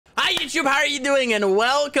Hi YouTube, how are you doing? And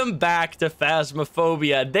welcome back to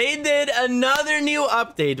Phasmophobia. They did another new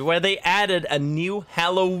update where they added a new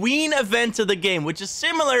Halloween event to the game, which is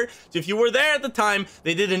similar to, if you were there at the time,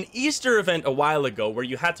 they did an Easter event a while ago where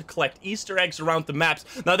you had to collect Easter eggs around the maps.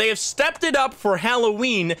 Now they have stepped it up for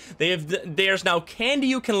Halloween. There's now candy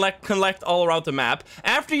you can collect all around the map.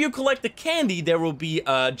 After you collect the candy, there will be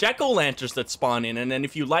jack-o'-lanterns that spawn in, and then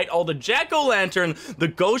if you light all the jack-o'-lantern, the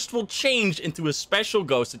ghost will change into a special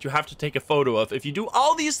ghost that you have to take a photo of. If you do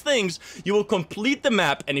all these things, you will complete the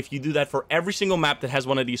map, and if you do that for every single map that has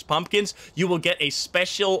one of these pumpkins, you will get a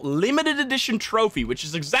special limited edition trophy, which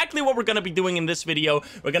is exactly what we're going to be doing in this video.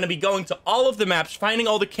 We're going to be going to all of the maps, finding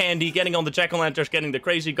all the candy, getting all the jack-o'-lanterns, getting the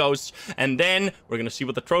crazy ghosts, and then we're going to see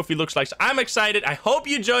what the trophy looks like. So I'm excited. I hope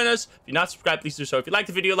you join us. If you're not subscribed, please do so. If you like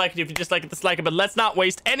the video, like it. If you dislike it, dislike it. But let's not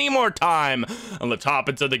waste any more time. And let's hop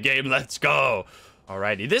into the game. Let's go.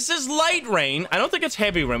 Alrighty, this is light rain. I don't think it's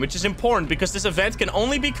heavy rain, which is important because this event can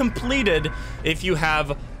only be completed if you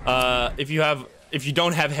don't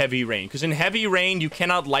have heavy rain. Because in heavy rain, you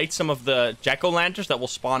cannot light some of the jack-o'-lanterns that will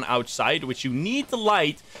spawn outside, which you need to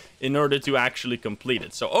light in order to actually complete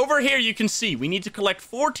it. So over here, you can see we need to collect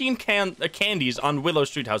 14 candies on Willow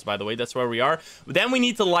Street House, by the way. That's where we are. Then we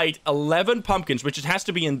need to light 11 pumpkins, which it has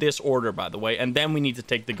to be in this order, by the way. And then we need to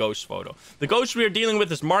take the ghost photo. The ghost we are dealing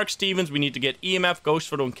with is Mark Stevens. We need to get EMF, ghost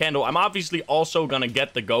photo, and candle. I'm obviously also going to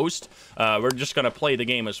get the ghost. We're just going to play the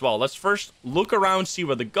game as well. Let's first look around, see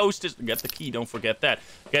where the ghost is. Get the key, don't forget that.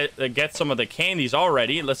 Get some of the candies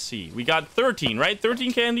already. Let's see. We got 13, right?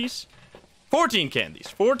 13 candies? 14 candies.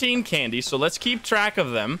 14 candies. So let's keep track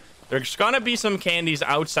of them. There's gonna be some candies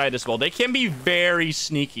outside as well. They can be very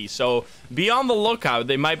sneaky, so be on the lookout.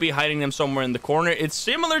 They might be hiding them somewhere in the corner. It's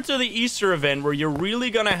similar to the Easter event where you're really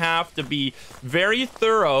gonna have to be very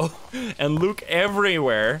thorough and look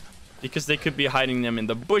everywhere because they could be hiding them in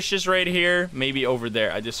the bushes right here, maybe over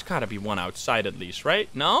there. Just gotta be one outside at least, right?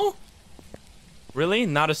 No? Really?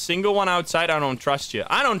 Not a single one outside? I don't trust you.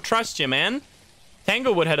 I don't trust you, man.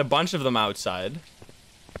 Tanglewood had a bunch of them outside.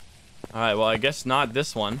 Alright, well, I guess not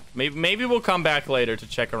this one. Maybe we'll come back later to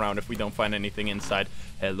check around if we don't find anything inside.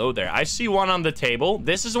 Hello there. I see one on the table.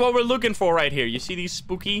 This is what we're looking for right here. You see these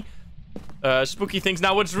spooky things.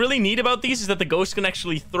 Now, what's really neat about these is that the ghost can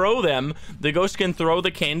actually throw them. The ghost can throw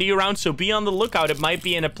the candy around, so be on the lookout. It might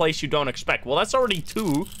be in a place you don't expect. Well, that's already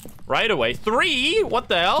 2 right away. 3? What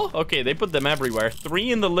the hell? Okay, they put them everywhere.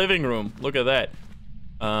 3 in the living room. Look at that.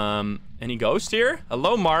 Any ghost here?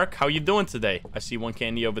 Hello, Mark. How you doing today? I see one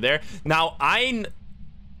candy over there. Now, I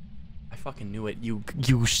fucking knew it. You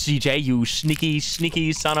CJ, you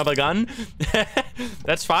sneaky son of a gun.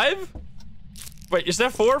 That's 5? Wait, is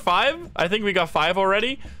that 4 or 5? I think we got 5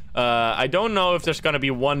 already. I don't know if there's gonna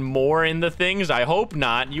be one more in the things. I hope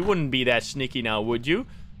not. You wouldn't be that sneaky now, would you?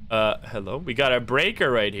 Hello. We got a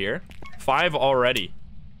breaker right here. 5 already.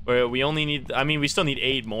 We only need, I mean, we still need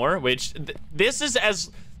 8 more, which this is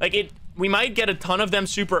as, like, we might get a ton of them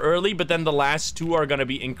super early, but then the last 2 are going to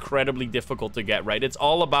be incredibly difficult to get, right? It's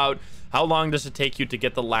all about how long does it take you to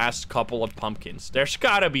get the last couple of pumpkins. There's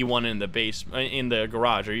got to be one in the in the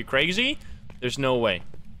garage. Are you crazy? There's no way.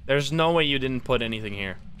 There's no way you didn't put anything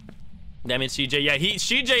here. Damn it, CJ. Yeah,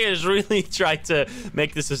 CJ has really tried to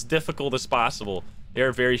make this as difficult as possible.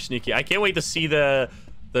 They're very sneaky. I can't wait to see to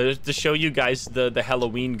show you guys the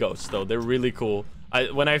Halloween ghosts, though. They're really cool.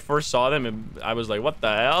 When I first saw them, I was like, what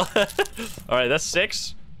the hell? All right, that's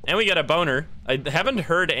 6. And we got a boner. I haven't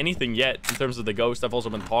heard anything yet in terms of the ghost. I've also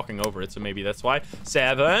been talking over it, so maybe that's why.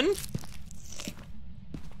 7.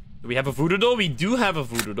 Do we have a voodoo doll? We do have a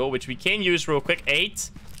voodoo doll, which we can use real quick.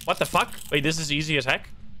 8. What the fuck? Wait, this is easy as heck.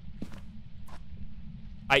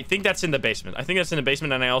 I think that's in the basement. I think that's in the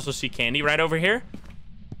basement, and I also see candy right over here.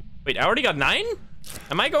 Wait, I already got 9?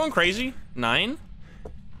 Am I going crazy? 9?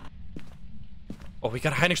 Oh, we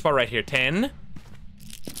got a hiding spot right here. 10.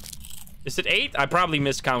 Is it 8? I probably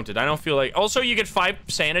miscounted. I don't feel like... Also, you get 5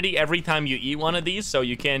 sanity every time you eat one of these, so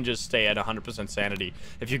you can just stay at 100% sanity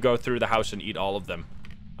if you go through the house and eat all of them.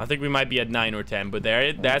 I think we might be at 9 or 10, but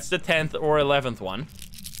that's the 10th or 11th one.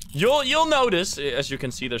 You'll notice, as you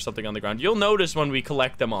can see, there's something on the ground. You'll notice when we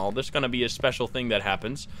collect them all, there's gonna be a special thing that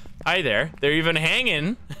happens. Hi there. They're even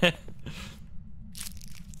hanging.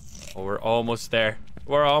 Oh, we're almost there.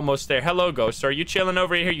 We're almost there. Hello, ghost. Are you chilling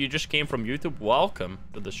over here? You just came from YouTube. Welcome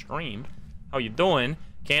to the stream. How you doing?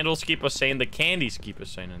 Candles keep us sane. The candies keep us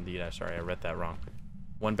sane. Indeed. Sorry, I read that wrong.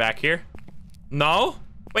 One back here. No?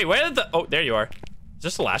 Wait, where did the... Oh, there you are. Is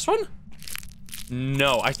this the last one?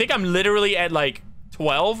 No. I think I'm literally at, like,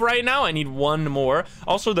 12 right now. I need 1 more.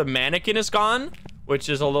 Also, the mannequin is gone, which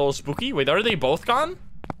is a little spooky. Wait, are they both gone?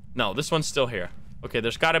 No, this one's still here. Okay,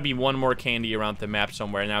 there's got to be one more candy around the map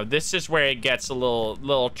somewhere. Now, this is where it gets a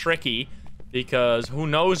little tricky, because who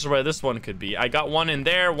knows where this one could be. I got one in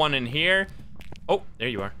there, one in here. Oh, there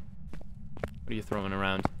you are. What are you throwing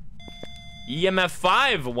around? EMF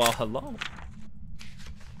 5. Well, hello.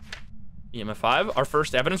 EMF 5, our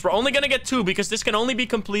first evidence. We're only going to get 2 because this can only be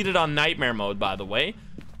completed on nightmare mode, by the way.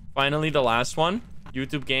 Finally, the last one.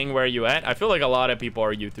 YouTube gang, where are you at? I feel like a lot of people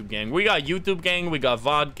are YouTube gang. We got YouTube gang, we got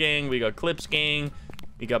VOD gang, we got Clips gang,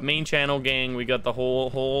 we got main channel gang, we got the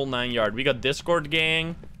whole 9 yard. We got Discord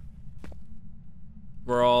gang.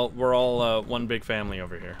 We're all one big family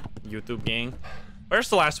over here. YouTube gang. Where's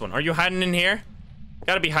the last one? Are you hiding in here?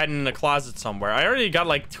 Gotta be hiding in the closet somewhere. I already got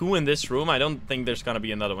like 2 in this room. I don't think there's gonna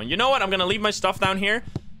be another one. You know what? I'm gonna leave my stuff down here,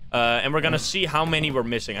 and we're gonna see how many we're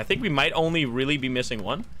missing. I think we might only really be missing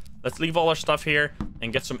 1. Let's leave all our stuff here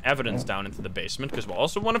and get some evidence down into the basement, because we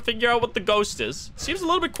also want to figure out what the ghost is. Seems a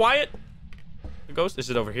little bit quiet. The ghost,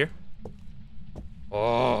 is it over here?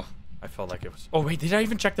 Oh, I felt like it was. Oh, wait, did I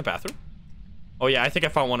even check the bathroom? Oh, yeah, I think I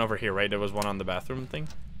found one over here, right? There was one on the bathroom thing.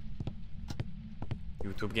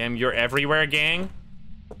 YouTube gang, you're everywhere, gang.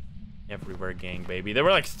 Everywhere, gang, baby. There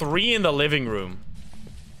were like 3 in the living room.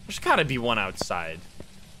 There's gotta be one outside.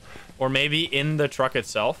 Or maybe in the truck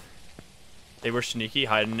itself. They were sneaky,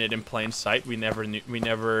 hiding it in plain sight. We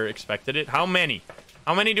never expected it. How many?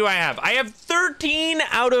 How many do I have? I have 13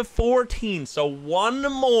 out of 14. So 1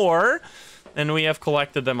 more, and we have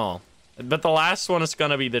collected them all. But the last one is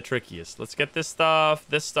gonna be the trickiest. Let's get this stuff,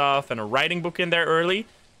 and a writing book in there early.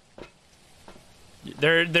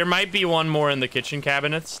 There might be one more in the kitchen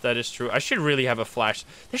cabinets. That is true. I should really have a flash.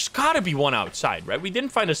 There's gotta be one outside, right? We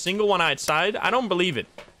didn't find a single one outside. I don't believe it.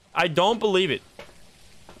 I don't believe it.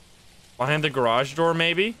 Behind the garage door,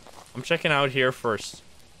 maybe? I'm checking out here first,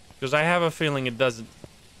 because I have a feeling it doesn't.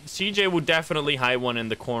 CJ would definitely hide one in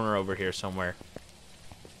the corner over here somewhere.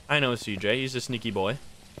 I know CJ. He's a sneaky boy.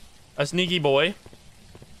 A sneaky boy.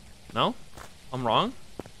 No? I'm wrong?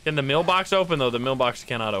 Can the mailbox open, though? The mailbox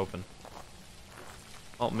cannot open.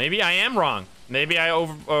 Oh, maybe I am wrong. Maybe I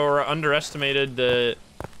underestimated the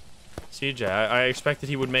CJ. I expected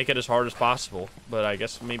he would make it as hard as possible, but I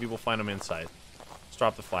guess maybe we'll find him inside.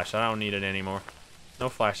 Drop the flashlight. I don't need it anymore. No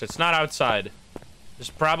flashlight. It's not outside. There's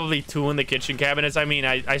probably 2 in the kitchen cabinets. I mean,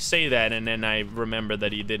 I say that, and then I remember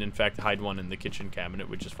that he did, in fact, hide one in the kitchen cabinet,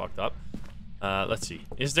 which is fucked up. Let's see.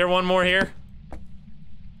 Is there one more here?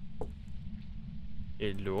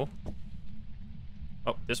 Hello.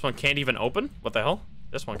 Oh, this one can't even open? What the hell?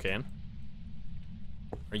 This one can.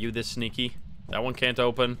 Are you this sneaky? That one can't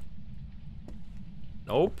open.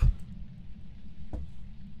 Nope.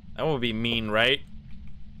 That would be mean, right?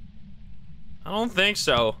 I don't think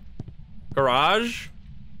so. Garage?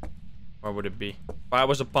 Where would it be? If I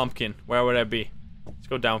was a pumpkin, where would I be? Let's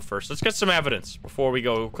go down first. Let's get some evidence before we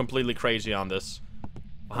go completely crazy on this.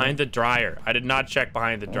 Behind the dryer. I did not check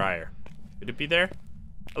behind the dryer. Could it be there?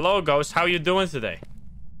 Hello, ghost. How you doing today?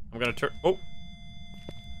 I'm gonna turn... Oh.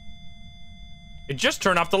 It just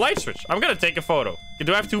turned off the light switch. I'm gonna take a photo.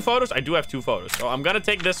 Do I have 2 photos? I do have 2 photos. So I'm gonna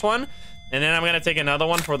take this one, and then I'm gonna take another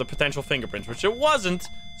one for the potential fingerprints, which it wasn't.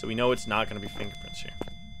 So we know it's not gonna be fingerprints here.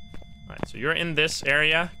 Alright, so you're in this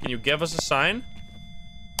area. Can you give us a sign?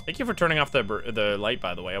 Thank you for turning off the light,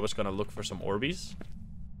 by the way. I was gonna look for some Orbeez.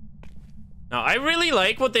 Now, I really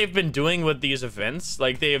like what they've been doing with these events.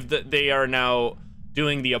 Like, they are now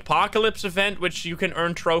doing the Apocalypse event, which you can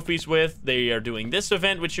earn trophies with. They are doing this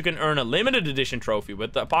event, which you can earn a limited edition trophy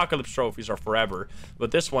with. The Apocalypse trophies are forever,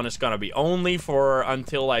 but this one is gonna be only for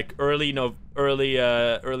until like early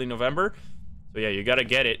November. So yeah, you gotta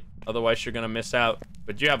get it, otherwise you're gonna miss out.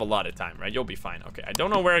 But you have a lot of time, right? You'll be fine. Okay, I don't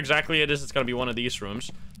know where exactly it is. It's gonna be one of these rooms.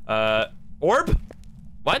 Orb?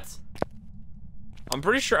 What? I'm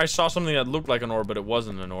pretty sure I saw something that looked like an orb, but it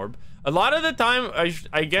wasn't an orb. A lot of the time,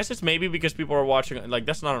 I guess it's maybe because people are watching, like,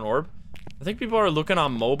 that's not an orb. I think people are looking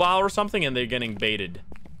on mobile or something and they're getting baited.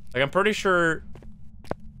 Like, I'm pretty sure...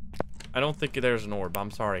 I don't think there's an orb. I'm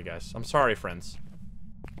sorry, guys. I'm sorry, friends.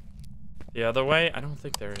 The other way? I don't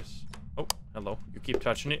think there is. Oh, hello. You keep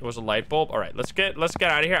touching it. It was a light bulb. All right, let's get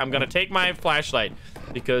out of here. I'm gonna take my flashlight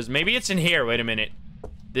because maybe it's in here. Wait a minute.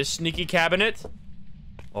 This sneaky cabinet?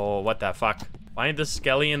 Oh, what the fuck? Find the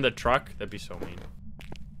skelly in the truck? That'd be so mean.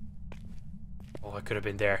 Oh, it could have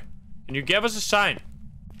been there. Can you give us a sign?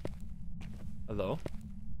 Hello?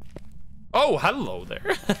 Oh, hello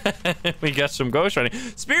there. We got some ghost writing.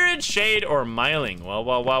 Spirit, shade, or miling.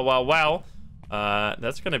 Well.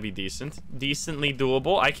 That's gonna be decently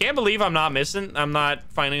doable. I can't believe I'm not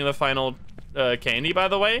finding the final candy, by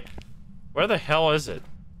the way. Where the hell is it?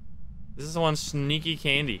 This is the one sneaky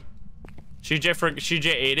candy.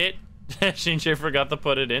 CJ ate it. Shinji forgot to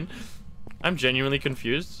put it in. I'm genuinely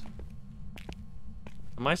confused.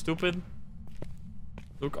 Am I stupid?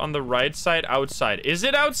 Look on the right side, outside. Is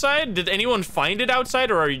it outside? Did anyone find it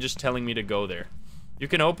outside, or are you just telling me to go there? You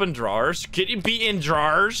can open drawers. Can it be in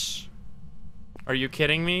drawers? Are you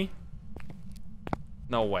kidding me?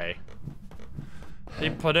 No way. They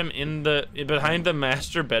put him in the behind the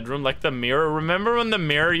master bedroom, like the mirror. Remember when the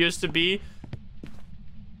mirror used to be?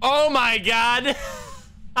 Oh my god!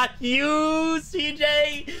 You,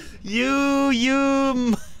 CJ!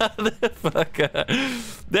 You motherfucker!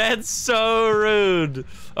 That's so rude.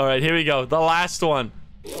 All right, here we go. The last one.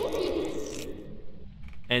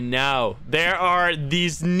 And now there are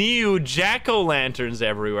these new jack-o'-lanterns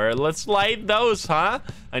everywhere. Let's light those, huh?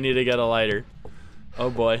 I need to get a lighter. Oh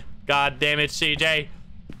boy. God damn it, CJ.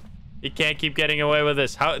 You can't keep getting away with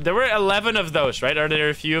this. There were 11 of those, right? Are there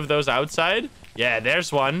a few of those outside? Yeah,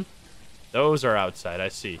 there's one. Those are outside, I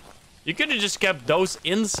see. You could have just kept those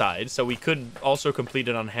inside, so we could also complete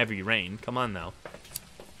it on heavy rain. Come on now.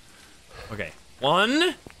 Okay.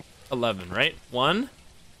 1, 11, right? 1.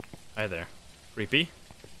 Hi there. Creepy.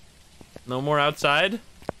 No more outside.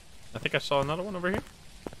 I think I saw another one over here.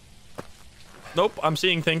 Nope, I'm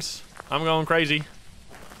seeing things. I'm going crazy.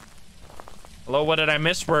 Hello, what did I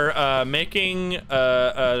miss? We're making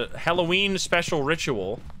a Halloween special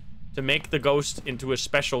ritual to make the ghost into a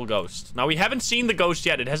special ghost. Now, we haven't seen the ghost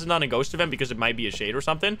yet. It hasn't done a ghost event because it might be a shade or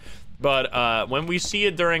something. But when we see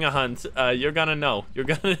it during a hunt, you're gonna know. You're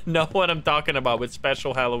gonna know what I'm talking about with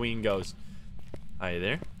special Halloween ghosts. Hi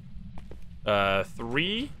there.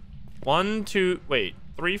 3, 1, 2, wait,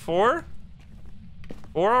 3, 4?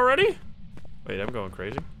 4 already? Wait, I'm going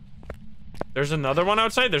crazy. There's another one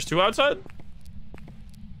outside? There's 2 outside?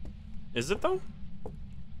 Is it though?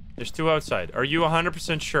 There's 2 outside. Are you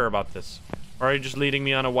 100% sure about this? Or are you just leading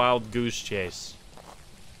me on a wild goose chase?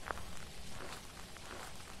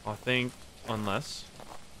 I think, unless.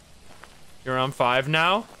 You're on 5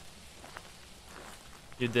 now?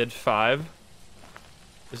 You did 5.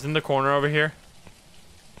 Is it in the corner over here?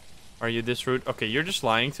 Are you this rude? Okay, you're just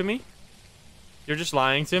lying to me? You're just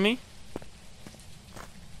lying to me?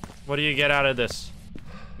 What do you get out of this?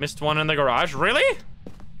 Missed one in the garage? Really?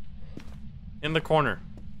 In the corner.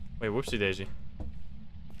 Wait, whoopsie daisy.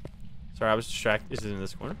 Sorry, I was distracted. Is it in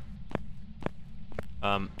this corner?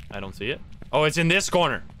 I don't see it. Oh, it's in this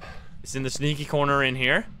corner. It's in the sneaky corner in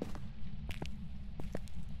here.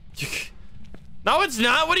 No, it's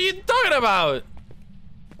not. What are you talking about?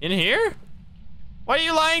 In here? Why are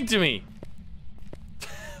you lying to me?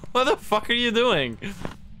 What the fuck are you doing?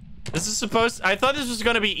 This is supposed... I thought this was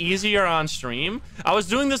going to be easier on stream. I was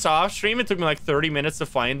doing this off stream. It took me like 30 minutes to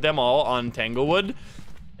find them all on Tanglewood.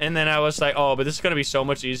 And then I was like, oh, but this is going to be so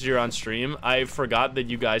much easier on stream. I forgot that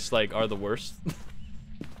you guys, like, are the worst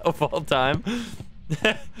of all time.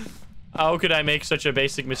 How could I make such a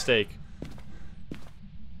basic mistake?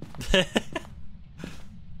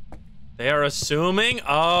 They are assuming?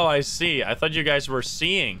 Oh, I see. I thought you guys were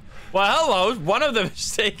seeing. Well, hello. One of them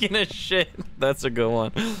is taking a shit. That's a good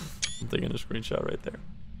one. I'm taking a screenshot right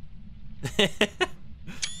there.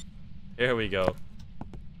 Here we go.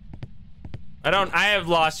 I have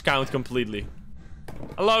lost count completely.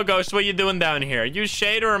 Hello, Ghost. What you doing down here? You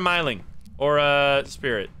Shade or a Myling? Or a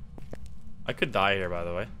Spirit? I could die here, by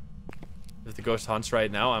the way. If the Ghost hunts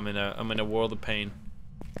right now, I'm in a world of pain.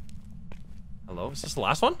 Hello? Is this the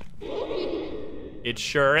last one? It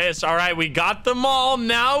sure is. All right, we got them all.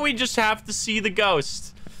 Now we just have to see the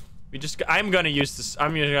ghost. I'm gonna use this.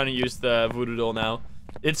 I'm gonna use the voodoo doll now.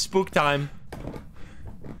 It's spook time.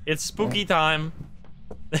 It's spooky time.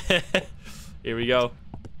 Here we go.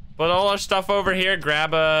 Put all our stuff over here.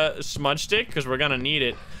 Grab a smudge stick because we're gonna need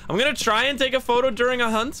it. I'm gonna try and take a photo during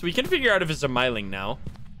a hunt. We can figure out if it's a Myling now,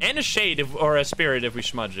 and a Shade or a Spirit if we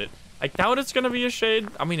smudge it. I doubt it's gonna be a Shade.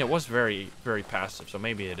 I mean, it was very, very passive, so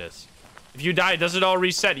maybe it is. If you die, does it all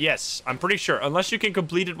reset? Yes, I'm pretty sure. Unless you can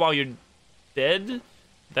complete it while you're dead,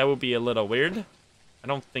 that would be a little weird. I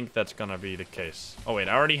don't think that's gonna be the case. Oh wait,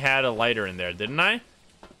 I already had a lighter in there, didn't I?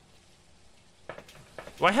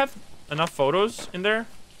 Do I have enough photos in there?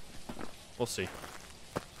 We'll see.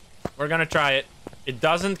 We're gonna try it. It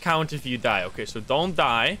doesn't count if you die. Okay, so don't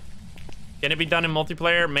die. Can it be done in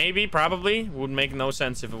multiplayer? Maybe, probably. Would make no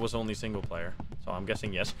sense if it was only single player. So I'm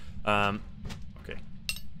guessing yes. Okay.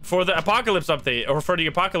 For the Apocalypse update, or for the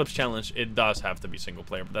Apocalypse challenge, it does have to be single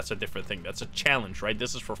player, but that's a different thing. That's a challenge, right?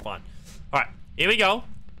 This is for fun. All right, here we go.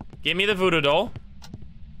 Give me the voodoo doll.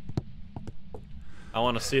 I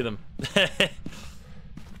want to see them.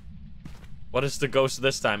 What is the ghost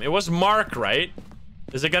this time? It was Mark, right?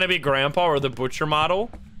 Is it gonna be Grandpa or the butcher model?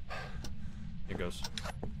 Here goes.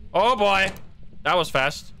 Oh boy. That was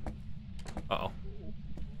fast. Uh-oh.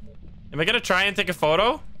 Am I gonna try and take a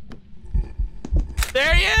photo?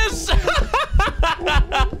 There he is!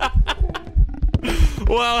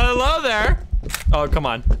 Well, hello there. Oh, come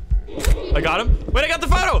on. I got him. Wait, I got the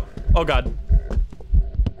photo! Oh, God.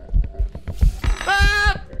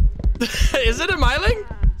 Ah! Is it a myling?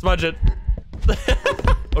 Smudge it.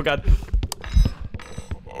 Oh, God.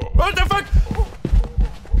 What the fuck?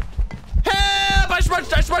 Help! I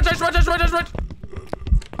smudged.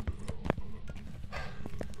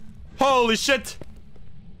 Holy shit.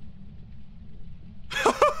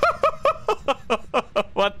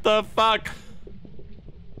 What the fuck?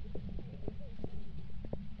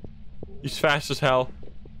 He's fast as hell.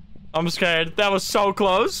 I'm scared. That was so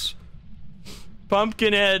close.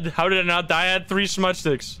 Pumpkinhead. How did I not die? I had 3 smudge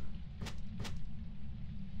sticks.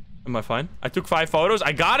 Am I fine? I took 5 photos.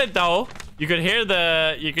 I got it though. You could hear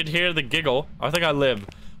the giggle. I think I live.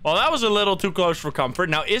 Well, that was a little too close for comfort.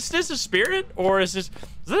 Now, is this a spirit or is it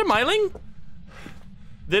a myling?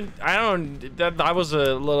 I was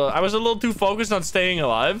a little too focused on staying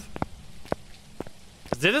alive.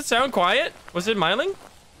 Did it sound quiet? Was it myling?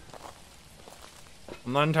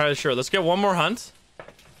 I'm not entirely sure. Let's get one more hunt.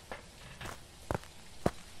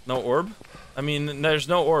 No orb? I mean, there's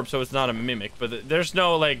no orb, so it's not a mimic, but there's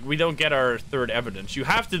no, like, we don't get our 3rd evidence. You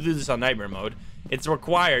have to do this on nightmare mode. It's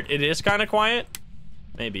required. It is kind of quiet.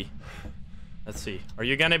 Maybe. Let's see. Are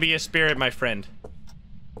you gonna be a spirit, my friend?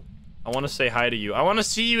 I want to say hi to you. I want to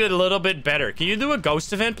see you a little bit better. Can you do a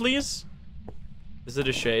ghost event, please? Is it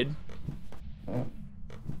a shade?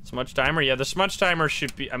 Smudge timer? Yeah, the smudge timer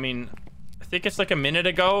should be... I mean, I think it's like a minute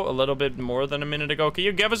ago. A little bit more than a minute ago. Can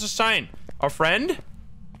you give us a sign? Our friend?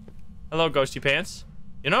 Hello, Ghosty Pants.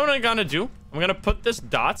 You know what I'm gonna do? I'm gonna put this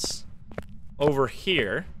dots over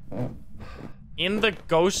here in the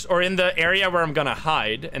ghost, or in the area where I'm gonna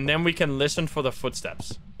hide, and then we can listen for the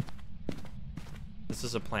footsteps. This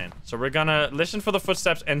is a plan. So we're gonna listen for the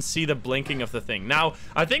footsteps and see the blinking of the thing. Now,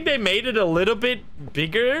 I think they made it a little bit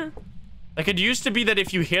bigger. Like, it used to be that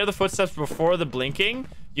if you hear the footsteps before the blinking,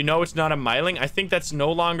 you know it's not a myling. I think that's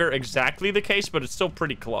no longer exactly the case, but it's still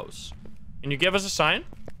pretty close. Can you give us a sign?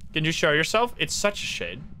 Can you show yourself? It's such a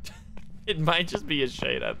shade. It might just be a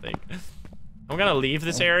shade, I think. I'm gonna leave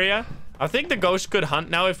this area. I think the ghost could hunt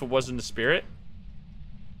now if it wasn't a spirit.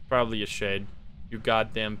 Probably a shade. You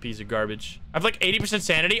goddamn piece of garbage. I have like 80%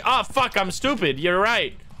 sanity. Oh, fuck, I'm stupid. You're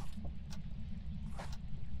right.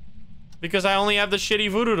 Because I only have the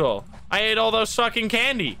shitty voodoo doll. I ate all those fucking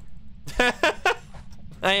candy. I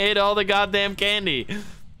ate all the goddamn candy.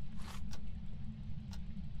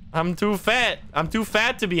 I'm too fat. I'm too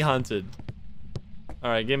fat to be hunted.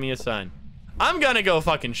 All right, give me a sign. I'm gonna go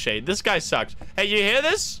fucking shade. This guy sucks. Hey, you hear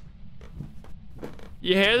this?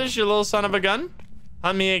 You hear this, you little son of a gun?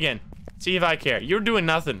 Hunt me again. See if I care. You're doing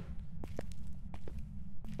nothing.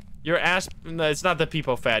 Your ass... No, it's not the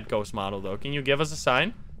Peepo Fat ghost model, though. Can you give us a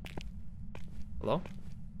sign? Hello?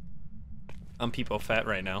 I'm Peepo Fat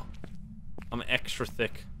right now. I'm extra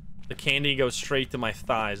thick. The candy goes straight to my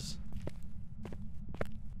thighs.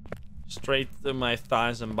 Straight to my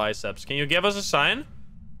thighs and biceps. Can you give us a sign?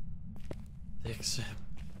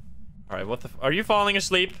 Alright, what the... Are you falling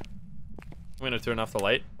asleep? I'm gonna turn off the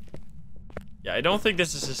light. Yeah, I don't think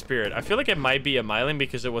this is a spirit. I feel like it might be a myling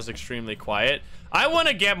because it was extremely quiet. I want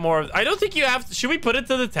to get more... I don't think you have to... Should we put it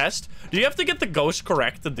to the test? Do you have to get the ghost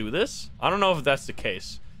correct to do this? I don't know if that's the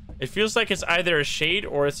case. It feels like it's either a shade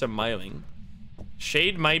or it's a myling.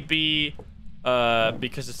 Shade might be...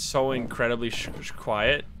 because it's so incredibly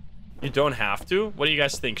quiet. You don't have to. What do you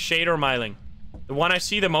guys think? Shade or myling? The one I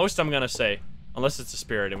see the most, I'm gonna say. Unless it's a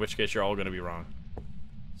spirit, in which case you're all gonna be wrong.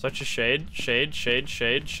 Such a shade, shade, shade,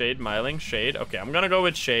 shade, shade, myling, shade. Okay, I'm gonna go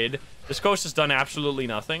with shade. This ghost has done absolutely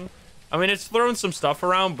nothing. I mean, it's thrown some stuff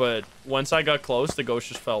around, but once I got close, the ghost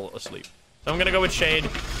just fell asleep. So I'm gonna go with shade.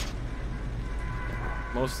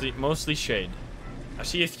 Mostly shade. I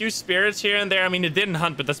see a few spirits here and there. I mean, it didn't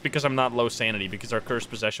hunt, but that's because I'm not low sanity, because our cursed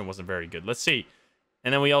possession wasn't very good. Let's see.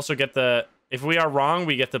 And then we also get the... If we are wrong,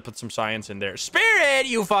 we get to put some science in there. Spirit,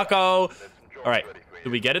 you fucko! Alright, do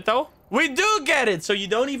we get it, though? We do get it! So you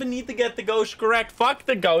don't even need to get the ghost correct. Fuck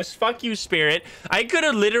the ghost. Fuck you, spirit. I could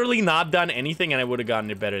have literally not done anything, and I would have gotten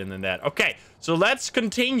it better than that. Okay, so let's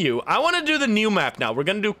continue. I want to do the new map now. We're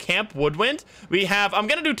going to do Camp Woodwind. We have... I'm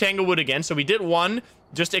going to do Tanglewood again. So we did one.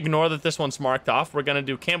 Just ignore that this one's marked off. We're going to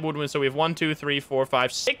do Camp Woodwind. So we have 1, 2, 3, 4,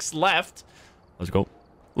 5, 6 left. Let's go.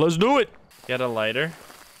 Let's do it. Get a lighter.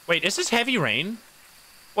 Wait, is this heavy rain?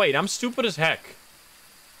 Wait, I'm stupid as heck.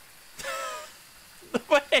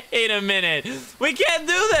 Wait a minute. We can't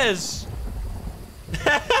do this.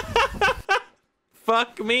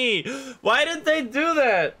 Fuck me. Why did they do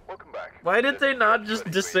that? Welcome back. Why did they not just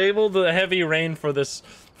disable the heavy rain for this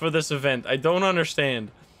event? I don't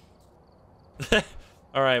understand.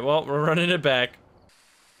 All right, well, we're running it back.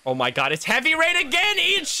 Oh my god, it's heavy rain again!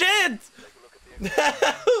 Eat shit!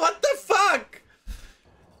 What the fuck?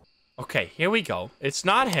 Okay, here we go. It's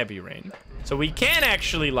not heavy rain. So we can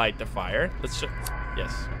actually light the fire. Let's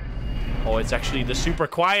yes. Oh, it's actually the super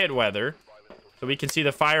quiet weather. So we can see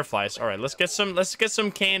the fireflies. All right, let's get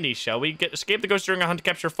some candy, shall we? Escape the ghost during a hunt to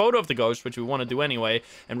capture a photo of the ghost, which we want to do anyway,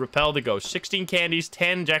 and repel the ghost. 16 candies,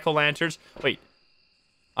 10 jack-o'-lanterns. Wait.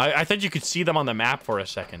 I thought you could see them on the map for a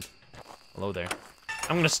second. Hello there.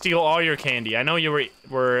 I'm gonna steal all your candy. I know you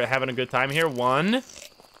were having a good time here. 1,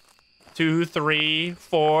 2, 3,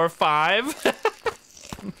 4, 5.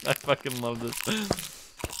 I fucking love this.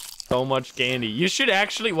 So much candy. You should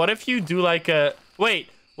actually, what if you do like a, wait,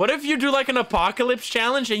 what if you do like an apocalypse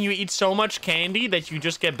challenge and you eat so much candy that you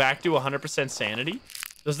just get back to 100% sanity?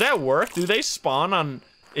 Does that work? Do they spawn on,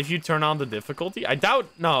 if you turn on the difficulty? I doubt,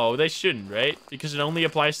 no, they shouldn't, right? Because it only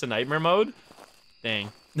applies to nightmare mode.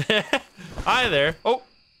 Dang. Hi there. Oh.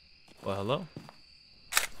 Well, hello.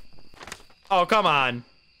 Oh, come on.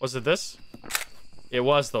 Was it this? It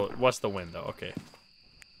was the window. Okay.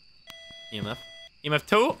 EMF. EMF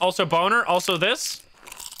 2. Also boner. Also this.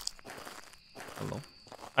 Hello.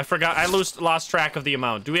 I forgot. I lost track of the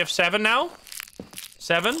amount. Do we have 7 now?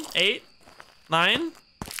 7, 8, 9.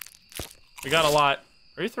 We got a lot.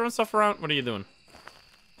 Are you throwing stuff around? What are you doing?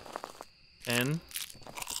 10.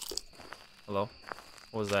 Hello.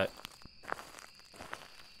 What was that?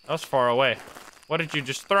 That was far away. What did you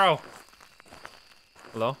just throw?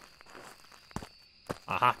 Hello?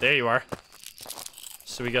 Aha, there you are.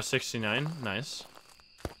 So we got 69. Nice.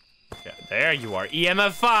 Okay, there you are.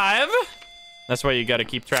 EMF 5. That's why you got to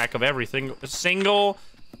keep track of everything. A single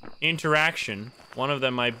interaction. One of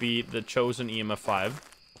them might be the chosen EMF 5.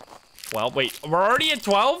 Well, wait. We're already at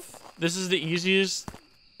 12? This is the easiest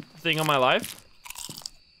thing of my life.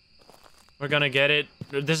 We're gonna get it.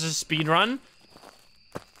 This is speed run.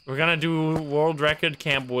 We're gonna do world record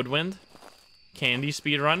Camp Woodwind. Candy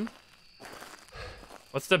speed run.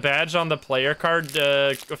 What's the badge on the player card?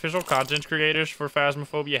 Official content creators for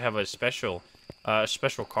Phasmophobia have a special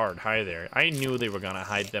card. Hi there. I knew they were gonna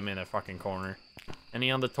hide them in a fucking corner. Any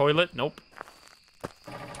on the toilet? Nope.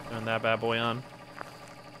 Turn that bad boy on.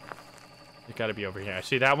 It gotta be over here. I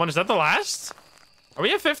see that one. Is that the last? Are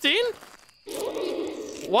we at 15?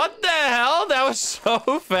 What the hell? That was so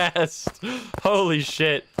fast. Holy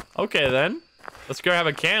shit. Okay, then. Let's go have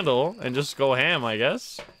a candle and just go ham, I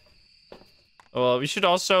guess. Well, we should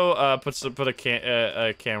also put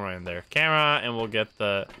a camera in there. Camera, and we'll get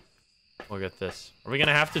this. Are we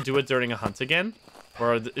gonna have to do it during a hunt again?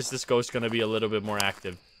 Or is this ghost gonna be a little bit more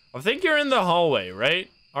active? I think you're in the hallway, right?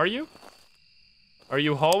 Are you? Are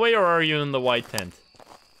you hallway or are you in the white tent?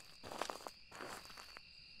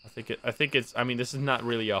 I think it's, I mean, this is not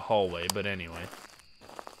really a hallway, but anyway.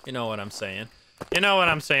 You know what I'm saying. You know what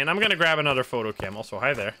I'm saying. I'm gonna grab another photo cam. Also,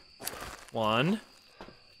 hi there. 1.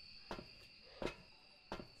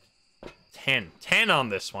 10. 10 on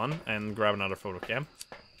this one. And grab another photo cam.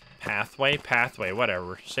 Pathway,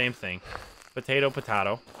 whatever. Same thing. Potato.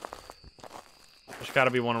 There's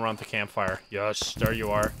gotta be one around the campfire. Yes, there you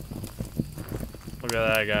are. Look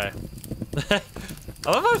at that guy.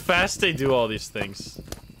 I love how fast they do all these things.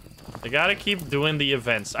 They gotta keep doing the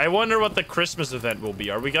events. I wonder what the Christmas event will be.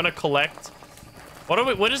 Are we gonna collect?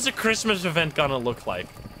 What is the Christmas event gonna look like?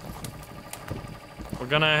 We're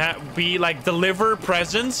gonna be like deliver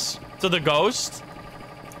presents to the ghost.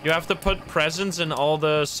 You have to put presents in all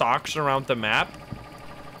the socks around the map.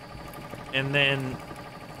 And then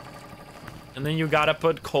you gotta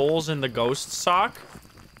put coals in the ghost sock.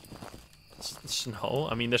 Snow?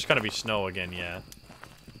 I mean, there's gotta be snow again, yeah.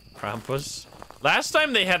 Krampus. Last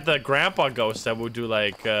time they had the grandpa ghost that would do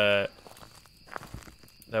like, that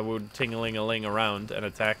would ting-a-ling-a-ling around and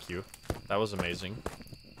attack you. That was amazing.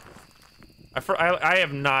 I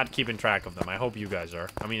have not keeping track of them. I hope you guys are.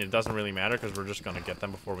 I mean, it doesn't really matter because we're just gonna get them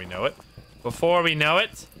before we know it. Before we know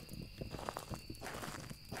it.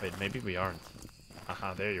 Wait, maybe we aren't.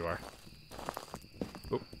 Aha, there you are.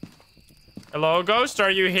 Oop. Hello, ghost, are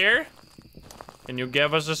you here? Can you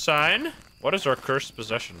give us a sign? What is our cursed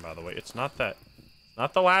possession, by the way? It's not that.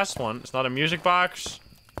 Not the last one. It's not a music box.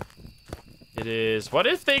 It is... What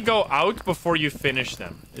if they go out before you finish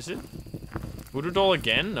them? Is it Voodoo Doll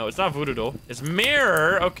again? No, it's not Voodoo Doll. It's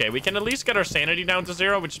Mirror. Okay, we can at least get our sanity down to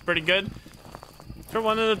 0, which is pretty good. Throw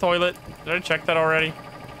one in the toilet. Did I check that already?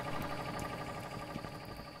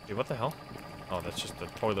 Dude, what the hell? Oh, that's just a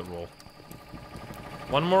toilet roll.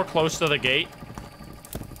 One more close to the gate.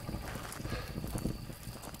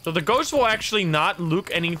 So the ghost will actually not look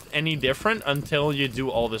any different until you do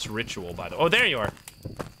all this ritual, by the way. Oh, there you are.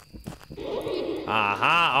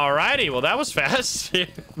 Aha, alrighty. Well, that was fast.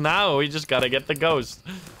 Now we just gotta get the ghost.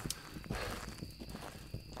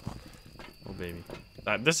 Oh, baby.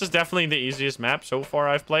 This is definitely the easiest map so far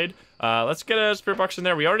I've played. Let's get a spirit box in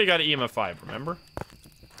there. We already got an EMF 5, remember?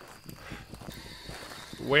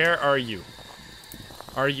 Where are you?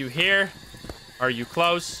 Are you here? Are you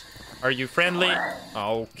close? Are you friendly?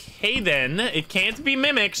 Okay, then. It can't be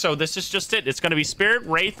Mimic, so this is just it. It's gonna be Spirit,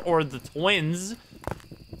 Wraith, or the twins.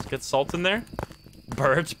 Let's get Salt in there.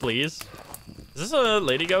 Birds, please. Is this a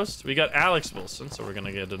lady ghost? We got Alex Wilson, so we're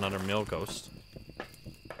gonna get another male ghost.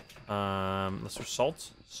 Let's do Salt.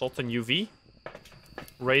 Salt and UV.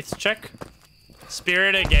 Wraith check.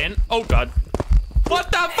 Spirit again. Oh, God. What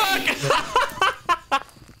the fuck?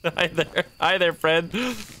 Hi there. Hi there, friend.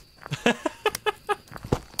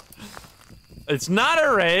 It's not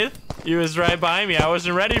a Wraith. He was right behind me. I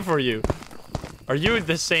wasn't ready for you. Are you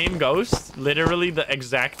the same ghost? Literally the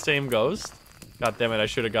exact same ghost? God damn it, I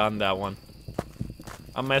should have gotten that one.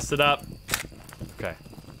 I messed it up. Okay.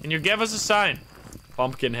 Can you give us a sign?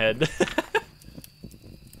 Pumpkinhead.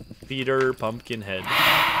 Peter Pumpkinhead.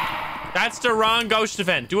 That's the wrong ghost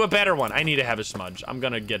event. Do a better one. I need to have a smudge. I'm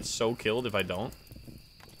gonna get so killed if I don't.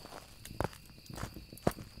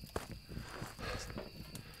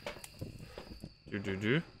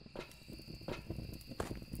 Do.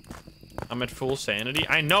 I'm at full sanity.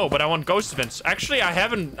 I know, but I want ghost events. Actually, I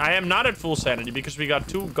am not at full sanity because we got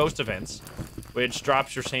 2 ghost events, which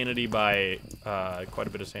drops your sanity by quite a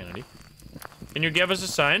bit of sanity. Can you give us a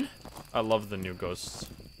sign? I love the new ghosts.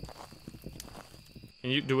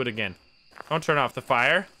 Can you do it again? Don't turn off the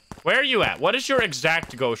fire. Where are you at? What is your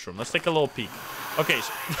exact ghost room? Let's take a little peek. Okay.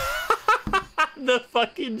 So the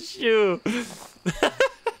fucking shoe.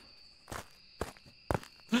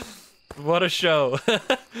 What a show.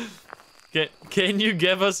 Can you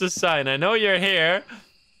give us a sign? I know you're here.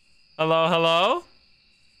 Hello, hello?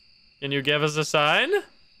 Can you give us a sign?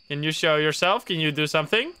 Can you show yourself? Can you do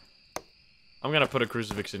something? I'm gonna put a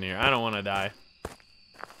crucifix in here. I don't want to die.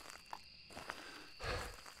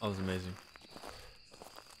 That was amazing.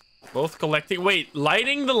 Both collecting. Wait,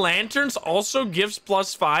 lighting the lanterns also gives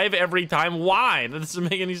 +5 every time. Why? That doesn't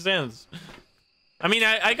make any sense. I mean,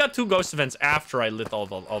 I got 2 ghost events after I lit all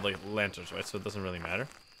the lanterns, right? So it doesn't really matter.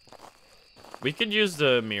 We could use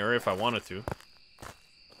the mirror if I wanted to.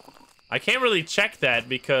 I can't really check that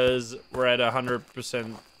because we're at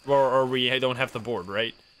 100%, or we don't have the board,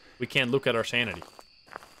 right? We can't look at our sanity.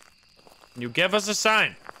 Can you give us a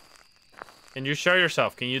sign? Can you show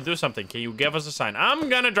yourself? Can you do something? Can you give us a sign? I'm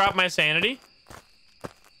gonna drop my sanity.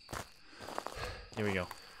 Here we go.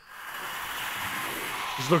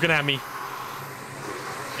 He's looking at me.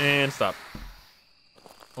 And stop.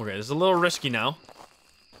 Okay, this is a little risky now.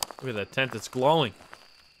 Look at that tent, it's glowing.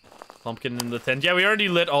 Pumpkin in the tent. Yeah, we already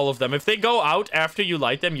lit all of them. If they go out after you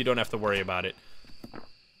light them, you don't have to worry about it.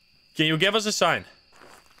 Can you give us a sign?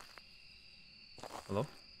 Hello?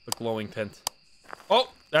 The glowing tent. Oh,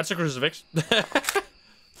 that's a crucifix.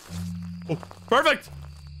 Oh, perfect!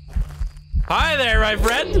 Hi there, my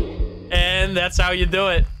friend! And that's how you do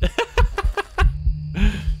it.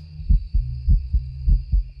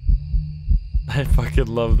 I fucking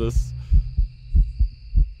love this.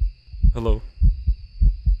 Hello.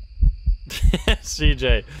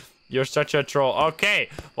 CJ, you're such a troll. Okay,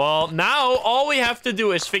 well, now all we have to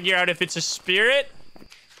do is figure out if it's a spirit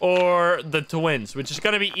or the twins, which is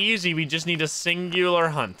gonna be easy. We just need a singular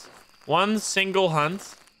hunt. One single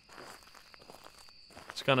hunt.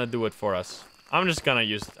 It's gonna do it for us. I'm just gonna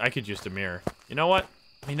use... I could use the mirror. You know what?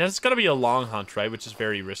 I mean, that's gonna be a long hunt, right? Which is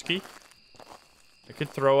very risky. I could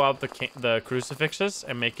throw out the crucifixes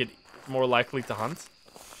and make it more likely to hunt.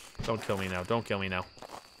 Don't kill me now. Don't kill me now.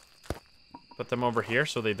 Put them over here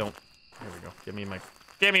so they don't... Here we go. Give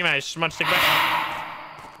me my smudge stick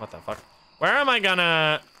back. What the fuck? Where am I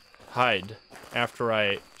gonna hide after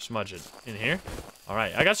I smudge it? In here?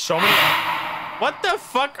 Alright, I got so many... What the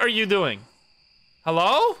fuck are you doing?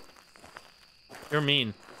 Hello? You're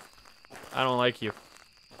mean. I don't like you.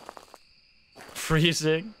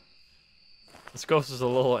 Freezing. This ghost is a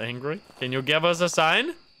little angry. Can you give us a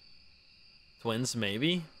sign? Twins,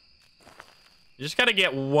 maybe? You just gotta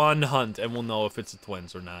get one hunt and we'll know if it's a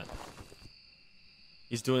twins or not.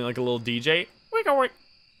 He's doing like a little DJ.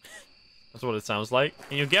 That's what it sounds like.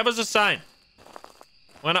 Can you give us a sign?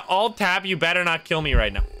 I'm gonna alt tab. You better not kill me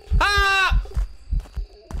right now. Ah!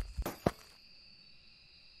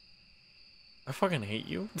 I fucking hate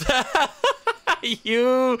you.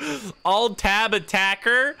 You alt tab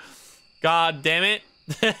attacker. God damn it.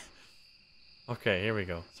 Okay, here we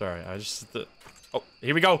go. Sorry, I just... Oh,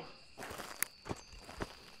 here we go.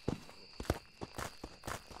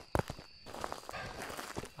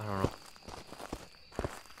 I don't know.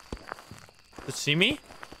 Does it see me?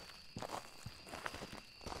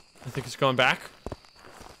 I think it's going back.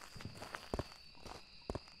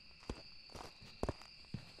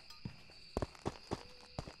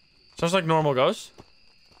 Sounds like normal ghost.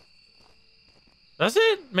 Does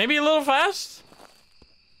it? Maybe a little fast?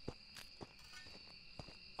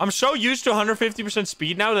 I'm so used to 150%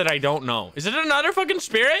 speed now that I don't know. Is it another fucking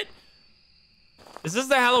spirit? Is this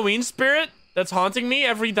the Halloween spirit that's haunting me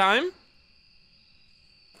every time?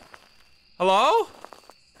 Hello?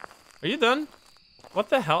 Are you done? What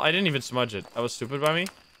the hell? I didn't even smudge it. That was stupid by me.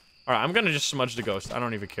 Alright, I'm gonna just smudge the ghost. I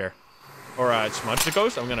don't even care. Or smudge the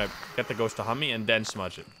ghost. I'm gonna get the ghost to hunt me and then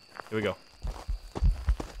smudge it. Here we go.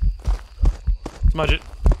 Smudge it.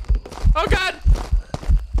 Oh god!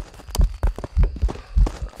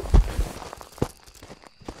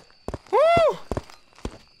 Woo!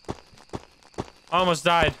 I almost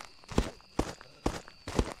died.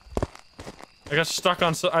 I got stuck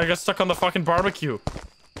on the fucking barbecue.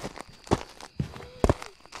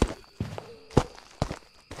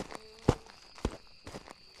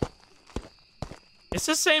 It's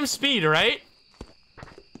the same speed, right?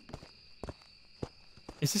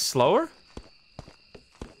 Is this slower?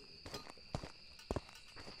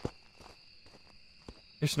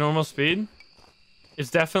 It's normal speed?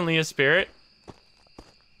 It's definitely a spirit.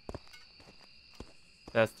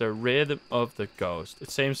 That's the rhythm of the ghost.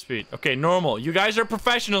 It's same speed. Okay, normal. You guys are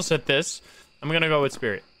professionals at this. I'm gonna go with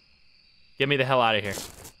spirit. Get me the hell out of here.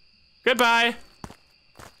 Goodbye.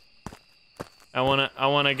 I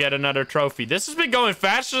wanna get another trophy. This has been going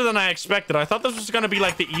faster than I expected. I thought this was gonna be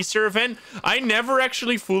like the Easter event. I never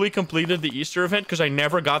actually fully completed the Easter event because I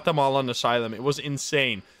never got them all on Asylum. It was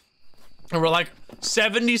insane. There were like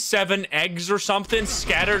 77 eggs or something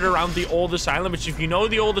scattered around the old asylum, which if you know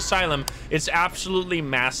the old asylum, it's absolutely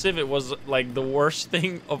massive. It was like the worst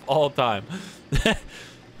thing of all time.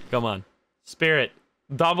 Come on. Spirit.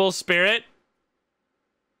 Double spirit.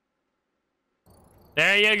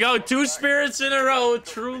 There you go. 2 spirits in a row.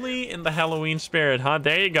 Truly in the Halloween spirit, huh?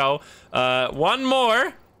 There you go. One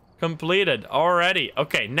more. Completed already.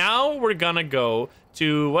 Okay, now we're gonna go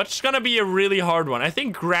to what's gonna be a really hard one. I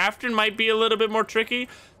think Grafton might be a little bit more tricky.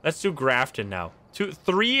 Let's do Grafton now.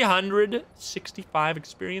 365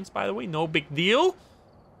 experience, by the way. No big deal.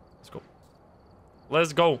 Let's go.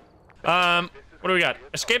 Let's go. What do we got?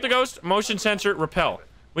 Escape the ghost, motion sensor, repel.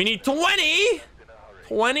 We need 20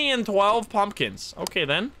 and 12 pumpkins. Okay,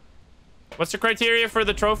 then. What's the criteria for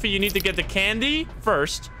the trophy? You need to get the candy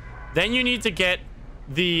first. Then you need to get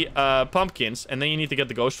the pumpkins, and then you need to get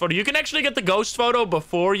the ghost photo. You can actually get the ghost photo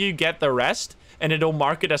before you get the rest, and it'll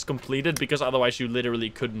mark it as completed, because otherwise you literally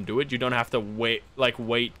couldn't do it. You don't have to wait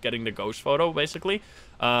getting the ghost photo, basically.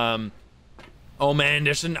 Oh man,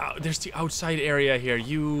 there's the outside area here.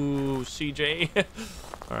 You CJ.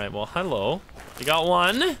 All right, well, hello. You got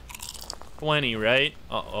 1 20, right?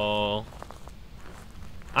 Uh-oh.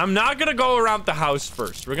 I'm not gonna go around the house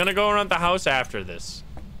first. We're gonna go around the house after this.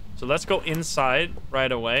 So let's go inside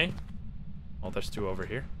right away. Oh, there's 2 over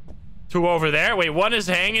here. 2 over there. Wait, 1 is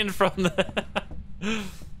hanging from the...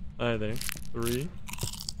 I think 3,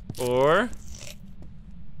 4.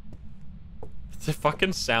 It's a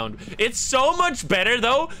fucking sound. It's so much better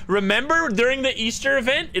though. Remember during the Easter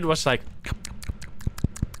event, it was like...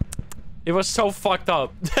 It was so fucked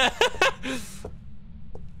up.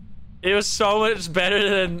 It was so much better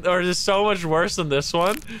than, or just so much worse than this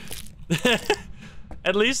one.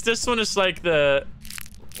 At least this one is like a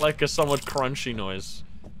somewhat crunchy noise.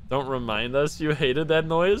 Don't remind us you hated that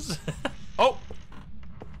noise. Oh!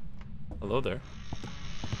 Hello there.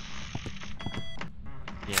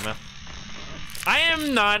 Yeah, I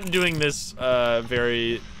am not doing this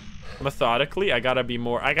very methodically. I gotta be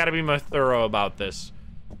more thorough about this.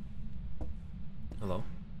 Hello.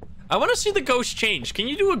 I want to see the ghost change. Can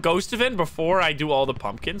you do a ghost event before I do all the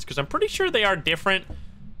pumpkins? Because I'm pretty sure they are different.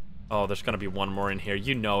 Oh, there's gonna be 1 more in here.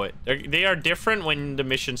 You know it. They are different when the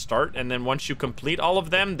missions start, and then once you complete all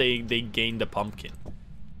of them, they gain the pumpkin.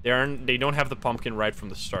 They don't have the pumpkin right from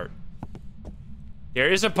the start. There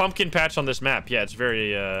is a pumpkin patch on this map. Yeah, it's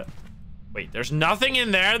very wait, there's nothing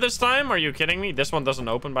in there this time? Are you kidding me? This one doesn't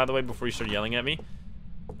open, by the way, before you start yelling at me.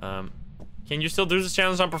 Can you still do this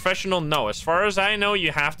challenge on professional? No. As far as I know,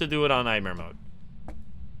 you have to do it on nightmare mode.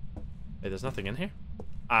 Wait, there's nothing in here?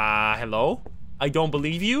 Hello? I don't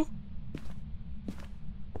believe you?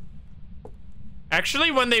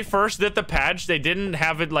 Actually, when they first did the patch, they didn't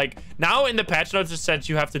have it like... Now in the patch notes, it says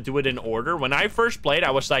you have to do it in order. When I first played,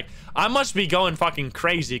 I was like, I must be going fucking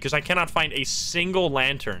crazy because I cannot find a single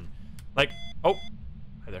lantern. Like, oh.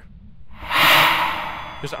 Hi there.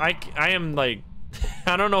 Because I am like...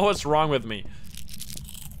 I don't know what's wrong with me.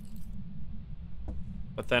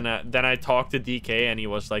 But then I talked to DK and he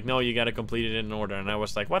was like, no, you gotta complete it in order. And I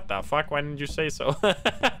was like, what the fuck? Why didn't you say so?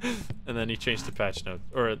 And then he changed the patch note.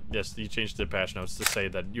 Or, yes, he changed the patch notes to say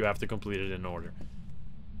that you have to complete it in order.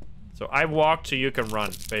 So I walk so you can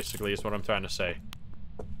run, basically, is what I'm trying to say.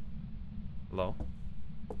 Hello?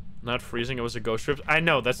 Not freezing, it was a ghost trip. I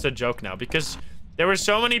know, that's the joke now. Because there were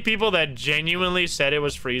so many people that genuinely said it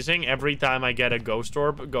was freezing every time I get a ghost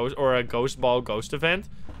orb, or a ghost ball ghost event,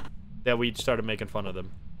 that we started making fun of them.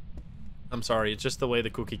 I'm sorry, it's just the way the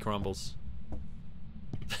cookie crumbles.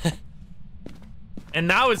 And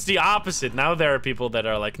now it's the opposite. Now there are people that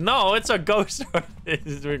are like, no, it's a ghost.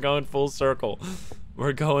 We're going full circle.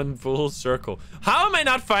 We're going full circle. How am I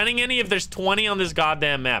not finding any if there's 20 on this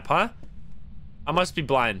goddamn map, huh? I must be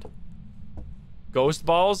blind. Ghost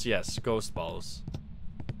balls? Yes, ghost balls.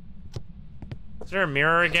 Is there a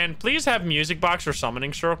mirror again? Please have music box or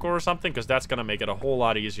summoning circle or something, because that's gonna make it a whole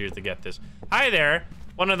lot easier to get this. Hi there.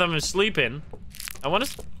 One of them is sleeping. I want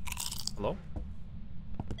to... Hello?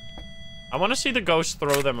 I want to see the ghosts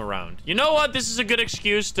throw them around. You know what? This is a good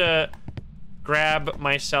excuse to grab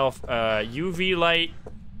myself a UV light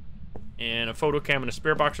and a photo cam and a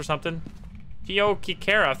spirit box or something. Tio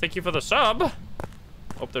Kikera, thank you for the sub.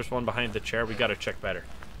 Oh, there's one behind the chair. We gotta check better.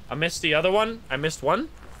 I missed the other one. I missed one.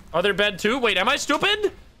 Other bed too? Wait, am I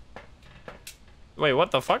stupid? Wait,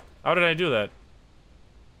 what the fuck? How did I do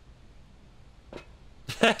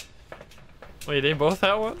that? Wait, they both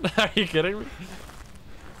have one? Are you kidding me?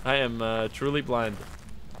 I am truly blind.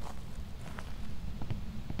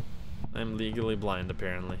 I'm legally blind,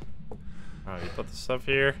 apparently. Alright, put the stuff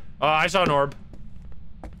here. Oh, I saw an orb.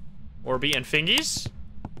 Orby and fingies?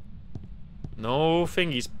 No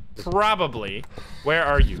fingies. Probably. Where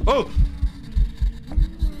are you? Oh!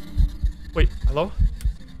 Wait, hello?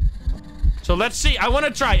 So let's see. I want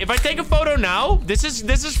to try. If I take a photo now, this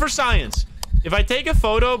is for science. If I take a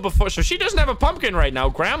photo before, so she doesn't have a pumpkin right now,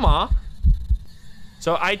 Grandma.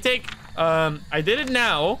 So I take, I did it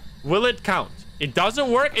now. Will it count? It doesn't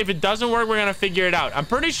work. If it doesn't work, we're gonna figure it out. I'm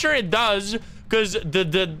pretty sure it does, because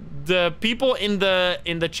the people in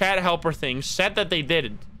the chat helper thing said that they did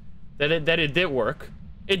it, that it did work.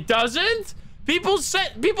 It doesn't. People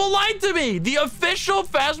lied to me. The official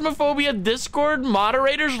Phasmophobia Discord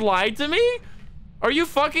moderators lied to me. Are you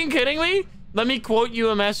fucking kidding me? Let me quote you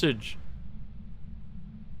a message.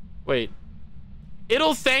 Wait.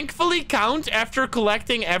 It'll thankfully count after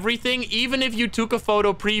collecting everything, even if you took a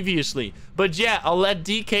photo previously. But yeah, I'll let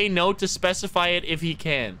DK know to specify it if he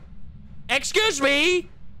can. Excuse me?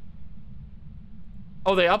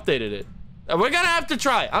 Oh, they updated it. We're gonna have to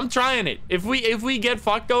try. I'm trying it. If we get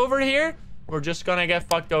fucked over here, we're just gonna get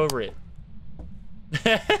fucked over it.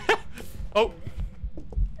 Oh.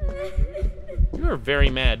 You are very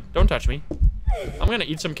mad. Don't touch me. I'm gonna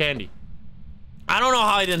eat some candy. I don't know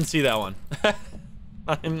how I didn't see that one.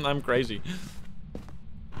 I'm crazy.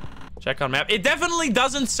 Check on map. It definitely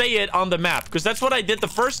doesn't say it on the map, because that's what I did the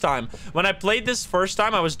first time. When I played this first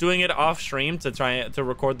time, I was doing it off stream to try to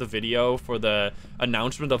record the video for the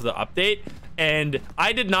announcement of the update, and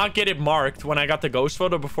I did not get it marked when I got the ghost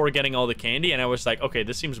photo before getting all the candy, and I was like, okay,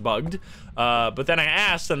 this seems bugged. But then I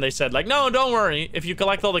asked, and they said, like, no, don't worry. If you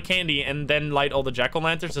collect all the candy and then light all the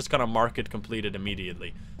jack-o'-lanterns, it's gonna mark it completed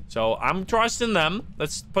immediately. So I'm trusting them.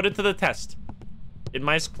 Let's put it to the test. It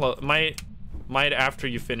might after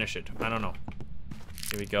you finish it. I don't know.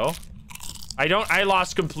 Here we go. I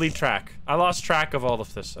lost complete track. I lost track of all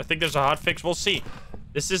of this. I think there's a hot fix. We'll see.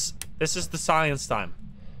 This is the science time.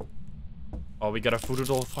 Oh, we got a voodoo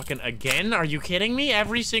doll fucking again? Are you kidding me?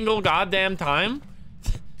 Every single goddamn time?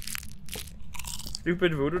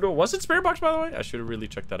 Stupid voodoo doll. Was it spirit box, by the way? I should have really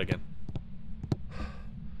checked that again.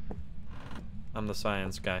 I'm the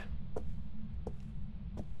science guy.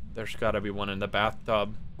 There's gotta be one in the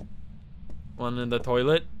bathtub. One in the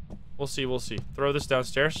toilet. We'll see, we'll see. Throw this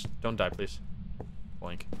downstairs. Don't die, please.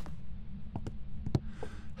 Blank.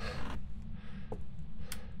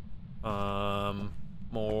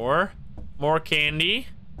 More candy.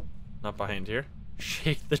 Not behind here.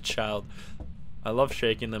 Shake the child. I love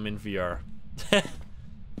shaking them in VR.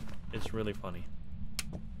 It's really funny.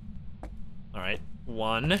 Alright.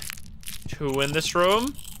 1, 2 in this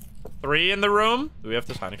room. 3 in the room. Do we have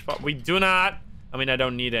this hiding spot? We do not. I mean, I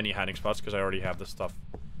don't need any hiding spots because I already have this stuff.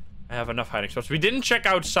 I have enough hiding spots. We didn't check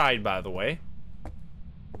outside, by the way.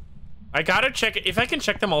 I gotta check if I can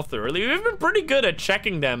check them all thoroughly. We've been pretty good at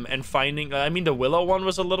checking them and finding. I mean, the Willow one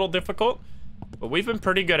was a little difficult, but we've been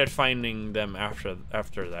pretty good at finding them after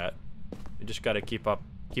that. We just gotta keep up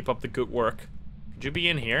the good work. Could you be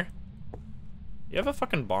in here? You have a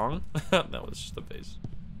fucking bong? No, it's just a vase.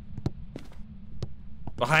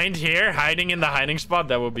 Behind here, hiding in the hiding spot.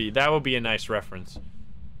 That would be a nice reference.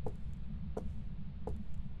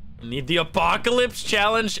 Need the apocalypse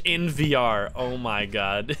challenge in VR. Oh my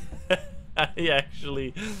god. I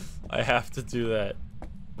have to do that.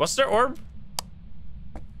 What's their orb?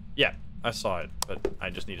 Yeah, I saw it, but I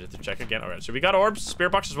just needed to check again. All right, so we got orbs,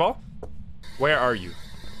 spirit box as well. Where are you?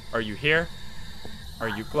 Are you here? Are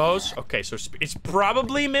you close? Okay, so it's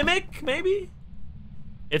probably Mimic, maybe?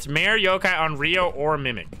 It's Mare, Yokai, Onryo, or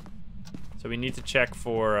Mimic. So we need to check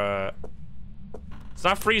for, It's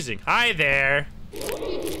not freezing. Hi there.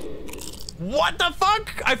 What the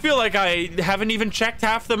fuck? I feel like I haven't even checked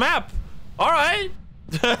half the map. All right.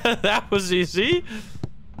 That was easy.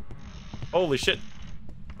 Holy shit.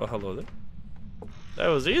 Oh, hello there. That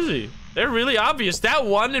was easy. They're really obvious. That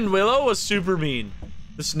one in Willow was super mean.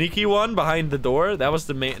 The sneaky one behind the door, that was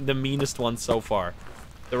the meanest one so far.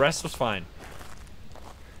 The rest was fine.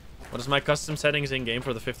 What is my custom settings in game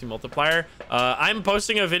for the 50 multiplier? I'm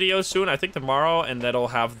posting a video soon, I think tomorrow, and that'll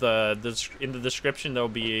have in the description there'll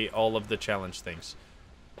be all of the challenge things.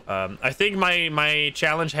 I think my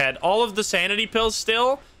challenge had all of the sanity pills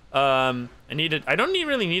still. I don't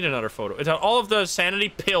really need another photo. It had all of the sanity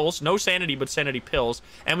pills, no sanity but sanity pills,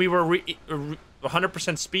 and we were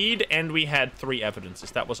 100% speed, and we had 3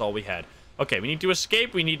 evidences. That was all we had. Okay, we need to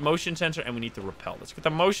escape, we need motion sensor, and we need to repel. Let's get the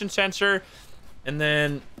motion sensor, and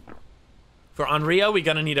then for Onryo, we're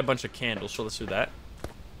gonna need a bunch of candles, so let's do that.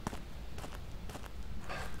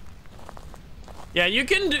 Yeah, you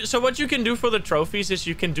can do, so what you can do for the trophies is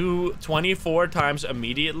you can do 24 times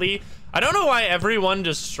immediately. I don't know why everyone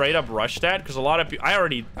just straight up rushed that, because a lot of people,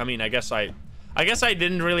 I guess I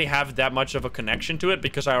didn't really have that much of a connection to it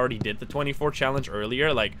because I already did the 24 challenge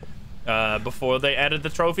earlier, like, before they added the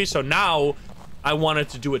trophy. So now I wanted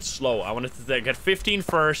to do it slow. I wanted to get 15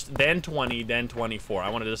 first, then 20, then 24. I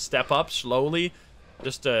wanted to step up slowly,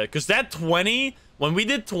 just because that 20, when we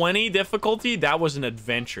did 20 difficulty, that was an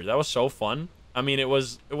adventure. That was so fun. I mean, it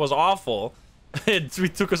was awful. It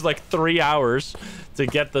took us like 3 hours to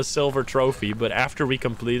get the silver trophy, but after we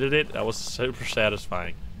completed it, that was super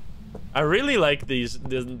satisfying. I really like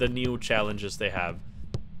the new challenges they have,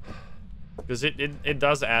 because it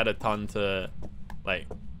does add a ton to, like,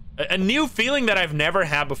 a new feeling that I've never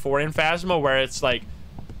had before in Phasmo, where it's like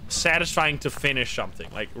satisfying to finish something,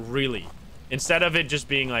 like, really, instead of it just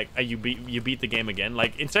being like you beat the game again.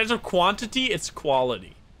 Like, instead of quantity, it's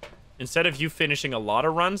quality. Instead of you finishing a lot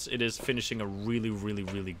of runs, it is finishing a really, really,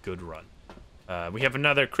 really good run. We have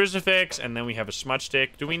another crucifix, and then we have a smudge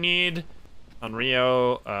stick. Do we need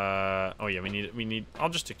Onryo? Oh yeah, we need. I'll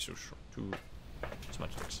just take two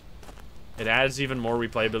smudge sticks. It adds even more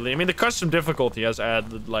replayability. I mean, the custom difficulty has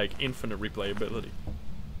added like infinite replayability.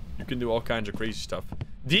 You can do all kinds of crazy stuff.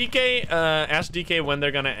 DK, ask DK when they're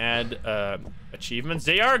gonna add achievements.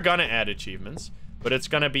 They are gonna add achievements, but it's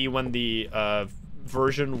gonna be when the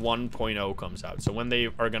version 1.0 comes out. So when they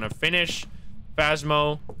are gonna finish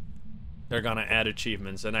Phasmo, they're gonna add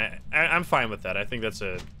achievements, and I'm fine with that. I think that's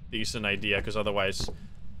a decent idea, because otherwise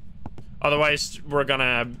we're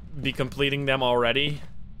gonna be completing them already.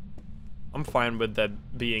 I'm fine with that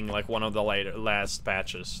being like one of the last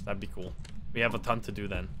patches. That'd be cool. We have a ton to do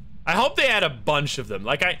then. I hope they add a bunch of them.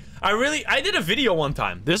 Like, I did a video one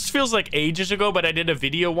time. This feels like ages ago, but I did a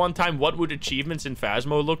video one time. What would achievements in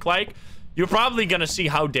Phasmo look like? You're probably gonna see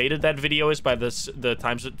how dated that video is by the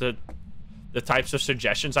types of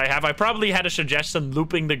suggestions I have. I probably had a suggestion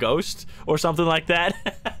looping the ghost or something like that,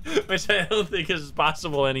 which I don't think is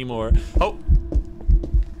possible anymore. Oh.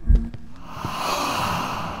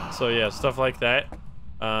 So yeah, stuff like that.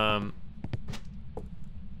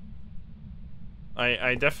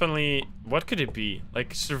 I definitely, what could it be?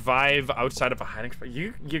 Like, survive outside of a hiding spot.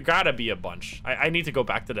 You gotta be a bunch. I need to go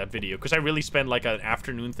back to that video, because I really spent like an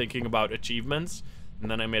afternoon thinking about achievements,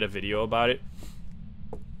 and then I made a video about it.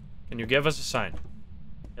 Can you give us a sign?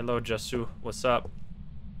 Hello, Jasu. What's up?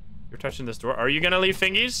 You're touching this door. Are you gonna leave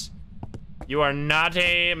thingies? You are not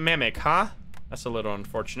a mimic, huh? That's a little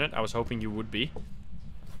unfortunate. I was hoping you would be.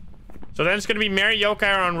 So then it's gonna be Mary, Yokai,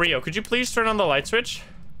 or Onryo. Could you please turn on the light switch?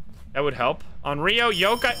 That would help. Onryo,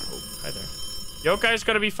 Yokai. Oh, hi there. Yokai's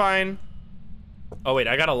gonna be fine. Oh wait,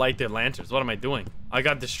 I gotta light the lanterns. What am I doing? I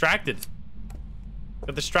got distracted.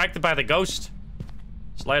 Got distracted by the ghost.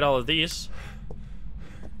 Let's light all of these.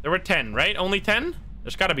 There were 10, right? Only 10?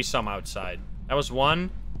 There's gotta be some outside. That was 1.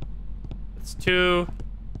 It's 2,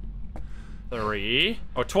 3,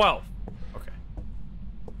 oh, 12. Okay.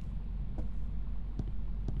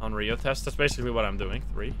 On Rio test, that's basically what I'm doing.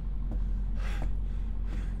 3.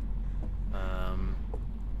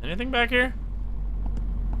 Anything back here?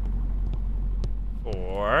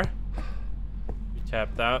 4. You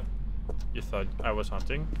tapped out. You thought I was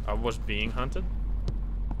hunting. I was being hunted.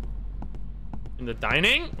 In the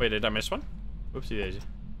dining? Wait, did I miss one? Oopsie daisy.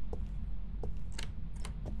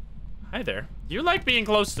 Hi there. You like being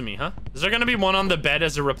close to me, huh? Is there gonna be one on the bed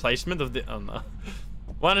as a replacement of the... Oh, no.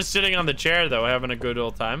 One is sitting on the chair, though, having a good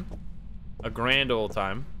old time. A grand old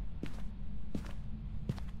time.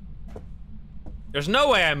 There's no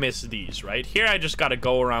way I miss these, right? Here, I just gotta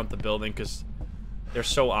go around the building, because they're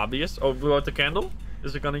so obvious. Oh, blew out the candle?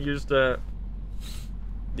 Is it gonna use the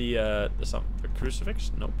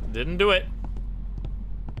crucifix? Nope, didn't do it.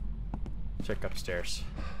 Check upstairs.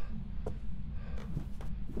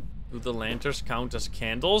 Do the lanterns count as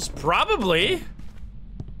candles? Probably.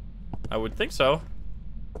 I would think so.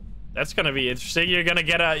 That's gonna be interesting. You're gonna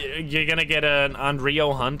get an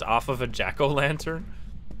Andrio hunt off of a jack-o'-lantern.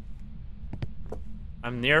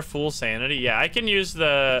 I'm near full sanity. Yeah, I can use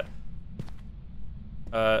the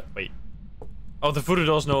wait. Oh, the voodoo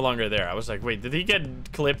doll's no longer there. I was like, wait, did he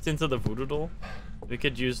get clipped into the voodoo doll? We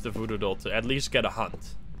could use the voodoo doll to at least get a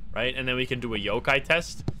hunt, right? And then we can do a yokai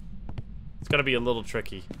test. It's gonna be a little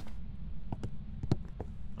tricky.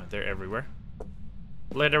 They're everywhere.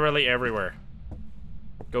 Literally everywhere.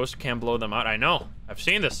 Ghost can blow them out. I know. I've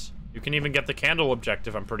seen this. You can even get the candle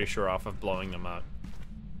objective, I'm pretty sure, off of blowing them out.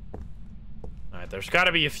 Alright, there's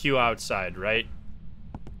gotta be a few outside, right?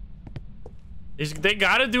 They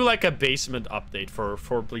gotta do like a basement update for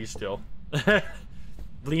Bleastill.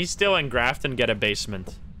 Bleastill and Grafton get a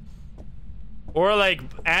basement. Or like,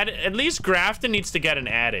 at least Grafton needs to get an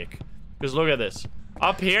attic. Because look at this.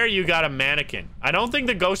 Up here, you got a mannequin. I don't think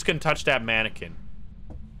the ghost can touch that mannequin.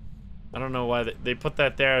 I don't know why they put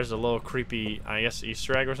that there as a little creepy, I guess,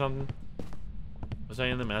 Easter egg or something. Was I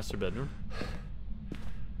in the master bedroom?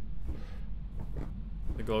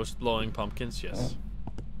 The ghost blowing pumpkins, yes.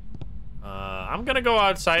 I'm gonna go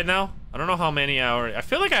outside now. I don't know how many hours. I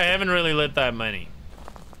feel like I haven't really lit that many.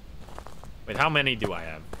 Wait, how many do I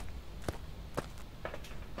have?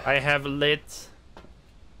 I have lit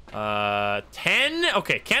 10.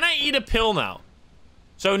 Okay, can I eat a pill now?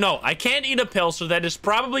 So no, I can't eat a pill, so that is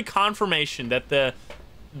probably confirmation that the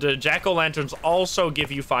jack-o'-lanterns also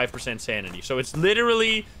give you 5% sanity. So it's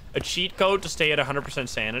literally a cheat code to stay at 100%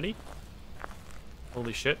 sanity.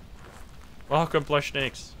 Holy shit. Welcome, plush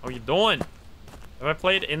snakes. How you doing? Have I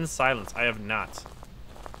played in silence? I have not.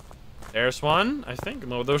 There's one, I think.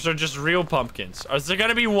 No, those are just real pumpkins. Is there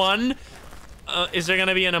gonna be one? Is there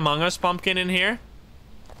gonna be an Among Us pumpkin in here?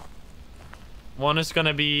 One is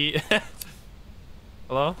gonna be...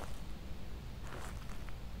 Hello?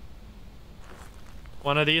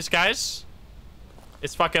 One of these guys?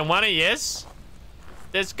 It's fucking one of yous?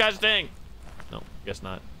 Disgusting. No, guess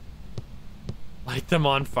not. Light them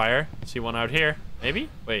on fire. See one out here. Maybe?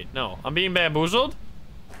 Wait, no. I'm being bamboozled?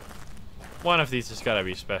 One of these has gotta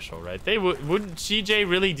be special, right? They wouldn't CJ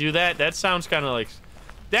really do that? That sounds kind of like...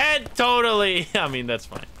 That totally... I mean, that's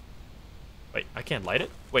fine. Wait, I can't light it?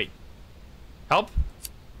 Wait. Help?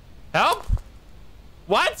 Help?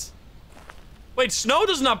 What? Wait, snow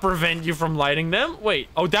does not prevent you from lighting them. Wait.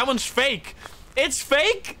 Oh, that one's fake. It's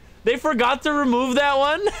fake? They forgot to remove that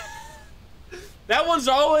one? That one's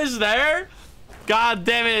always there? God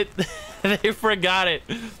damn it. They forgot it.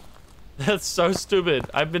 That's so stupid.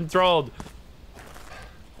 I've been trolled.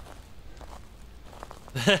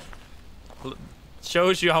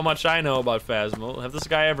 Shows you how much I know about Phasmo. Have this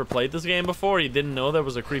guy ever played this game before? He didn't know there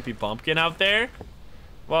was a creepy pumpkin out there?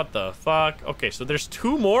 What the fuck? Okay, so there's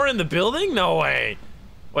 2 more in the building? No way.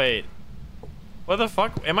 Wait. What the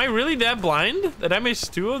fuck? Am I really that blind? Did I miss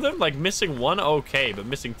 2 of them? Like, missing 1, okay, but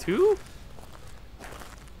missing 2?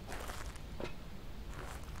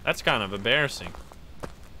 That's kind of embarrassing.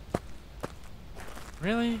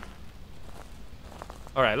 Really?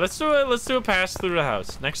 Alright, let's do a pass through the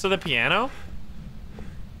house. Next to the piano?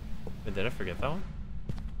 Wait, did I forget that one?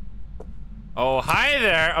 Oh, hi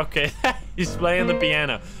there. Okay, he's playing the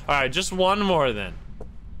piano. All right, just one more then.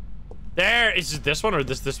 There. Is it this one or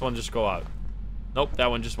does this one just go out? Nope, that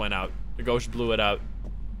one just went out. The ghost blew it out.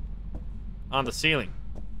 On the ceiling.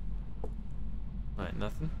 All right,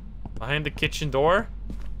 nothing. Behind the kitchen door?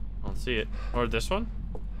 I don't see it. Or this one?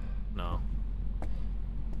 No.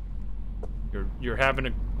 You're having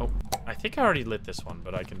a... Oh, I think I already lit this one,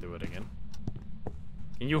 but I can do it again.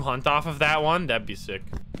 Can you hunt off of that one? That'd be sick.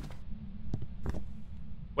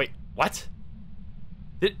 Wait, what?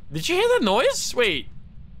 Did you hear that noise? Wait.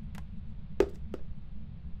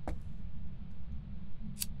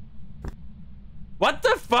 What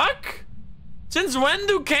the fuck? Since when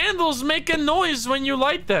do candles make a noise when you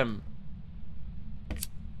light them?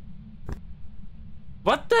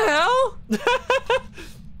 What the hell?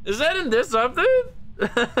 Is that in this update?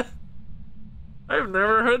 I've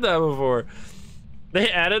never heard that before. They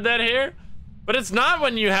added that here? But it's not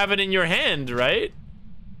when you have it in your hand, right?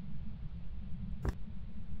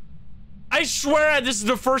 I swear this is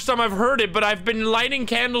the first time I've heard it, but I've been lighting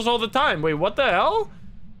candles all the time. Wait, what the hell?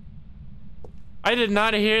 I did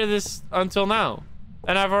not hear this until now.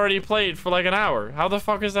 And I've already played for like an hour. How the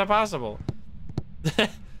fuck is that possible?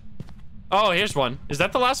 Oh, here's one. Is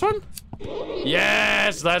that the last one?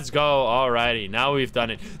 Yes, let's go. Alrighty, now we've done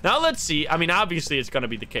it. Now let's see. I mean, obviously it's gonna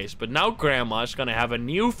be the case, but now Grandma's gonna have a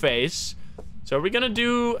new face. So are we gonna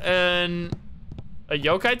do a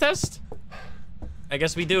yokai test? I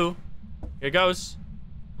guess we do. Here goes.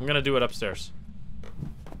 I'm gonna do it upstairs.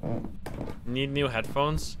 Need new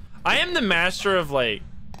headphones. I am the master of like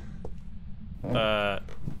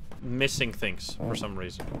missing things for some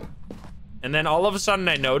reason. And then all of a sudden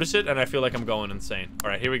I notice it and I feel like I'm going insane. All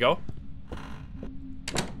right, here we go.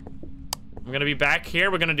 I'm gonna be back here.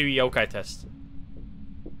 We're gonna do a yokai test.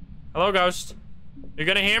 Hello, ghost. You're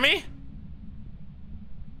gonna hear me?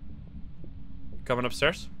 Coming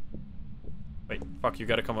upstairs? Wait, fuck, you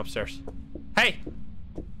gotta come upstairs. Hey!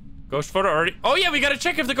 Ghost photo already. Oh yeah, we gotta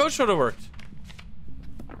check if the ghost photo worked.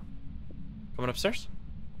 Coming upstairs?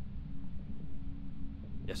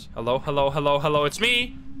 Yes. Hello, hello, hello, hello. It's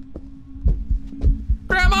me!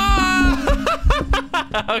 Grandma!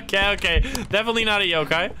 Okay, okay. Definitely not a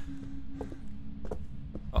yokai.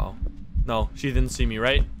 Uh oh. No, she didn't see me,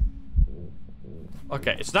 right?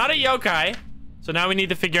 Okay, it's not a yokai. So now we need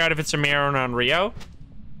to figure out if it's a mirror or on Rio.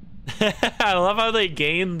 I love how they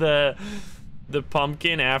gain the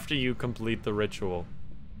pumpkin after you complete the ritual.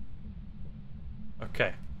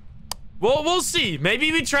 Okay. Well, we'll see.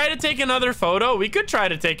 Maybe we try to take another photo. We could try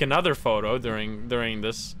to take another photo during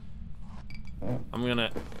this. I'm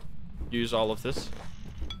gonna use all of this.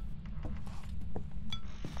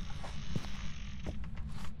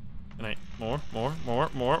 Can I? More.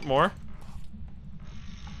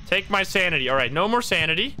 Take my sanity. All right, no more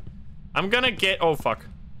sanity. I'm gonna get. Oh fuck.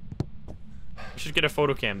 I should get a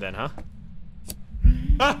photo cam then, huh?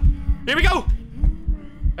 Ah, here we go.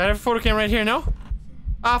 I have a photo cam right here. No.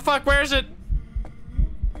 Ah, fuck. Where is it?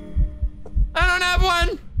 I don't have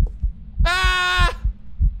one. Ah.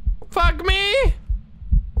 Fuck me!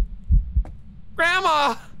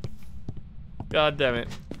 Grandma! God damn it.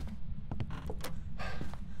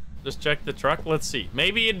 Just check the truck. Let's see.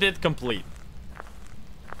 Maybe it did complete.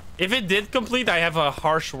 If it did complete, I have a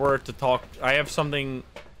harsh word to talk. I have something...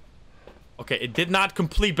 Okay, it did not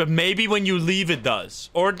complete, but maybe when you leave it does.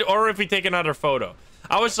 Or if we take another photo.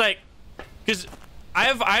 I was like... Because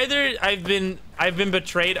I've been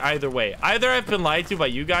betrayed either way. Either I've been lied to by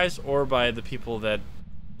you guys or by the people that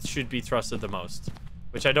should be trusted the most,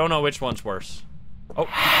 which I don't know which one's worse. Oh,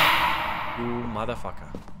 you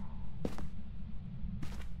motherfucker.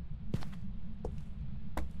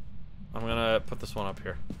 I'm gonna put this one up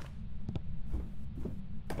here.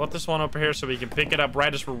 Put this one up here so we can pick it up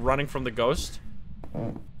right as we're running from the ghost.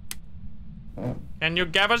 Can you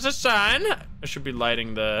give us a sign? I should be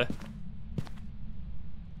lighting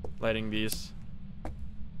these.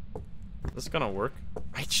 This is gonna work.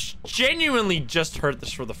 I genuinely just heard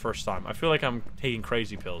this for the first time. I feel like I'm taking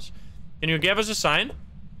crazy pills. Can you give us a sign?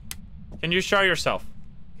 Can you show yourself?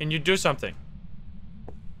 Can you do something?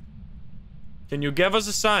 Can you give us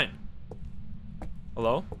a sign?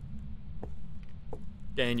 Hello?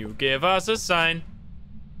 Can you give us a sign?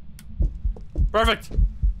 Perfect.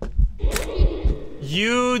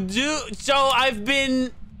 You do. So I've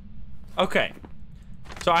been... Okay.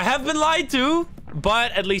 So I have been lied to,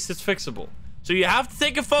 but at least it's fixable. So you have to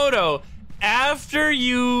take a photo after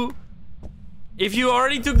you... If you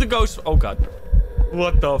already took the ghost... Oh, God.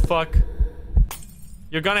 What the fuck?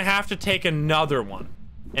 You're gonna have to take another one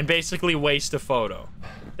and basically waste a photo.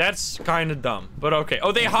 That's kind of dumb, but okay.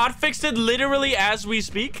 Oh, they hotfixed it literally as we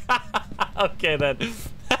speak? Okay, then.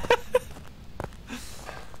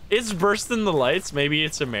 It's bursting the lights. Maybe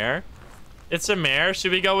it's a mare. It's a mare.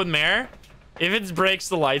 Should we go with mare? If it breaks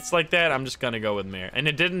the lights like that, I'm just gonna go with mare. And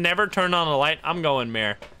it didn't never turn on a light. I'm going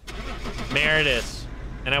mare. Mare it is.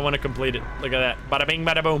 And I want to complete it. Look at that. Bada bing,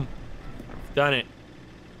 bada boom. Done it.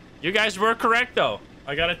 You guys were correct, though.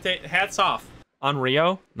 I gotta take hats off. On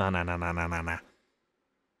Rio? Nah.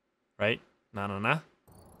 Right? Nah.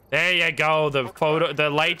 There you go. The photo, the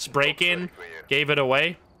lights break in. Gave it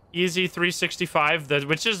away. Easy 365,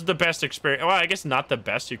 which is the best experience. Well, I guess not the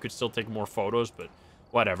best. You could still take more photos, but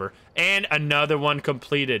whatever. And another one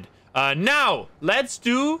completed. Now, let's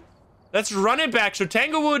run it back. So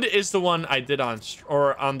Tanglewood is the one I did on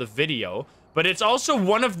the video, but it's also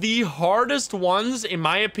one of the hardest ones, in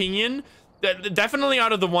my opinion. Definitely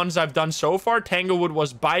out of the ones I've done so far, Tanglewood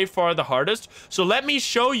was by far the hardest. So let me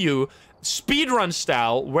show you, speedrun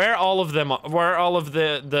style, where all of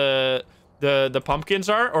the pumpkins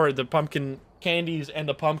are, or the pumpkin candies and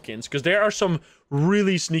the pumpkins, because there are some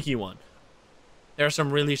really sneaky ones. There are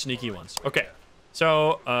some really sneaky ones. Okay,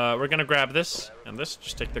 so we're gonna grab this and this.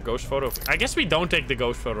 Just take the ghost photo. I guess we don't take the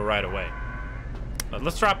ghost photo right away. But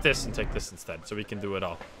let's drop this and take this instead, so we can do it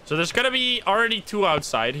all. So there's gonna be already 2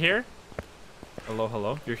 outside here. Hello,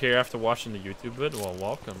 hello. You're here after watching the YouTube vid? Well,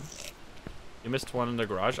 welcome. You missed one in the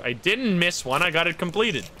garage. I didn't miss one. I got it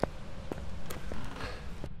completed.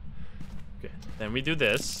 Okay, then we do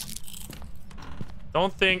this.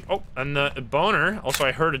 Don't think... Oh, and the boner. Also,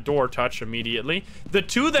 I heard a door touch immediately. The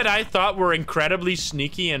 2 that I thought were incredibly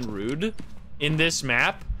sneaky and rude in this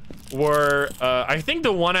map were... I think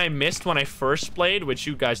the one I missed when I first played, which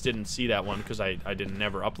you guys didn't see that one because I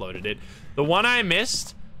never uploaded it. The one I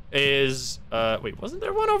missed is... wait, wasn't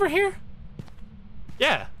there one over here?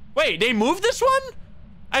 Yeah. Wait, they moved this one?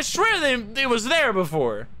 I swear it was there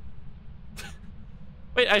before.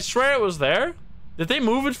 Wait, I swear it was there? Did they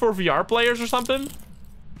move it for VR players or something?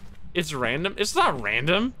 It's random. It's not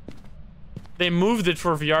random. They moved it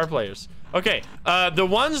for VR players. Okay, the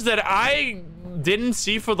ones that I didn't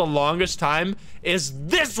see for the longest time is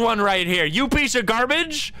this one right here. You piece of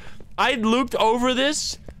garbage. I looked over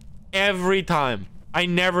this every time. I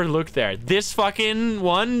never looked there. This fucking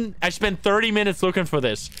one, I spent 30 minutes looking for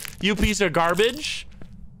this. You piece of garbage.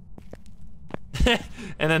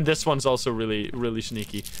 And then this one's also really, really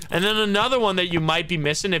sneaky. And then another one that you might be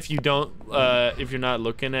missing if you don't, if you're not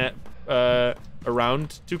looking at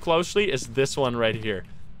around too closely is this one right here.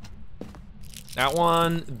 That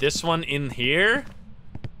one, this one in here,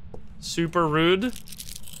 super rude. And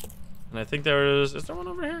I think is there one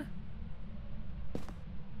over here?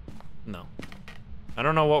 No. I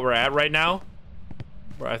don't know what we're at right now.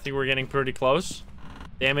 I think we're getting pretty close.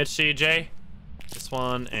 Damage, CJ. This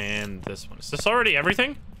one and this one. Is this already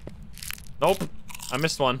everything? Nope. I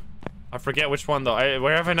missed one. I forget which one though.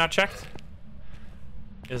 Where have I not checked?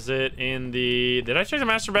 Is it in the... Did I check the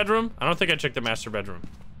master bedroom? I don't think I checked the master bedroom.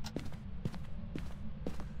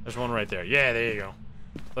 There's one right there. Yeah, there you go.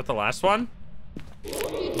 Is that the last one?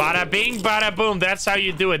 Bada bing, bada boom. That's how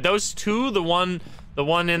you do it. Those 2, the one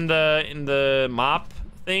in the mop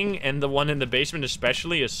thing and the one in the basement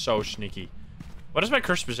especially, is so sneaky. What is my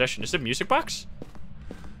cursed possession? Is it music box?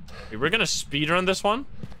 Wait, we're gonna speedrun this one.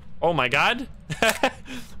 Oh my god.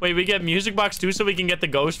 Wait, we get music box too so we can get the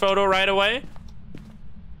ghost photo right away?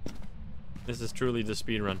 This is truly the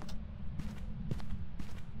speedrun.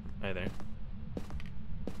 Hi there.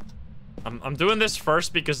 I'm doing this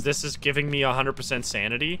first because this is giving me 100%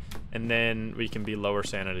 sanity, and then we can be lower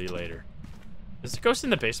sanity later. Is the ghost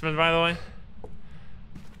in the basement, by the way?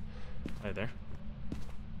 Hi there.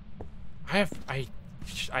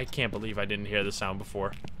 I can't believe I didn't hear the sound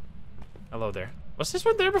before. Hello there. Was this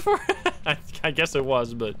one there before? I guess it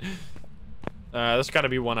was, but... there's gotta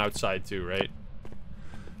be one outside too, right?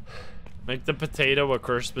 Make the potato a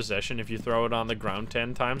cursed possession. If you throw it on the ground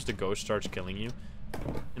 10 times, the ghost starts killing you.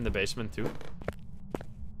 In the basement too.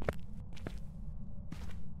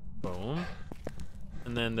 Boom.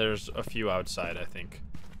 And then there's a few outside, I think.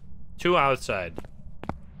 2 outside.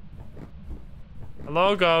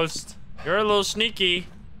 Hello, ghost. You're a little sneaky.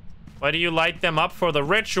 Why do you light them up for the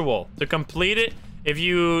ritual? To complete it, if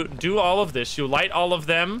you do all of this, you light all of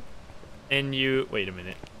them, and you... Wait a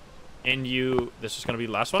minute. And you... This is gonna be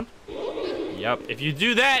the last one? Yep. If you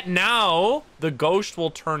do that, now the ghost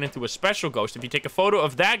will turn into a special ghost. If you take a photo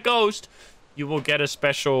of that ghost, you will get a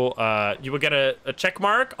special... you will get a check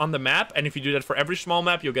mark on the map, and if you do that for every small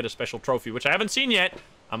map, you'll get a special trophy, which I haven't seen yet.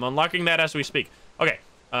 I'm unlocking that as we speak. Okay.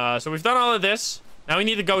 So we've done all of this. Now we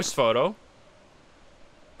need the ghost photo.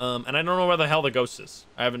 And I don't know where the hell the ghost is.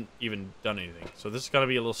 I haven't even done anything. So this is gonna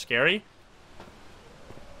be a little scary.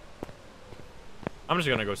 I'm just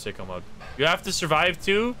gonna go sicko mode. You have to survive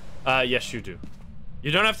too? Yes, you do.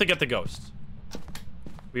 You don't have to get the ghost.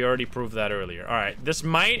 We already proved that earlier. Alright, this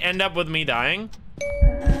might end up with me dying.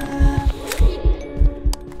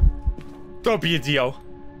 Don't be a Dio.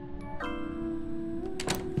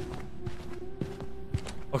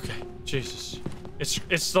 Okay, Jesus.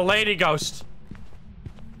 It's the lady ghost.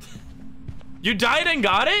 You died and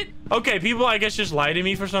got it? Okay, people, I guess, just lie to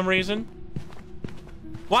me for some reason.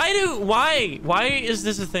 Why is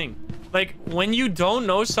this a thing? Like, when you don't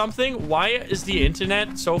know something, why is the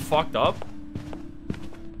internet so fucked up?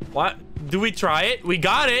 What? Do we try it? We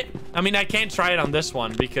got it. I mean, I can't try it on this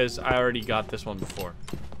one because I already got this one before.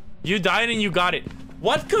 You died and you got it.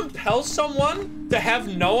 What compels someone to have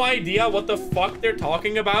no idea what the fuck they're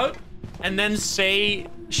talking about and then say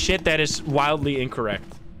shit that is wildly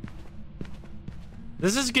incorrect?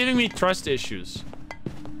 This is giving me trust issues.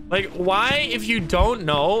 Like, why, if you don't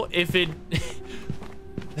know, if it...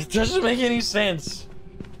 It doesn't make any sense.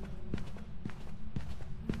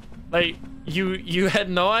 Like, you had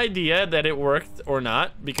no idea that it worked or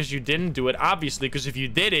not because you didn't do it, obviously, because if you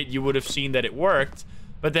did it, you would have seen that it worked.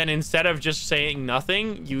 But then instead of just saying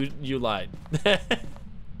nothing, you lied. I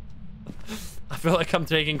feel like I'm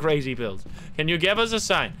taking crazy pills. Can you give us a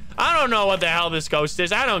sign? I don't know what the hell this ghost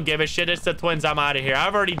is. I don't give a shit. It's the twins. I'm out of here.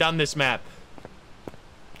 I've already done this map.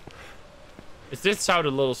 This sounded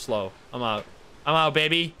a little slow. I'm out. I'm out,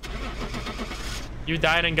 baby. You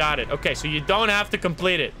died and got it. Okay, so you don't have to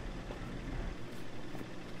complete it.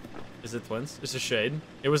 Is it twins? It's a shade.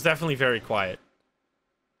 It was definitely very quiet.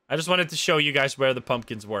 I just wanted to show you guys where the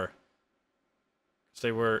pumpkins were.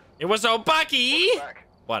 They were... It was Obaki!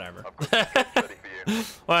 Whatever.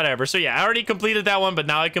 Whatever. So yeah, I already completed that one, but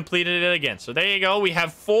now I completed it again. So there you go. We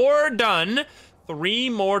have 4 done. 3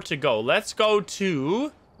 more to go. Let's go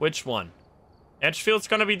to... Which one? Edgefield's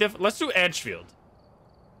gonna be different. Let's do Edgefield.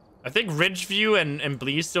 I think Ridgeview and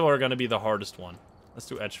Bleasdale are gonna be the hardest one. Let's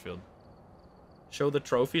do Edgefield. Show the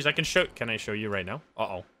trophies. I can show... Can I show you right now?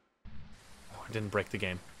 Uh-oh. Oh, I didn't break the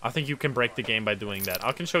game. I think you can break the game by doing that.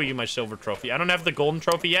 I can show you my silver trophy. I don't have the golden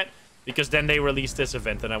trophy yet because then they released this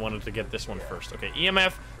event and I wanted to get this one first. Okay,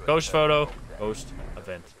 EMF, ghost photo, ghost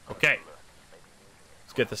event. Okay.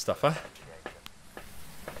 Let's get this stuff, huh?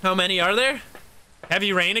 How many are there?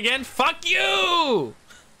 Heavy rain again? Fuck you!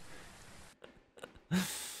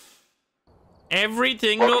 Every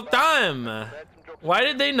single time. Why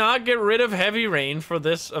did they not get rid of heavy rain for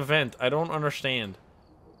this event? I don't understand.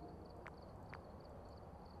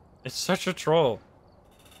 It's such a troll.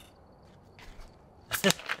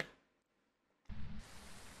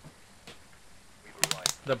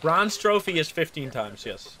 The bronze trophy is 15 times,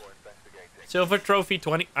 yes. Silver trophy,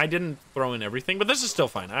 20. I didn't throw in everything, but this is still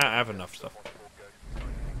fine. I have enough stuff.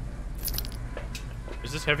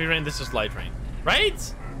 Is this heavy rain? This is light rain.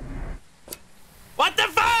 Right? What the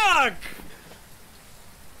fuck?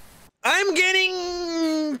 I'm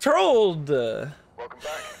getting trolled. Welcome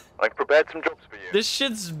back. I've prepared some jobs for you. This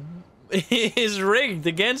shit's is rigged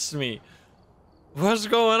against me. What's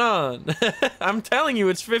going on? I'm telling you,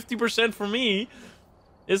 it's 50% for me.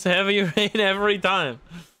 It's heavy rain every time.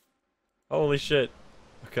 Holy shit.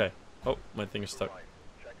 Okay. Oh, my thing is stuck.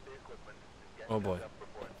 Oh boy.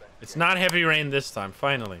 It's not heavy rain this time,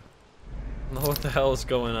 finally. I don't know what the hell is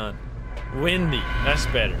going on. Windy. That's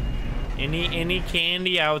better. Any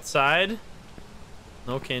candy outside?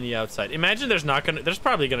 No candy outside. Imagine there's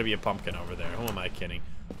probably gonna be a pumpkin over there. Who am I kidding?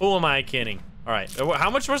 Who am I kidding? All right. How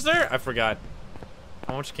much was there? I forgot.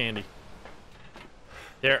 How much candy?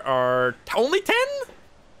 There are only 10?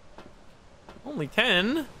 Only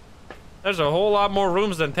 10? There's a whole lot more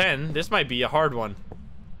rooms than 10. This might be a hard one.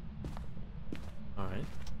 All right.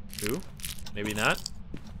 2. Maybe not.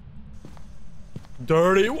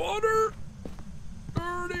 Dirty water.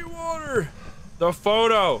 Dirty water. The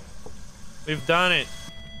photo. We've done it.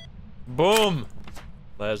 Boom.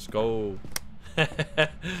 Let's go. Alright,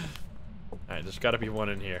 there's gotta be one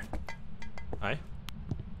in here. Hi.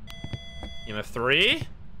 EMF 3.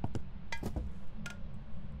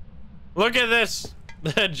 Look at this.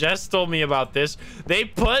 Jess told me about this. They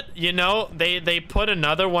put, you know, they put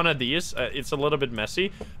another one of these. It's a little bit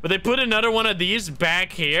messy, but they put another one of these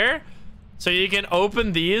back here, so you can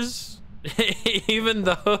open these, even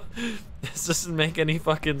though this doesn't make any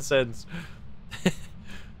fucking sense.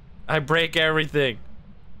 I break everything.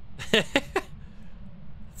 It's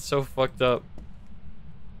so fucked up.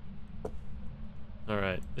 All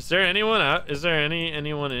right. Is there anyone out? Is there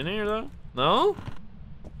anyone in here though? No.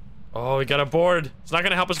 Oh, we got a board. It's not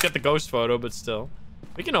gonna help us get the ghost photo, but still.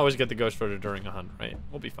 We can always get the ghost photo during a hunt, right?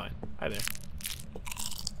 We'll be fine. Hi there.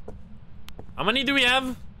 How many do we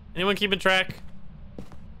have? Anyone keeping track?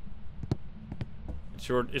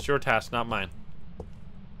 It's your task, not mine.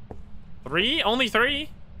 3? Only 3?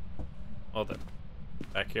 Oh, the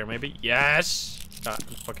back here maybe. Yes. God,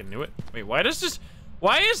 I fucking knew it. Wait, why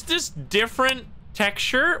is this different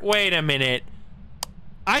texture? Wait a minute.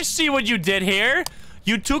 I see what you did here.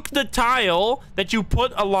 You took the tile that you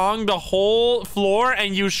put along the whole floor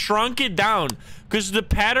and you shrunk it down. Because the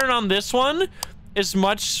pattern on this one is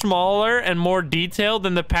much smaller and more detailed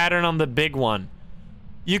than the pattern on the big one.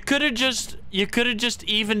 You could have just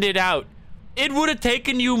evened it out. It would have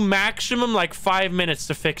taken you maximum like 5 minutes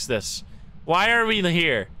to fix this. Why are we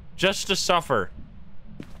here? Just to suffer.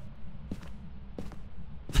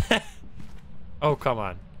 Oh, come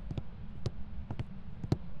on.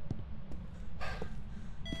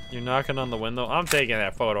 You're knocking on the window? I'm taking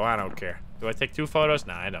that photo. I don't care. Do I take 2 photos?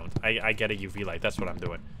 Nah, I don't. I get a UV light. That's what I'm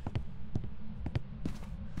doing.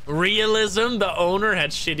 Realism. The owner had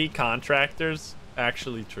shitty contractors.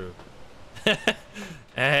 Actually true.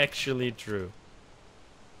 Actually true.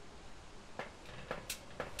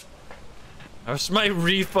 How's my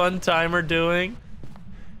refund timer doing?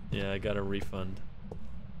 Yeah, I got a refund.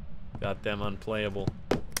 Got them unplayable.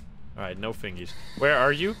 Alright, no fingies. Where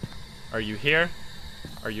are you? Are you here?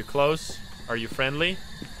 Are you close? Are you friendly?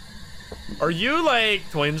 Are you like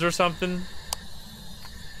twins or something?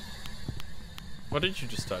 What did you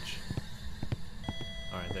just touch?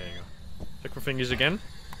 Alright, there you go. Check for fingies again.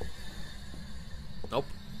 Nope.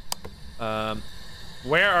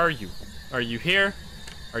 Where are you? Are you here?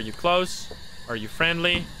 Are you close? Are you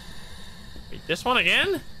friendly? Wait, this one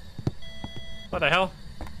again? What the hell?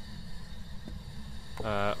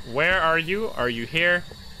 Where are you? Are you here?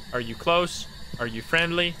 Are you close? Are you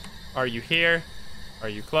friendly? Are you here? Are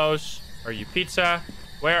you close? Are you pizza?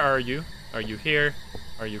 Where are you? Are you here?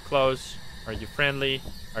 Are you close? Are you friendly?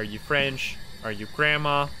 Are you French? Are you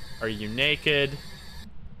grandma? Are you naked?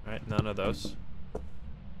 Alright, none of those.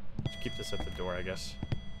 Let's keep this at the door, I guess.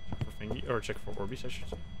 Check for fingy, or check for Orbeez, I should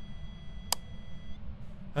say.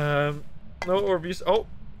 No Orbeez. Oh,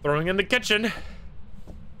 throwing in the kitchen. Did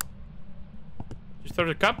you throw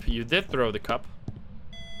the cup? You did throw the cup.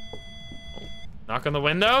 Oh, knock on the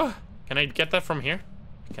window. Can I get that from here?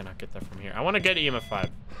 I cannot get that from here. I want to get EMF 5.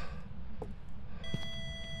 I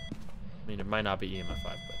mean, it might not be EMF 5,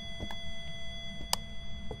 but...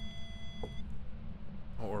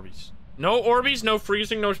 Oh, Orbeez. No Orbeez, no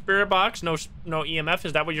freezing, no spirit box, no EMF.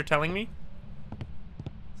 Is that what you're telling me?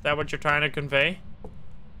 Is that what you're trying to convey?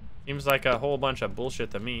 Seems like a whole bunch of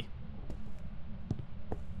bullshit to me.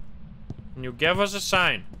 Can you give us a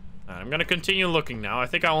sign? Right, I'm gonna continue looking now. I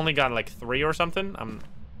think I only got like 3 or something.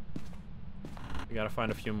 We gotta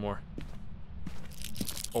find a few more.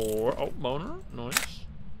 4. Oh, boner. Nice.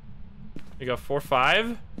 We got 4,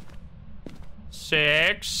 5.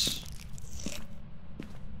 6.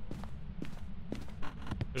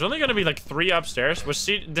 There's only gonna be like 3 upstairs.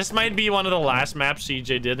 This might be one of the last maps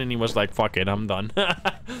CJ did, and he was like, "Fuck it, I'm done."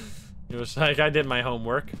 He was like, "I did my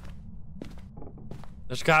homework."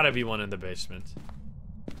 There's gotta be one in the basement.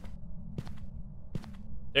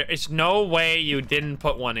 There is no way you didn't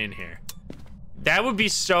put one in here. That would be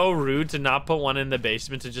so rude to not put one in the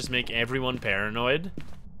basement to just make everyone paranoid.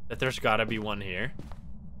 That there's gotta be one here.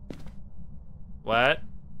 What?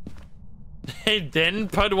 They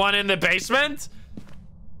didn't put one in the basement?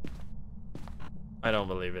 I don't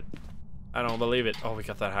believe it. I don't believe it. Oh, we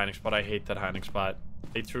got that hiding spot. I hate that hiding spot.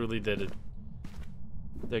 They truly did it.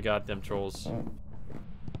 They got them trolls.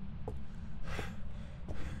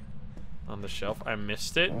 On the shelf. I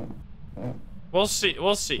missed it. We'll see.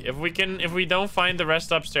 We'll see. If we don't find the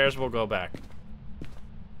rest upstairs, we'll go back.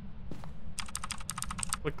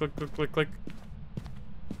 Click, click, click, click, click.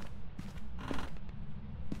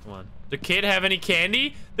 Come on. The kid have any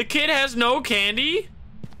candy? The kid has no candy?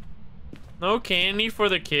 No candy for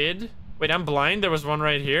the kid? Wait, I'm blind? There was one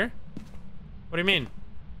right here? What do you mean?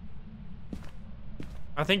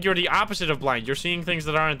 I think you're the opposite of blind. You're seeing things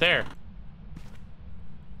that aren't there.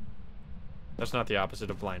 That's not the opposite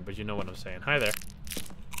of blind, but you know what I'm saying. Hi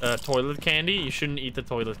there. Toilet candy? You shouldn't eat the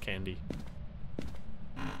toilet candy.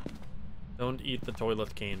 Don't eat the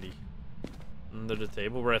toilet candy. Under the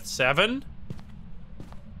table. We're at 7.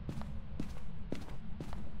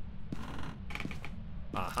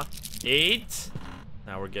 Uh-huh. 8.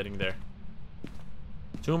 Now we're getting there.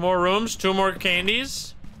 2 more rooms, 2 more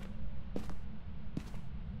candies.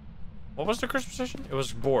 What was the Christmas session? It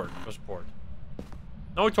was bored. It was bored.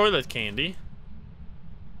 No toilet candy.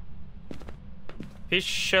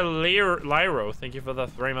 Pishaliro, thank you for the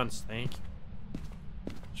 3 months. Thank you.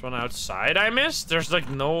 There's one outside I missed? There's like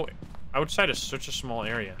no... Outside is such a small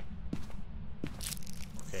area.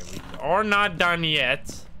 Okay, we are not done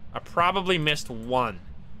yet. I probably missed 1.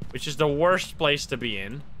 Which is the worst place to be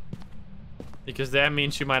in. Because that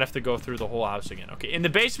means you might have to go through the whole house again. Okay, in the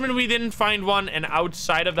basement we didn't find 1, and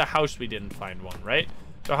outside of the house we didn't find 1, right?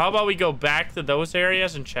 So how about we go back to those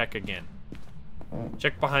areas and check again?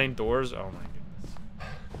 Check behind doors. Oh my goodness.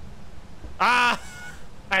 Ah!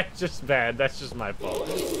 That's just bad. That's just my fault.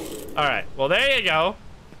 Alright, well there you go.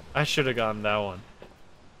 I should have gotten that one.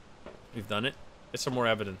 We've done it. Get some more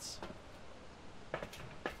evidence.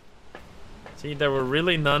 See, there were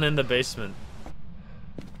really none in the basement.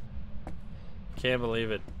 Can't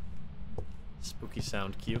believe it. Spooky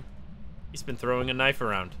sound cue. He's been throwing a knife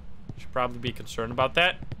around. Should probably be concerned about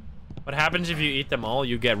that. What happens if you eat them all?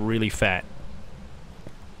 You get really fat.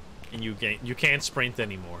 And you can't sprint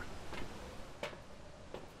anymore.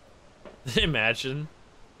 Imagine.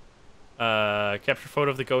 Capture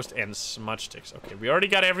photo of the ghost and smudge sticks. Okay, we already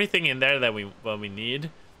got everything in there that we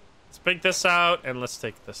need. Let's pick this out and let's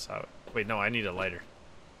take this out. Wait, no, I need a lighter.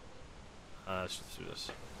 Let's just do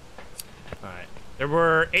this. Alright. There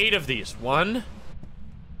were 8 of these. 1.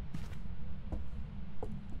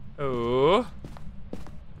 Oh.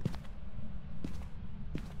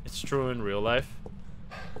 It's true in real life.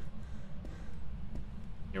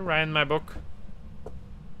 You're writing my book.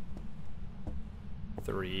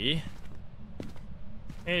 3.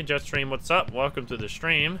 Hey, Jetstream, what's up? Welcome to the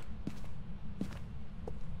stream.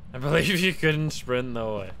 I believe you couldn't sprint,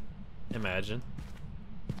 no way. Imagine.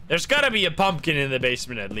 There's gotta be a pumpkin in the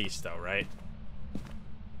basement at least, though, right?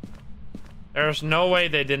 There's no way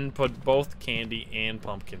they didn't put both candy and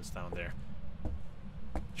pumpkins down there.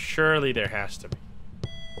 Surely there has to be.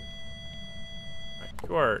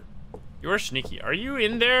 Right, you are sneaky. Are you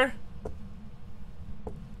in there?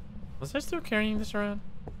 Was I still carrying this around?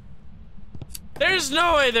 There's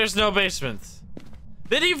no way there's no basement.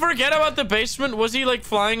 Did he forget about the basement? Was he like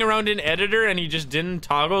flying around in editor and he just didn't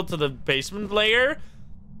toggle to the basement layer?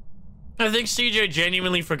 I think CJ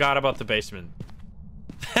genuinely forgot about the basement.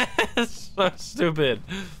 That's so stupid.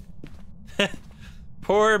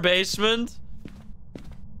 Poor basement.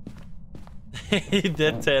 He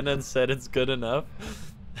did 10 and said it's good enough.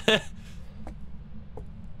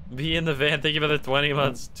 Be in the van. Thank you for the 20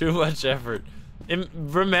 months. Too much effort.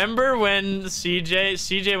 Remember when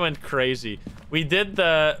CJ went crazy? We did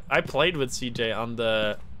I played with CJ on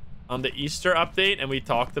the Easter update, and we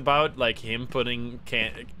talked about like him putting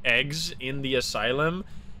eggs in the asylum,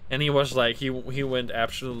 and he was like he went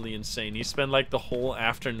absolutely insane. He spent like the whole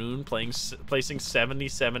afternoon placing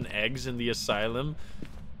 77 eggs in the asylum.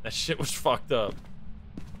 That shit was fucked up.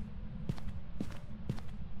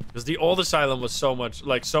 Because the old asylum was so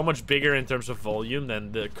much bigger in terms of volume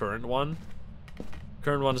than the current one.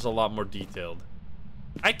 Current one is a lot more detailed.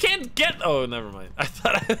 I can't get. Oh, never mind. I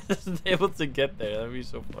thought I was able to get there. That'd be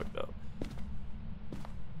so fucked up.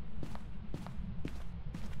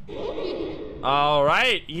 All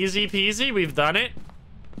right, easy peasy. We've done it.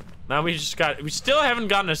 Now we still haven't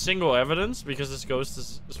gotten a single evidence because this ghost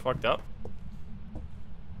is fucked up.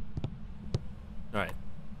 All right.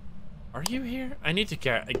 Are you here? I need to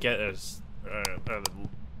get a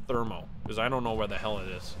thermo because I don't know where the hell it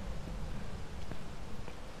is.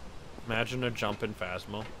 Imagine a jump in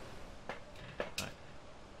Phasmo. Right.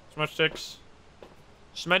 Smudge sticks.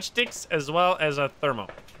 Smudge sticks as well as a thermo.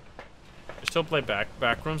 I still play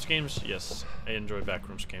backrooms games? Yes, I enjoy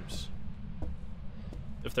backrooms games.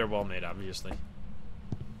 If they're well made, obviously.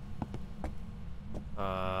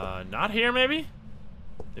 Not here, maybe?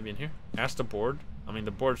 Maybe in here? Ask the board. I mean,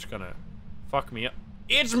 the board's gonna fuck me up.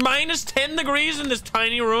 It's minus 10 degrees in this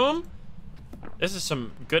tiny room? This is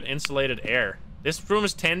some good insulated air. This room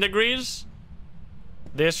is 10 degrees.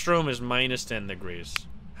 This room is minus 10 degrees.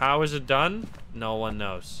 How is it done? No one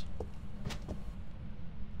knows.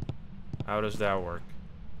 How does that work?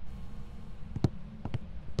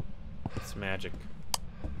 It's magic.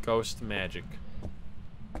 Ghost magic.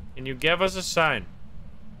 Can you give us a sign?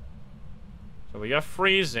 So we got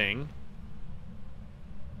freezing.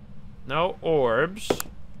 No orbs.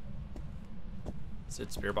 Let's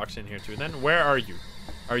hit spirit box in here too then. Where are you?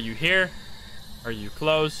 Are you here? Are you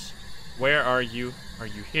close? Where are you? Are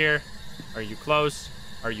you here? Are you close?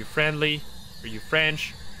 Are you friendly? Are you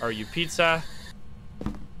French? Are you pizza?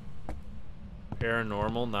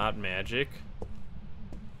 Paranormal, not magic.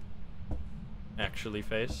 Actually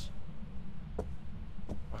face.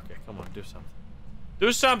 Okay, come on, do something.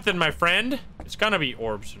 Do something, my friend! It's gonna be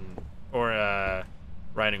orbs or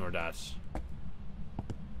writing or dots.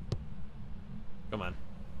 Come on.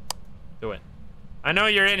 Do it. I know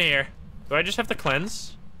you're in here. Do I just have to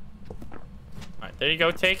cleanse? Alright, there you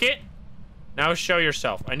go. Take it. Now show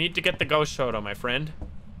yourself. I need to get the ghost photo, my friend.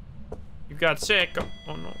 You got sick.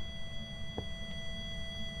 Oh no.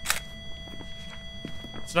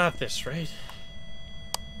 It's not this, right?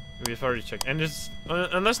 We've already checked. And it's...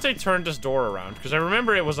 unless they turned this door around. Because I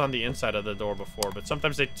remember it was on the inside of the door before. But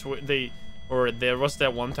sometimes or there was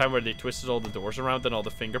that one time where they twisted all the doors around and all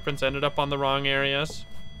the fingerprints ended up on the wrong areas.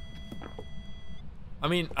 I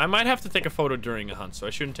mean, I might have to take a photo during a hunt, so I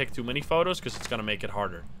shouldn't take too many photos because it's gonna make it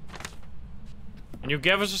harder. And you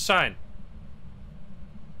give us a sign.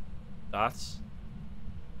 Dots.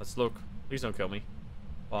 Let's look. Please don't kill me.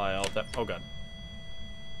 Why, I'll oh god.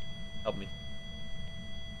 Help me.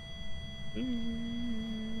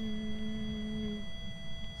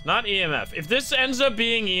 It's not EMF. If this ends up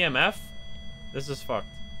being EMF, this is fucked.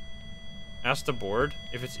 Ask the board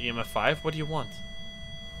if it's EMF 5. What do you want?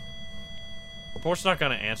 The board's not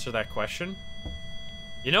gonna answer that question.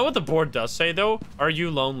 You know what the board does say, though? Are you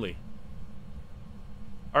lonely?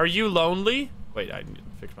 Are you lonely? Wait, I need to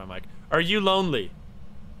fix my mic. Are you lonely?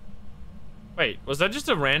 Wait, was that just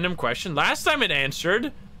a random question? Last time it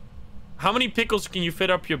answered. How many pickles can you fit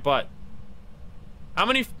up your butt? How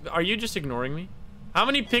many... Are you just ignoring me? How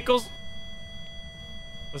many pickles...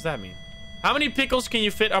 What does that mean? How many pickles can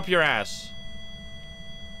you fit up your ass?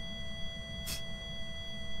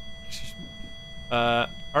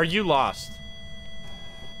 Are you lost?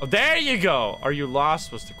 Oh, there you go. Are you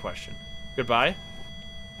lost was the question. Goodbye.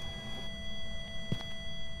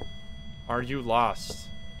 Are you lost?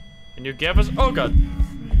 Can you give us... Oh, God.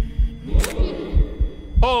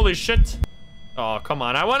 Holy shit. Oh, come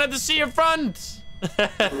on. I wanted to see your front.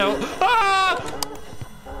 Ah!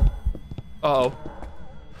 Uh-oh.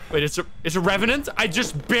 Wait, it's a revenant? I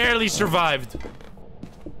just barely survived.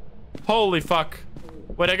 Holy fuck.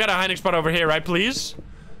 Wait, I got a hiding spot over here, right, please?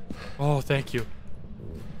 Oh, thank you.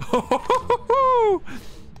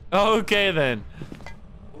 Okay, then.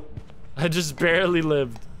 I just barely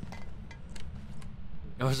lived.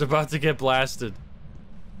 I was about to get blasted.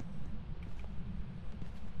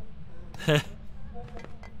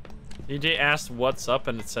 DJ asked what's up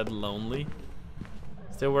and it said lonely.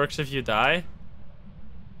 Still works if you die?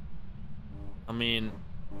 I mean,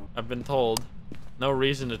 I've been told. No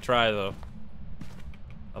reason to try, though.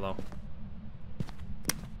 Hello.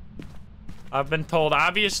 I've been told,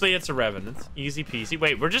 obviously it's a revenant. Easy peasy.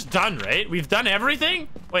 Wait, we're just done, right? We've done everything?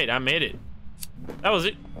 Wait, I made it. That was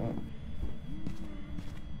it.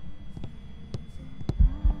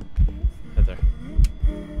 Right there.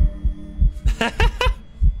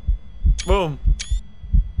 Boom.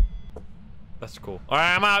 That's cool. All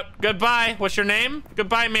right, I'm out. Goodbye. What's your name?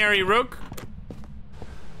 Goodbye, Mary Rook.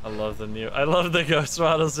 I love the ghost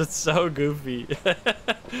models. It's so goofy.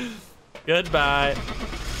 Goodbye.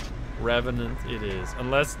 Revenant it is.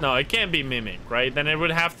 Unless, no, it can't be Mimic, right? Then it would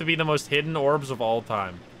have to be the most hidden orbs of all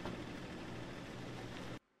time.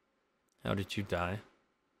 How did you die?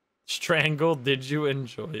 Strangled, did you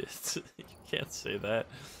enjoy it? You can't say that.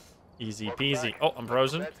 Easy peasy. Oh, I'm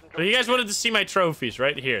frozen. So you guys wanted to see my trophies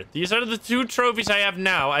right here. These are the 2 trophies I have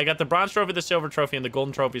now. I got the bronze trophy, the silver trophy, and the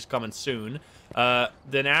golden trophy is coming soon.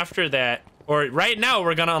 Then after that, or right now,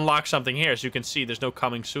 we're gonna unlock something here. As you can see, there's no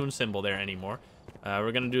coming soon symbol there anymore.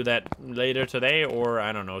 We're gonna do that later today, or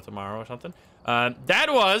I don't know, tomorrow or something.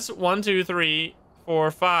 That was 1, 2, 3, 4,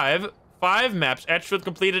 5. 5 maps. Edgefield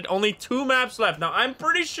completed. Only 2 maps left. Now, I'm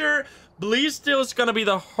pretty sure Bleestill is gonna be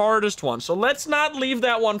the hardest one. So let's not leave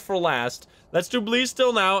that one for last. Let's do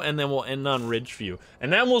Bleestill now, and then we'll end on Ridgeview.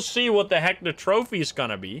 And then we'll see what the heck the trophy is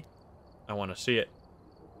gonna be. I want to see it.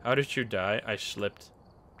 How did you die? I slipped.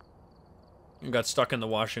 And got stuck in the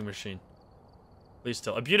washing machine.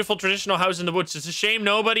 Bleestill. A beautiful traditional house in the woods. It's a shame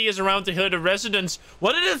nobody is around to hear the residents.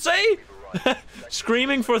 What did it say?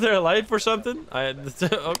 Screaming for their life or something?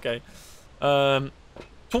 Okay.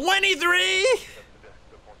 23?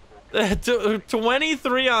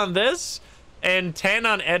 23 on this and 10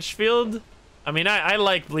 on Edgefield. I mean, I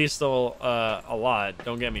like Bleestill a lot,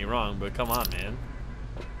 don't get me wrong, but come on, man.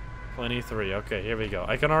 23. Okay, here we go.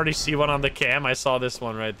 I can already see one on the cam. I saw this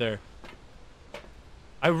one right there.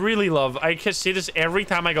 I really love... I can see this every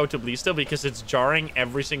time I go to Bleestill because it's jarring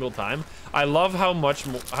every single time. I love how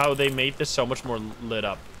they made this so much more lit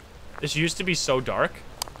up. This used to be so dark.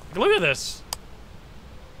 Look at this.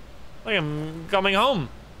 Like I'm coming home.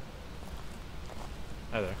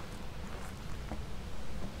 Hi there.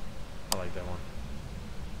 I like that one.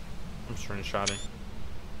 I'm screenshotting.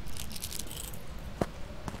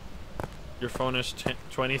 Your phone is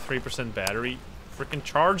 23% battery. Freaking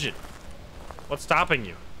charge it. What's stopping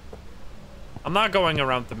you? I'm not going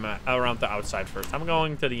around the outside first. I'm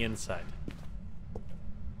going to the inside.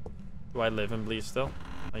 Do I live in Bleestill?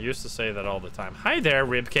 I used to say that all the time. Hi there,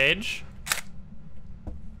 ribcage.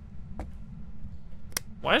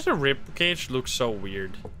 Why does a ribcage look so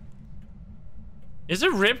weird? Is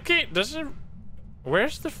it ribcage? Does it?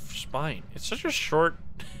 Where's the spine? It's such a short.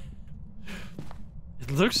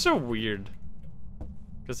 It looks so weird.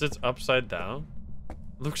 Because it's upside down.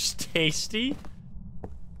 Looks tasty.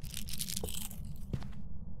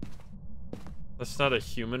 That's not a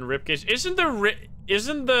human ribcage. Isn't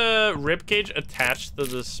the ribcage attached to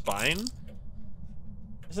the spine?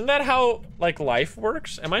 Isn't that how, like, life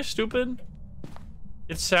works? Am I stupid?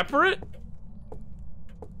 It's separate?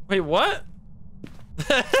 Wait, what?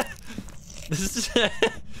 This is...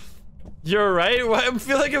 You're right? Why? I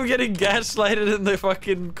feel like I'm getting gaslighted in the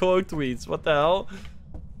fucking quote tweets. What the hell?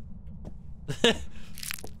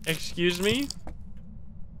 Excuse me?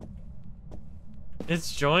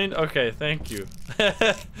 It's joined? Okay, thank you.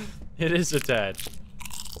 It is attached.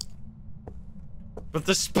 But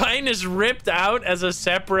the spine is ripped out as a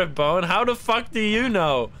separate bone? How the fuck do you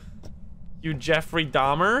know? You Jeffrey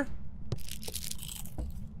Dahmer?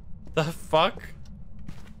 The fuck?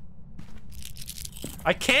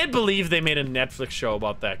 I can't believe they made a Netflix show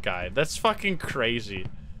about that guy. That's fucking crazy.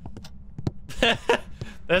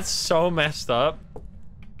 That's so messed up.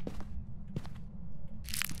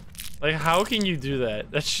 Like, how can you do that?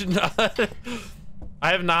 That should not... I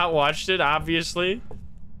have not watched it, obviously.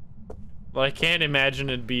 Well, I can't imagine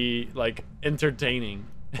it'd be, like, entertaining.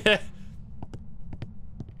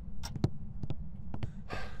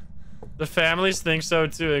 The families think so,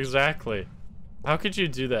 too, exactly. How could you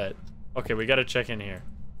do that? Okay, we gotta check in here.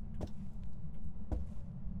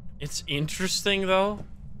 It's interesting, though.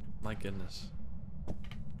 My goodness.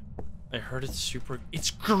 I heard it's super... It's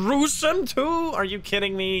gruesome, too? Are you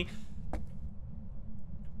kidding me?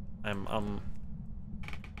 I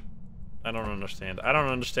don't understand. I don't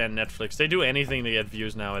understand Netflix. They do anything to get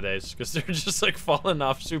views nowadays because they're just like falling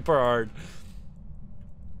off super hard.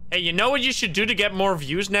 Hey, you know what you should do to get more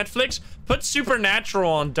views, Netflix? Put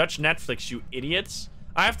Supernatural on Dutch Netflix, you idiots.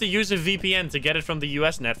 I have to use a VPN to get it from the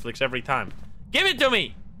US Netflix every time. Give it to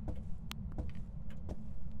me!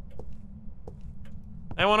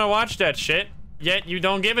 I want to watch that shit, yet you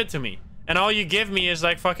don't give it to me. And all you give me is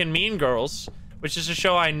like fucking Mean Girls, which is a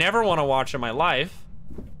show I never want to watch in my life.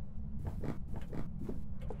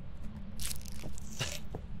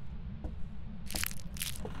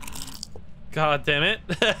 God damn it.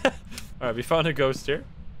 Alright, we found a ghost here.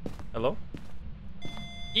 Hello?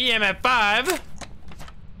 EMF 5!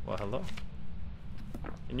 Well, hello.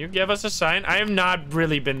 Can you give us a sign? I have not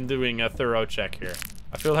really been doing a thorough check here.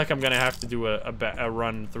 I feel like I'm gonna have to do a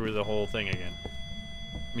run through the whole thing again.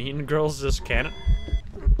 Mean Girls is canon?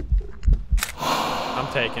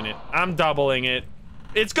 I'm taking it. I'm doubling it.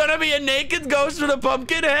 It's gonna be a naked ghost with a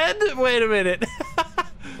pumpkin head? Wait a minute.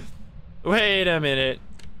 Wait a minute.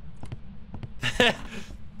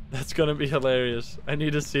 That's gonna be hilarious. I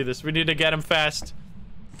need to see this. We need to get him fast.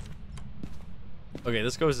 Okay,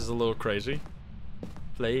 this ghost is a little crazy.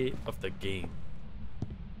 Play of the game.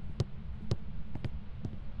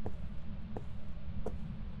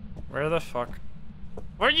 Where the fuck?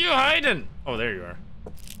 Where are you hiding? Oh, there you are.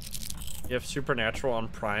 You have Supernatural on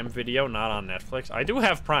Prime Video, not on Netflix. I do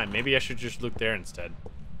have Prime. Maybe I should just look there instead.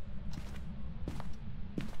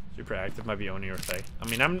 Super active might be Oni or Faye. I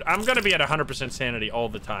mean, I'm gonna be at 100% sanity all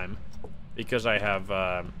the time because I have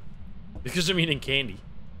because I'm eating candy,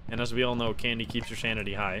 and as we all know, candy keeps your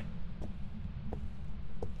sanity high.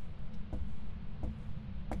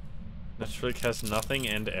 Netflix has nothing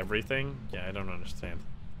and everything. Yeah, I don't understand.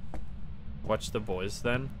 Watch The Boys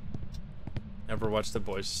then. Never watched The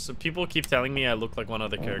Boys. So people keep telling me I look like one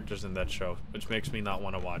of the characters in that show, which makes me not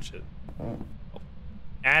want to watch it. Oh.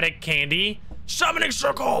 Attic candy. Summoning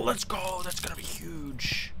circle. Let's go. That's gonna be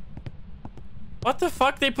huge. What the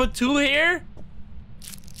fuck? They put 2 here?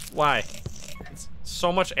 Why? It's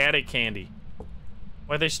so much attic candy.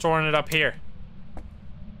 Why are they storing it up here?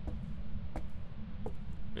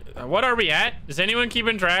 What are we at? Is anyone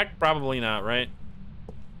keeping track? Probably not, right?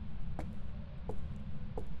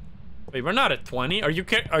 Wait, we're not at 20. Are you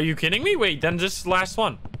kidding me? Wait, then this last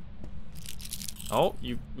one. Oh,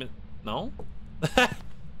 you... No?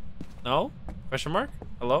 No? Question mark?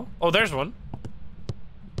 Hello? Oh, there's one.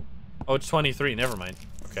 Oh, it's 23. Never mind.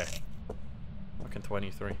 Okay. Fucking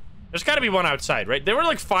 23. There's gotta be one outside, right? There were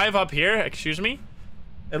like 5 up here. Excuse me?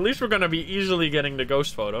 At least we're gonna be easily getting the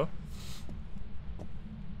ghost photo.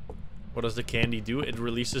 What does the candy do? It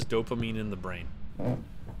releases dopamine in the brain.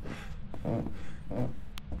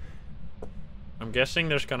 I'm guessing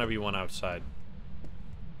there's gonna be one outside.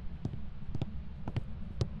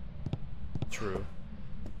 True.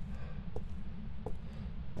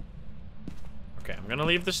 Okay, I'm gonna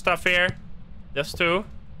leave the stuff here. This too.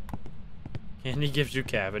 Candy gives you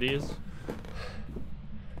cavities.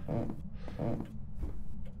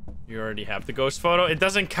 You already have the ghost photo. It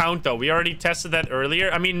doesn't count though. We already tested that earlier.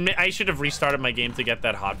 I mean, I should have restarted my game to get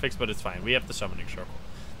that hotfix, but it's fine. We have the summoning circle.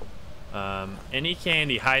 Any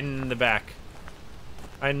candy hiding in the back.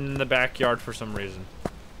 Hiding in the backyard for some reason.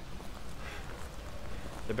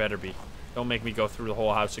 There better be. Don't make me go through the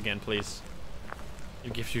whole house again, please.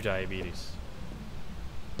 It gives you diabetes.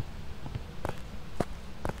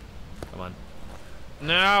 Come on.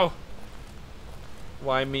 No!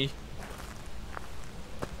 Why me?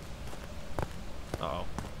 Uh-oh.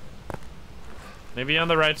 Maybe on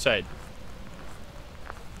the right side.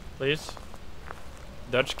 Please.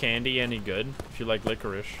 Dutch candy, any good? If you like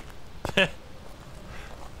licorice. Light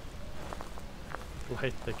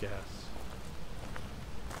the gas.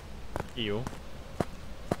 Ew.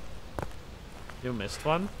 You missed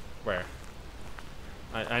one? Where?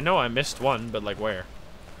 I know I missed one, but like where?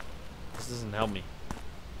 This doesn't help me.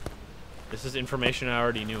 This is information I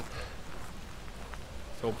already knew.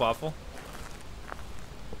 So awful.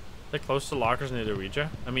 They're close to lockers near the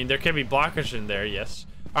Ouija. I mean, there can be blockers in there, yes.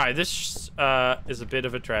 Alright, this is a bit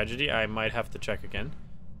of a tragedy. I might have to check again.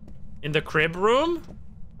 In the crib room?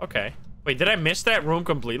 Okay. Wait, did I miss that room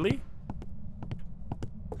completely?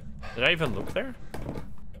 Did I even look there?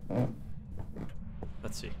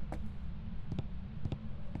 Let's see.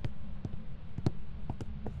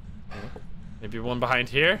 Maybe one behind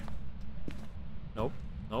here? Nope.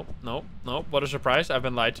 Nope. Nope. Nope. What a surprise. I've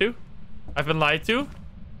been lied to. I've been lied to.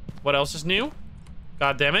 What else is new?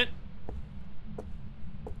 God damn it.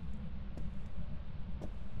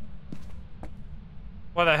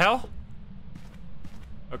 What the hell?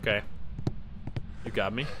 Okay. You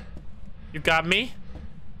got me. You got me?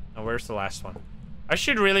 Now where's the last one? I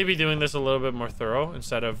should really be doing this a little bit more thorough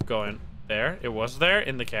instead of going there. It was there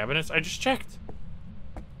in the cabinets. I just checked.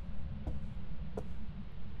 It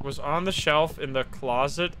was on the shelf in the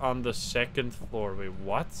closet on the 2nd floor. Wait,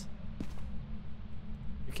 what?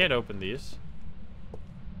 You can't open these.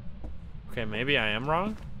 Okay, maybe I am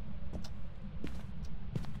wrong.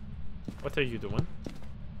 What are you doing?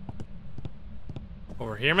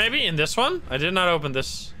 Over here, maybe? In this one? I did not open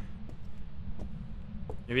this.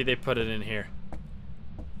 Maybe they put it in here.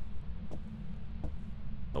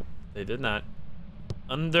 Nope, they did not.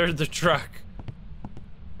 Under the truck.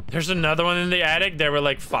 There's another one in the attic. There were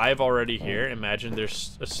like 5 already here. Imagine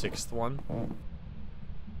there's a 6th one.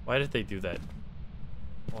 Why did they do that?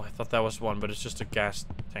 Oh, I thought that was one, but it's just a gas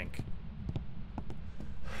tank.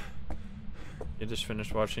 You just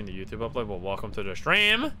finished watching the YouTube upload? Well, welcome to the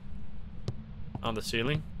stream. On the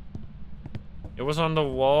ceiling. It was on the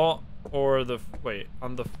wall or the... Wait,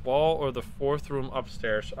 on the wall or the 4th room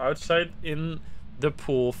upstairs. Outside in the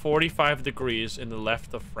pool, 45 degrees in the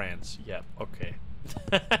left of France. Yep, okay.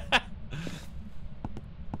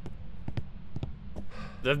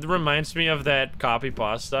 That reminds me of that copy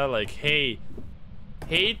pasta. Like, hey,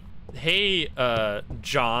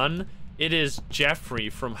 John, it is Jeffrey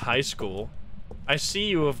from high school. I see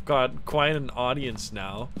you have got quite an audience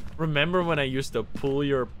now. Remember when I used to pull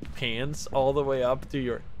your pants all the way up to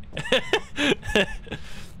your...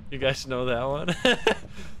 You guys know that one?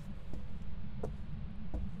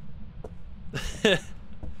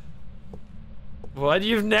 What?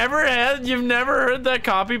 You've never heard that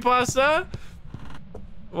copy pasta?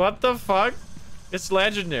 What the fuck? It's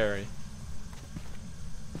legendary.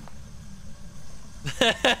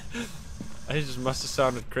 I just must have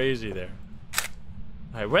sounded crazy there.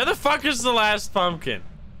 Alright, where the fuck is the last pumpkin?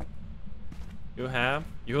 You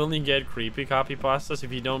only get creepy copy pastas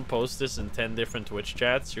if you don't post this in 10 different Twitch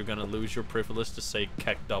chats. You're gonna lose your privilege to say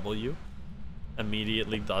KEKW.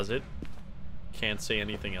 Immediately does it. Can't say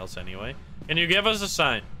anything else anyway. Can you give us a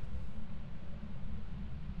sign?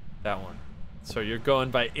 That one. So you're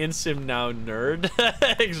going by Insim now, nerd.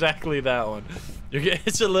 Exactly that one.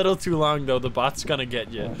 It's a little too long though. The bot's gonna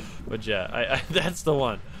get you. But yeah, that's the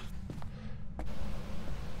one.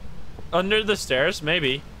 Under the stairs,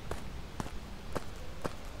 maybe.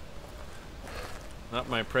 Not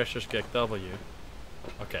my precious KEKW.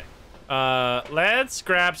 Okay. Let's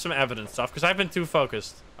grab some evidence stuff because I've been too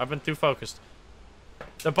focused.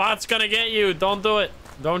 The bot's gonna get you. Don't do it.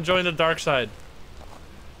 Don't join the dark side.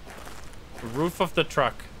 The roof of the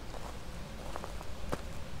truck.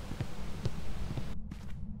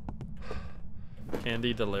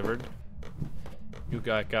 Candy delivered. You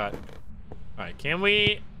got. Alright, can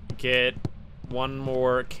we get one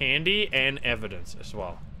more candy and evidence as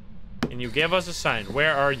well? Can you give us a sign?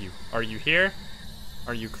 Where are you? Are you here?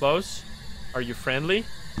 Are you close? Are you friendly?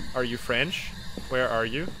 Are you French? Where are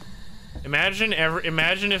you? Imagine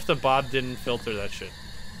if the bot didn't filter that shit.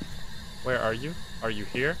 Where are you? Are you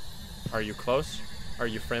here? Are you close? Are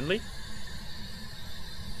you friendly?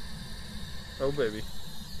 Oh, baby.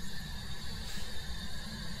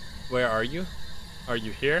 Where are you? Are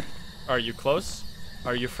you here? Are you close?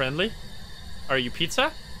 Are you friendly? Are you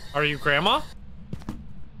pizza? Are you grandma?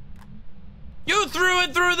 You threw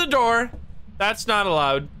it through the door. That's not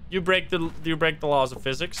allowed. You break the laws of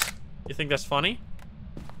physics. You think that's funny?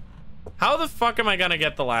 How the fuck am I gonna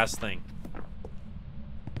get the last thing?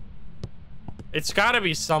 It's gotta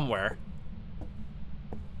be somewhere.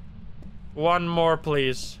 One more,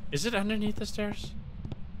 please. Is it underneath the stairs?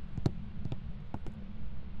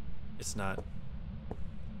 It's not.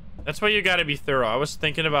 That's why you gotta be thorough. I was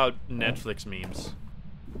thinking about Netflix memes.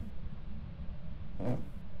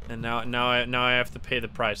 And now I have to pay the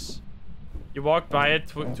price. You walked by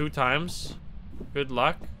it two times. Good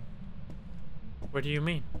luck. What do you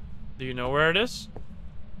mean? Do you know where it is?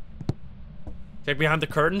 Check behind the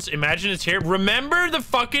curtains. Imagine it's here. Remember the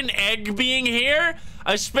fucking egg being here?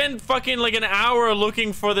 I spent fucking like an hour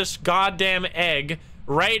looking for this goddamn egg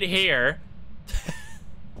right here.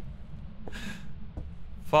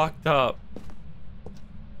 Fucked up.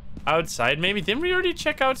 Outside, maybe? Didn't we already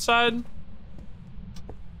check outside?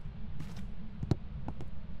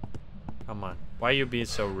 Come on. Why are you being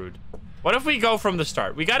so rude? What if we go from the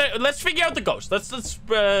start? We gotta... Let's figure out the ghost. Let's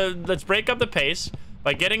break up the pace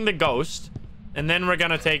by getting the ghost. And then we're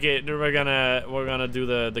gonna take it... We're gonna do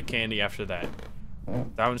the candy after that.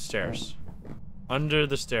 Downstairs. Under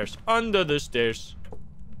the stairs. Under the stairs.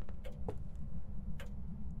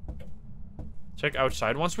 Check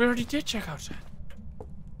outside once. We already did check outside.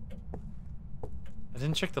 I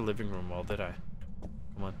didn't check the living room wall, did I?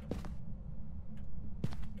 Come on.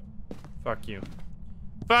 Fuck you.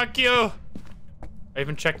 Fuck you! I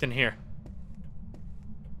even checked in here.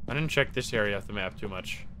 I didn't check this area of the map too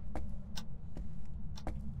much.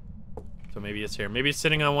 So maybe it's here. Maybe it's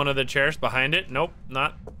sitting on one of the chairs behind it. Nope,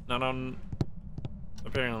 not on...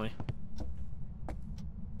 Apparently.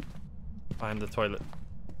 Behind the toilet.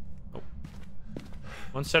 Nope.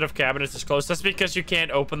 One set of cabinets is closed. That's because you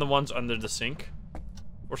can't open the ones under the sink.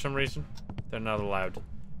 For some reason. They're not allowed.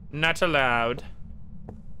 Not allowed.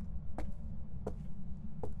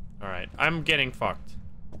 Alright, I'm getting fucked.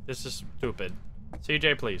 This is stupid.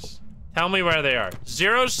 CJ, please. Tell me where they are.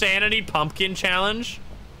 0 sanity pumpkin challenge?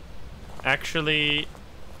 Actually,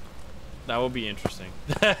 that will be interesting.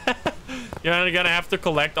 You're gonna have to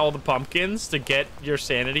collect all the pumpkins to get your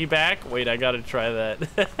sanity back? Wait, I gotta try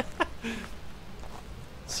that.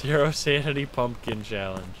 0 sanity pumpkin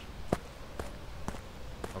challenge.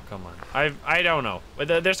 Oh, come on. I don't know.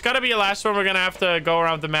 There's gotta be a last one. We're gonna have to go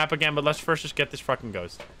around the map again, but let's first just get this fucking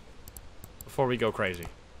ghost. Before we go crazy.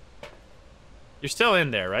 You're still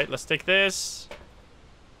in there, right? Let's take this.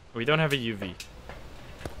 We don't have a UV.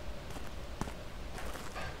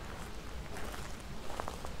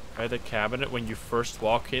 By the cabinet when you first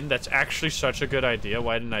walk in. That's actually such a good idea.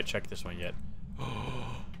 Why didn't I check this one yet?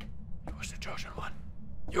 You was the chosen one.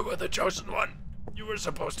 You were the chosen one. You were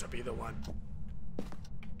supposed to be the one.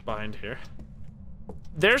 Behind here.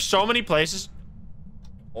 There's so many places.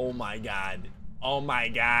 Oh my god. Oh my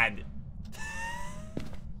god.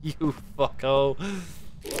 You fucko.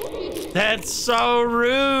 That's so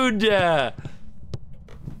rude.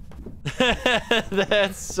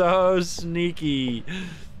 That's so sneaky.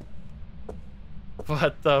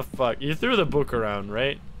 What the fuck? You threw the book around,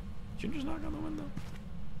 right? Did you just knock on the window?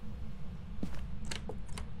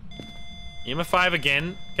 EMF 5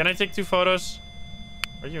 again. Can I take 2 photos?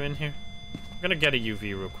 Are you in here? I'm gonna get a UV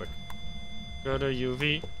real quick. Go to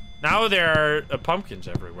UV. Now there are pumpkins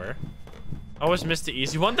everywhere. I always missed the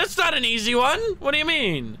easy one. That's not an easy one. What do you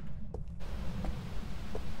mean?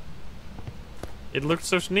 It looked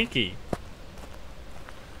so sneaky.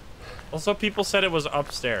 Also, people said it was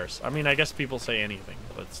upstairs. I mean, I guess people say anything,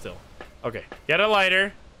 but still. Okay, get a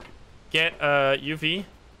lighter. Get UV.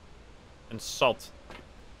 And salt.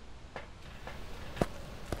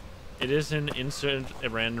 It is an insert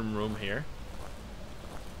a random room here.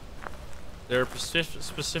 There are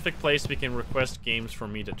specific place we can request games for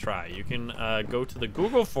me to try. You can go to the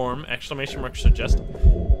Google form, !suggest.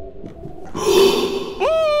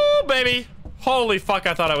 Ooh, baby! Holy fuck,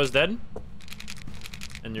 I thought I was dead.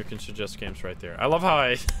 And you can suggest games right there. I love how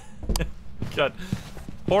I got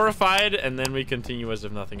horrified, and then we continue as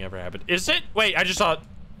if nothing ever happened. Is it? Wait, I just saw...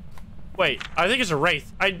 Wait, I think it's a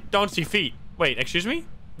wraith. I don't see feet. Wait, excuse me?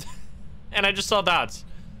 And I just saw dots.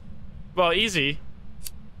 Well, easy.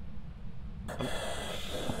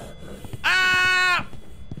 Ah!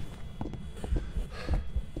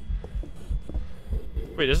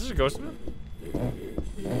 Wait, is this a ghost map?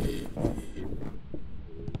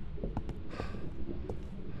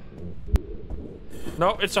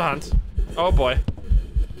 No, it's a hunt. Oh boy.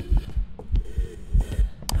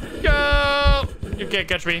 Go! You can't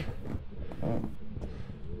catch me.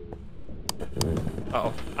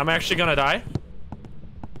 Uh-oh. I'm actually gonna die.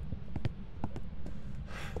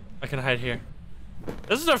 I can hide here.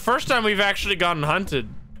 This is the first time we've actually gotten hunted.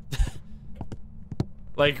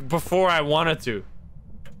 Like, before I wanted to.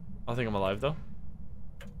 I think I'm alive, though.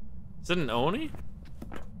 Is it an Oni?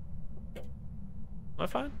 Am I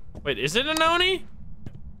fine? Wait, is it an Oni?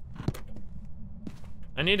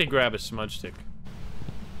 I need to grab a smudge stick.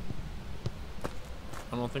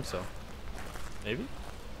 I don't think so. Maybe?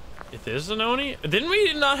 It is an Oni? Didn't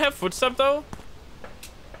we not have footstep, though?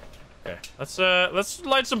 Okay, let's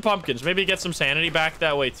light some pumpkins. Maybe get some sanity back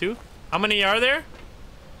that way, too. How many are there?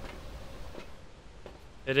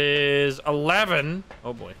 It is 11.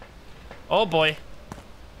 Oh, boy. Oh, boy.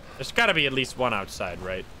 There's got to be at least one outside,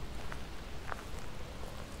 right?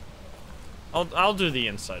 I'll do the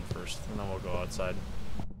inside first, and then we'll go outside.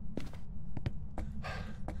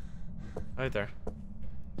 Right there.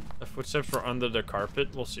 The footsteps were under the carpet.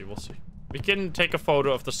 We'll see, we'll see. We can take a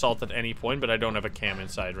photo of the salt at any point, but I don't have a cam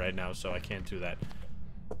inside right now, so I can't do that.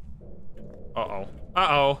 Uh-oh.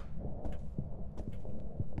 Uh-oh.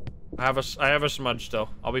 I have a smudge still.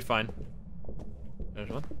 I'll be fine. There's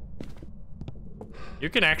one. You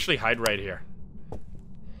can actually hide right here.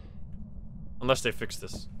 Unless they fix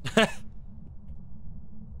this.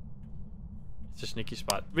 It's a sneaky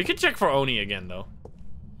spot. We could check for Oni again, though.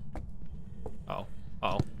 Uh-oh.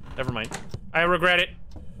 Uh-oh. Never mind. I regret it.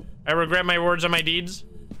 I regret my words and my deeds.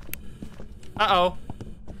 Uh-oh.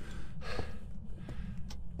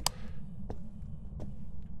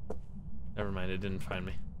 Never mind, it didn't find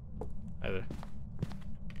me. Either.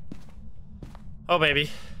 Oh,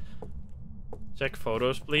 baby. Check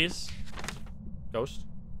photos, please. Ghost?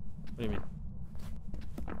 What do you mean?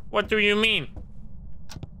 What do you mean?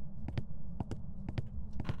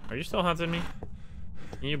 Are you still hunting me?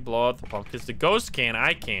 Can you blow out the pumpkins? The ghost can,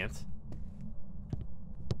 I can't.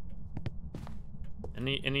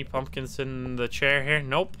 Any pumpkins in the chair here?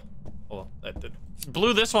 Nope. Well, I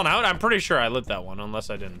blew this one out. I'm pretty sure I lit that one, unless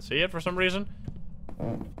I didn't see it for some reason.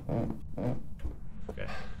 Okay.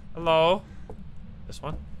 Hello. This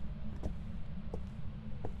one.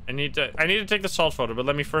 I need to take the salt photo, but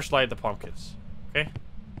let me first light the pumpkins. Okay?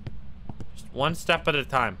 Just one step at a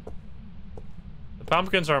time. The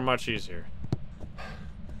pumpkins are much easier.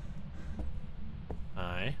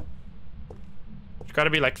 Aye. There's gotta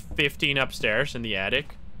be like 15 upstairs in the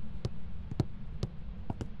attic.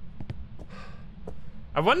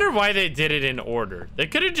 I wonder why they did it in order. They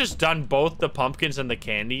could have just done both the pumpkins and the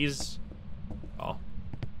candies. Oh.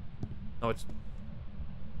 No, it's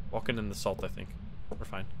walking in the salt, I think. We're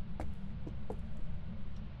fine.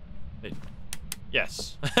 Wait.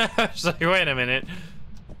 Yes. I was like, wait a minute.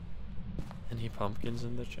 Any pumpkins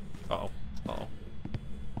in the chest? Uh-oh. Uh-oh.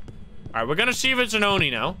 Alright, we're gonna see if it's an Oni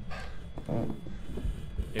now.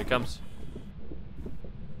 Here it comes.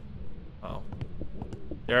 Uh-oh.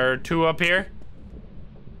 There are two up here.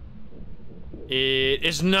 It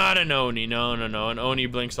is not an Oni. No, no, no. An Oni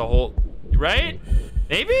blinks a whole... Right?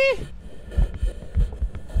 Maybe?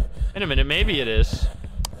 Wait a minute. Maybe it is.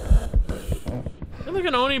 I feel like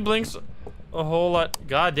an Oni blinks a whole lot.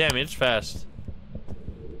 God damn, it's fast.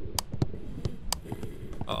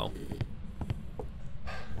 Uh-oh.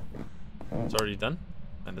 It's already done?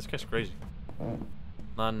 Man, this guy's crazy.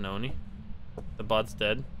 Not an Oni. The bot's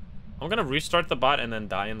dead. I'm gonna restart the bot and then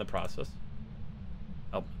die in the process.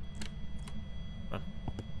 Help. Run.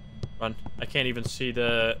 Run. I can't even see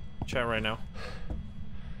the chat right now.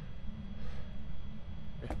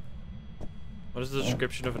 Okay. What is the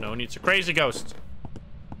description of an Oni? It's a crazy ghost.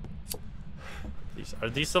 Are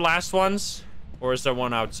these the last ones? Or is there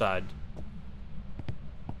one outside?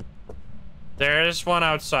 There is one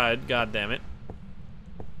outside. God damn it.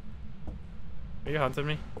 Are you hunting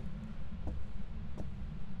me?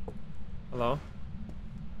 Hello?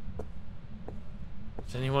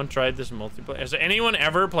 Has anyone tried this multiplayer? Has anyone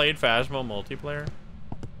ever played Phasmo multiplayer?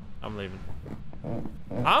 I'm leaving.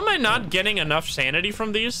 How am I not getting enough sanity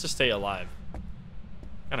from these to stay alive?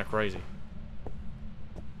 Kinda crazy.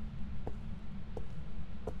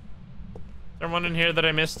 Is there one in here that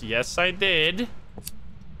I missed? Yes, I did.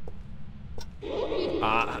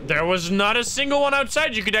 There was not a single one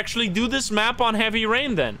outside. You could actually do this map on heavy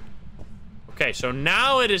rain then. Okay, so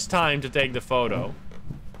now it is time to take the photo,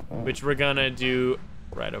 which we're gonna do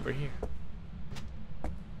right over here.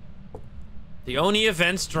 The Oni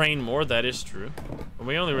events drain more, that is true. But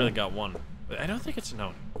we only really got one. But I don't think it's an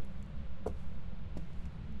Oni.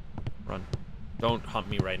 Run. Don't hunt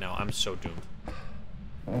me right now. I'm so doomed.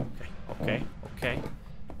 Okay, okay, okay.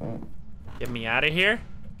 Get me out of here.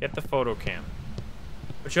 Get the photo cam.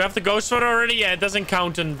 But you have the ghost photo already? Yeah, it doesn't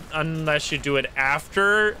count unless you do it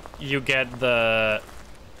after you get the...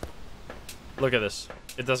 Look at this.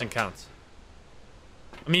 It doesn't count.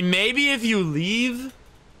 I mean, maybe if you leave,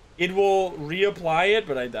 it will reapply it,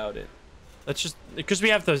 but I doubt it. Let's just, because we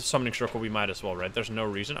have the summoning circle, we might as well, right? There's no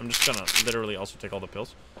reason. I'm just gonna literally also take all the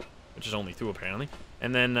pills, which is only 2 apparently.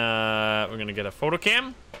 And then we're gonna get a photo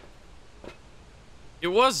cam. It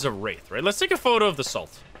was a wraith, right? Let's take a photo of the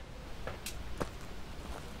salt.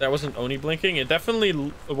 That wasn't Oni blinking. It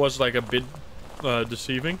definitely was like a bit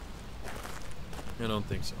deceiving. I don't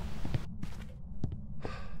think so.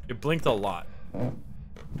 It blinked a lot.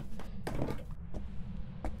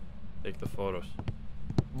 Take the photos.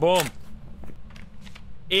 Boom.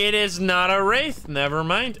 It is not a wraith. Never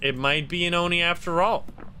mind. It might be an Oni after all.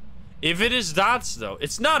 If it is dots, though,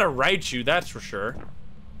 it's not a Raichu, that's for sure.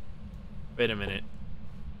 Wait a minute.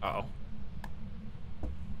 Uh-oh.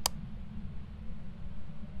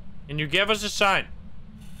 Can you give us a sign?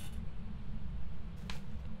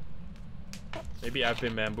 Maybe I've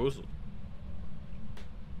been bamboozled.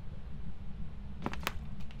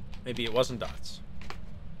 Maybe it wasn't dots.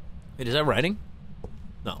 Wait, is that writing?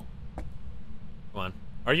 No. Come on.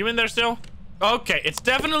 Are you in there still? Okay, it's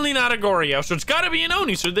definitely not a Goryo, so it's gotta be an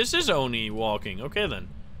Oni, so this is Oni walking. Okay, then.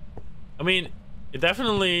 I mean, it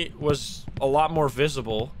definitely was a lot more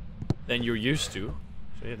visible than you're used to.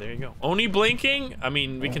 So yeah, there you go. Oni blinking, I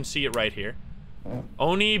mean, we can see it right here.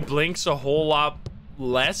 Oni blinks a whole lot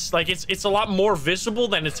less. Like, it's a lot more visible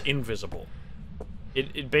than it's invisible.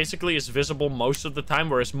 It basically is visible most of the time,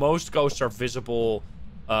 whereas most ghosts are visible,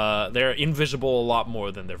 they're invisible a lot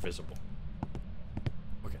more than they're visible.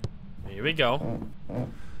 Okay, here we go.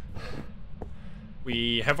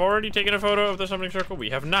 We have already taken a photo of the summoning circle.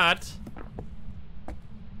 We have not.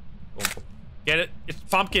 Boom. Get it? It's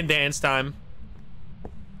pumpkin dance time.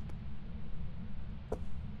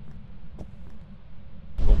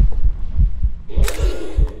 Boom.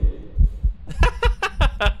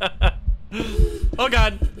 Oh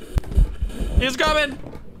god. He's coming.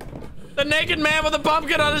 The naked man with a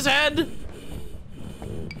pumpkin on his head.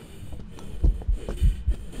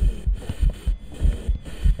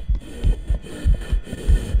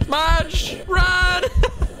 Smudge, run!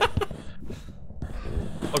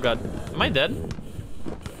 Oh god. Am I dead?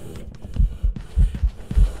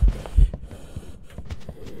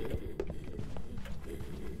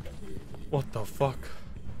 What the fuck?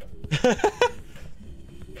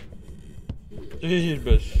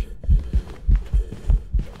 Jeebus.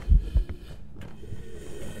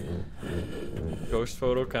 Ghost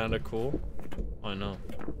photo kinda cool. I know.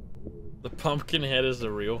 The pumpkin head is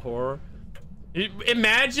the real horror.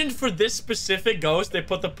 Imagine for this specific ghost, they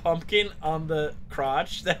put the pumpkin on the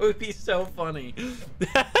crotch. That would be so funny.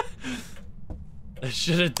 I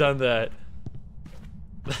should have done that.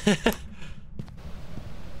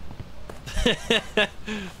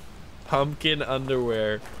 Pumpkin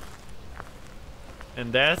underwear.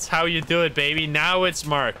 And that's how you do it, baby. Now it's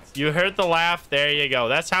marked. You heard the laugh. There you go.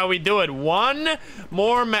 That's how we do it. One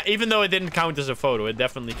more even though it didn't count as a photo, it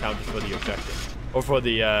definitely counted for the objective. Or for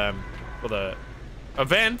the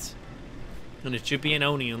event. And it should be an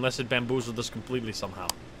Oni unless it bamboozled us completely somehow.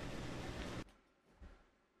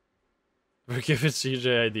 We're giving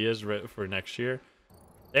CJ ideas for next year.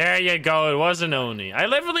 There you go. It was an Oni. I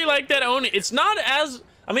literally like that Oni. It's not as...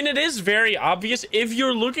 I mean, it is very obvious if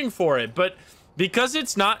you're looking for it, but... because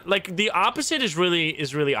it's not, like, the opposite is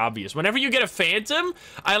really obvious. Whenever you get a phantom,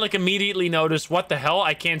 I, like, immediately notice, what the hell?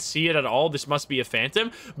 I can't see it at all. This must be a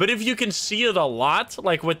phantom. But if you can see it a lot,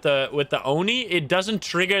 like, with the Oni, it doesn't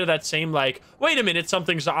trigger that same, like, wait a minute,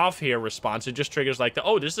 something's off here response. It just triggers, like,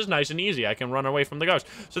 oh, this is nice and easy. I can run away from the ghost.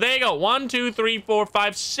 So there you go. 1, 2, 3, 4,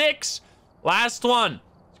 5, 6. Last one.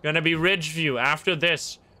 It's gonna be Ridgeview. After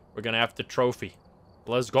this, we're gonna have the trophy.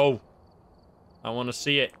 Let's go. I want to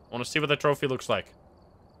see it. I want to see what the trophy looks like.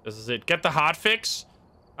 This is it. Get the hotfix.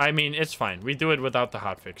 I mean, it's fine. We do it without the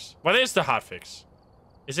hotfix. What is the hotfix?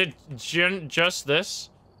 Is it just this?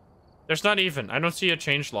 There's not even. I don't see a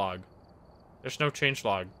change log. There's no change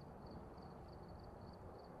log.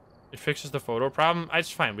 It fixes the photo problem. It's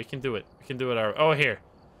fine. We can do it. We can do it our... oh, here.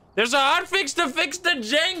 There's a hotfix to fix the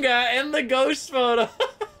Jenga and the ghost photo.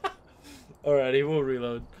 Alrighty, we'll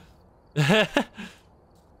reload.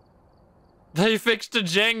 They fixed the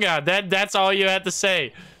Jenga. That's all you had to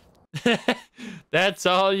say. That's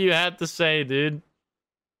all you had to say, dude.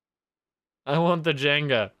 I want the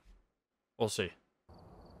Jenga. We'll see.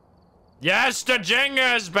 Yes, the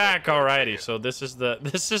Jenga is back. Alrighty, so this is the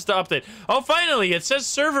update. Oh, finally, it says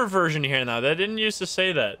server version here now. That didn't used to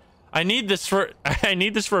say that. I need this for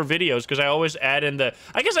videos because I always add in the...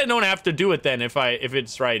 I guess I don't have to do it then if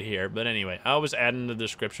it's right here. But anyway, I always add in the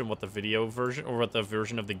description what the video version or what the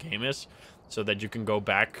version of the game is, so that you can go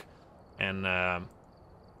back and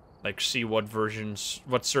like see what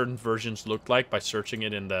certain versions look like by searching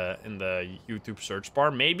it in the YouTube search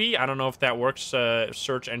bar. Maybe, I don't know if that works.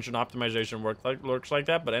 Search engine optimization works like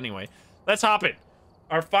that. But anyway, let's hop in.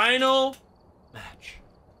 Our final match.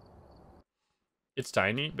 It's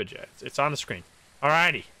tiny, but yeah, it's on the screen.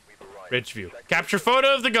 Alrighty. Ridge view. Capture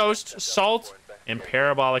photo of the ghost, salt, and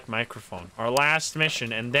parabolic microphone. Our last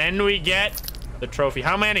mission, and then we get the trophy.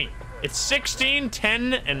 How many? It's 16,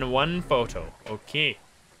 10, and 1 photo. Okay.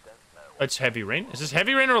 It's heavy rain. Is this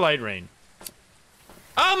heavy rain or light rain?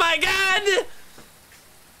 Oh my god!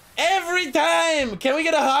 Every time! Can we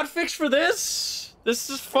get a hotfix for this? This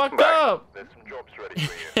is fucked up. There's some jobs ready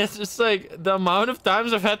for you. It's just like, the amount of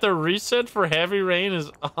times I've had to reset for heavy rain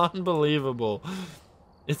is unbelievable.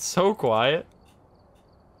 It's so quiet.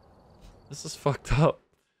 This is fucked up.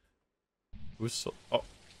 Oh,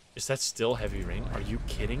 is that still heavy rain? Are you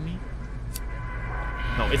kidding me?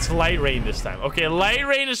 No, it's light rain this time. Okay, light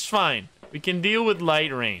rain is fine. We can deal with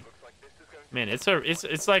light rain. Man,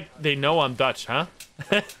 it's like they know I'm Dutch, huh?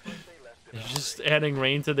 They're just adding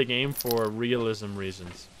rain to the game for realism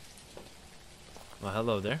reasons. Well,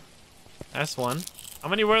 hello there. That's one. How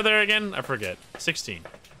many were there again? I forget. 16.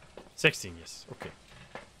 16, yes. Okay.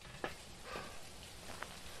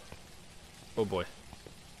 Oh boy.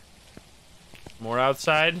 More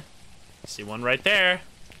outside. I see one right there.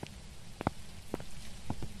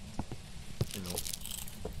 You know.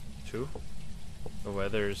 2. The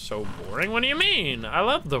weather is so boring. What do you mean? I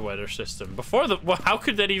love the weather system. Before the... Well, how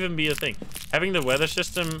could that even be a thing? Having the weather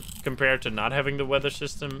system compared to not having the weather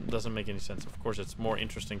system doesn't make any sense. Of course, it's more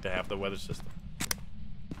interesting to have the weather system.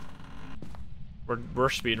 We're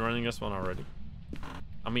speedrunning this one already.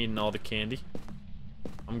 I'm eating all the candy.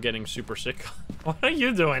 I'm getting super sick. What are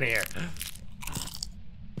you doing here?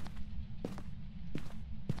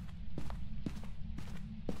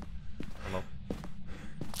 Hello.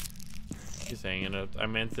 He's hanging out. I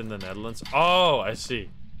meant in the Netherlands. Oh, I see.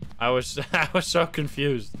 I was so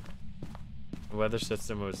confused. The weather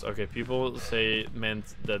system was okay. People say it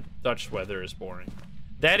meant that Dutch weather is boring.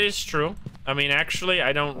 That is true. I mean, actually,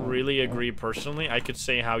 I don't really agree personally. I could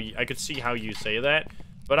see how you say that,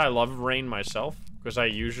 but I love rain myself because I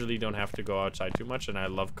usually don't have to go outside too much, and I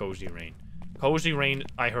love cozy rain. Cozy rain.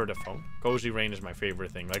 I heard a phone. Cozy rain is my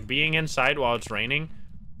favorite thing. Like being inside while it's raining,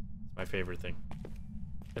 it's my favorite thing.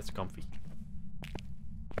 It's comfy.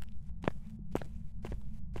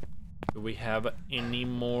 Do we have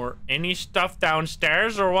any stuff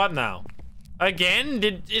downstairs or what now? Again?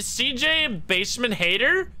 Is CJ a basement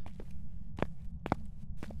hater?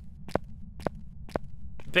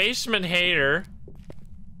 Basement hater?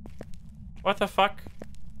 What the fuck?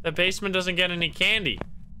 The basement doesn't get any candy.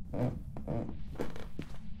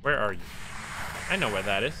 Where are you? I know where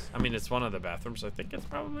that is. I mean, it's one of the bathrooms. I think it's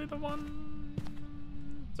probably the one...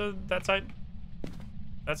 So that side.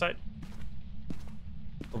 That side.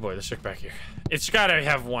 Oh boy, let's check back here. It's gotta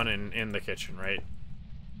have one in the kitchen, right?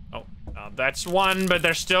 Oh, that's one, but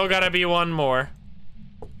there's still gotta be one more.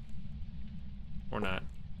 Or not,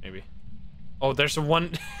 maybe. Oh, there's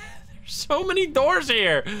one. There's so many doors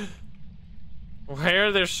here. Why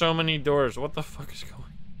are there so many doors? What the fuck is going?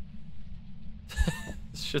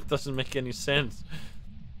 This shit doesn't make any sense.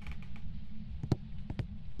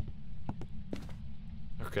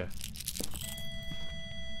 Okay.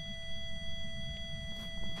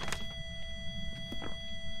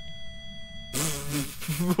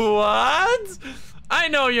 What? I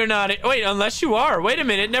know you're not. Wait, unless you are. Wait a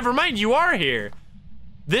minute. Never mind. You are here.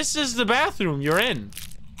 This is the bathroom you're in.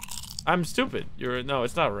 I'm stupid. No,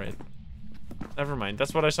 it's not right. Never mind.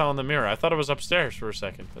 That's what I saw in the mirror. I thought it was upstairs for a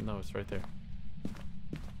second, but no, it's right there.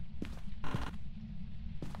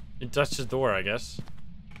 It touched the door, I guess.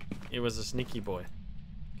 It was a sneaky boy.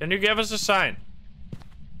 Can you give us a sign?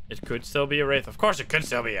 It could still be a wraith. Of course it could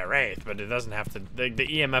still be a wraith, but it doesn't have to... The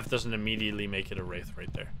EMF doesn't immediately make it a wraith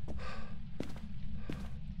right there.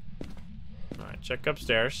 Alright, check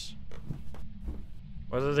upstairs.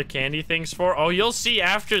 What are the candy things for? Oh, you'll see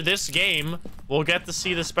after this game, we'll get to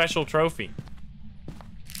see the special trophy.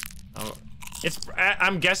 Oh,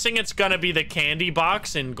 I'm guessing it's gonna be the candy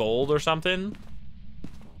box in gold or something.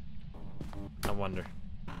 I wonder.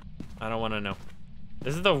 I don't want to know.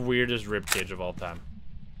 This is the weirdest ribcage of all time.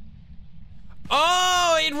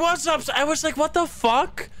 Oh, it was upside. I was like, what the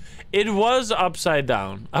fuck? It was upside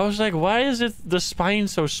down. I was like, why is it the spine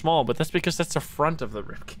so small? But that's because that's the front of the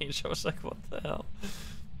ribcage. I was like, what the hell?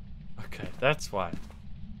 Okay, that's why.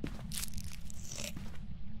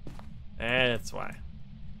 That's why.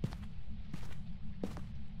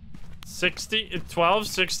 12,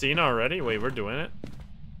 16 already? Wait, we're doing it.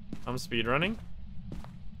 I'm speedrunning.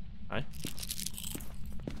 Hi.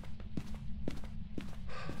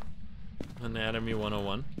 Anatomy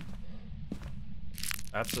 101.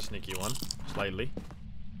 That's a sneaky one, slightly.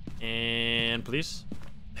 And please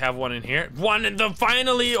have one in here.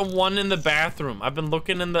 Finally a one in the bathroom. I've been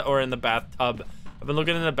looking in the bathtub. I've been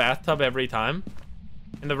looking in the bathtub every time.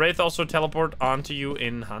 And the Wraith also teleport onto you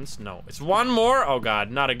in Hunts? No. It's one more? Oh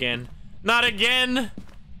god, not again. Not again!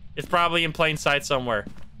 It's probably in plain sight somewhere.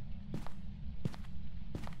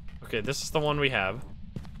 Okay, this is the one we have.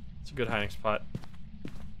 It's a good hiding spot.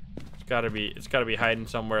 It's gotta be hiding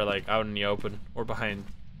somewhere like out in the open or behind.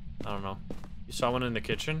 I don't know. You saw one in the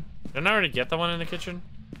kitchen? Didn't I already get the one in the kitchen?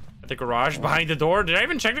 At the garage behind the door? Did I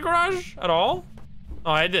even check the garage at all?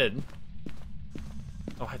 Oh, I did.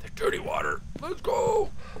 Oh, I had the dirty water. Let's go.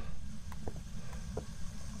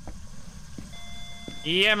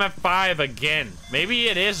 EMF 5 again. Maybe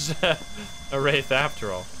it is a Wraith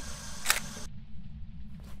after all.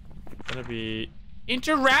 Gonna be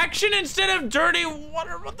interaction instead of dirty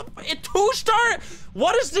water. What the fuck? A 2-star?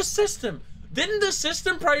 What is this system? Didn't the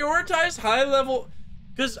system prioritize high level?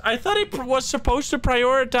 Because I thought it was supposed to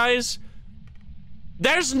prioritize.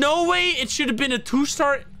 There's no way it should have been a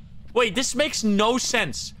 2-star. Wait, this makes no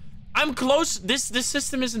sense. I'm close. This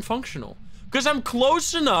system isn't functional. Because I'm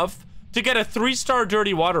close enough to get a 3-star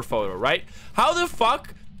dirty water photo, right? How the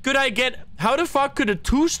fuck could a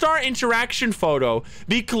 2-star interaction photo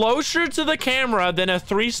be closer to the camera than a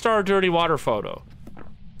 3-star dirty water photo?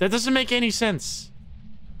 That doesn't make any sense.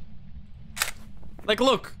 Like,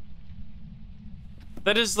 look.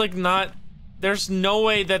 That is like not. There's no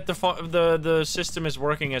way that the system is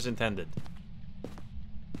working as intended.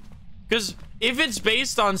 Because if it's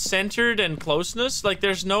based on centered and closeness, like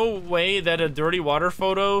there's no way that a dirty water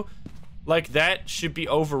photo like that should be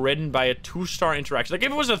overridden by a 2-star interaction. Like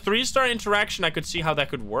if it was a 3-star interaction, I could see how that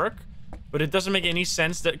could work. But it doesn't make any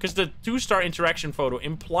sense that, because the 2-star interaction photo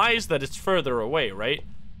implies that it's further away, right?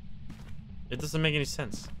 It doesn't make any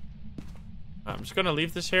sense. I'm just gonna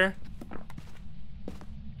leave this here.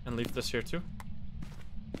 And leave this here too.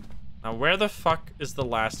 Now where the fuck is the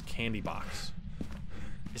last candy box?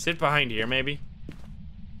 Is it behind here maybe?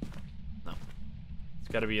 No.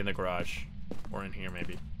 It's gotta be in the garage. Or in here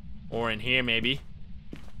maybe. Or in here maybe.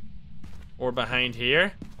 Or behind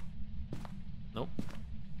here. Nope.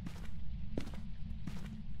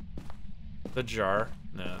 The jar.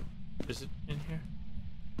 No. Is it in here?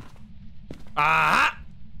 Ah!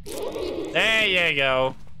 There you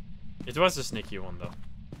go. It was a sneaky one though.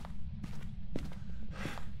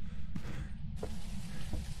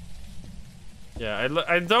 Yeah,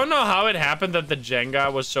 I don't know how it happened that the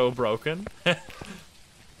Jenga was so broken.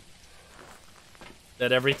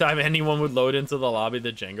 That every time anyone would load into the lobby,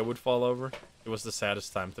 the Jenga would fall over. It was the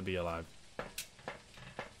saddest time to be alive.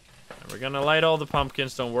 And we're gonna light all the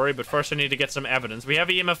pumpkins, don't worry. But first I need to get some evidence. We have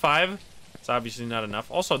EMF 5. It's obviously not enough.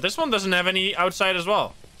 Also, this one doesn't have any outside as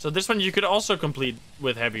well. So this one you could also complete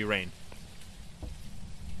with heavy rain.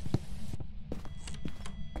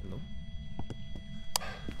 Hello?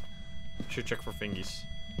 Should check for fingies.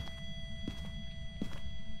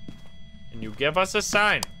 Can you give us a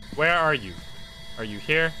sign? Where are you? Are you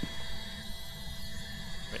here?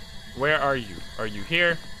 Wait, where are you? Are you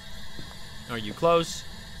here? Are you close?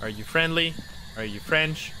 Are you friendly? Are you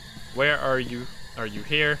French? Where are you? Are you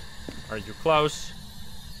here? Are you close?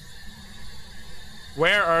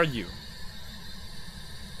 Where are you?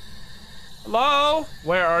 Hello?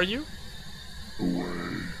 Where are you?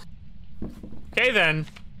 Away. Okay then.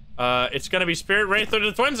 It's gonna be Spirit Wraith or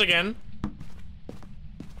the twins again.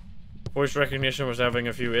 Voice recognition was having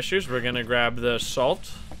a few issues. We're gonna grab the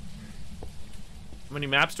salt. How many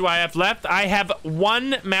maps do I have left? I have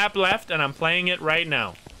 1 map left and I'm playing it right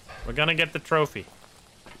now. We're gonna get the trophy.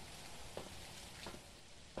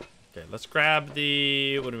 Okay, let's grab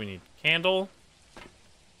the... What do we need? Candle.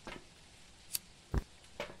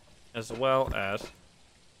 As well as...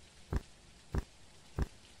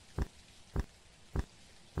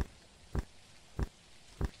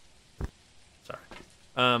 Sorry.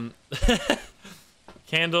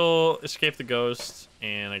 Candle, escape the ghost,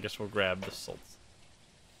 and I guess we'll grab the salt.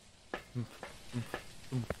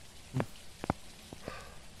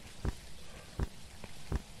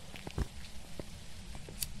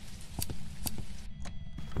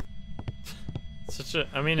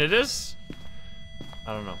 I mean, it is...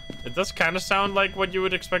 I don't know. It does kind of sound like what you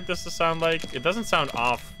would expect this to sound like. It doesn't sound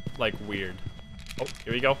off, like, weird. Oh,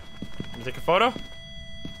 here we go. Let me take a photo.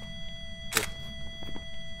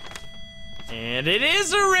 And it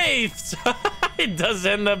is a Wraith! It does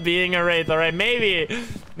end up being a Wraith. Alright, maybe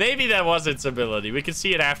that was its ability. We can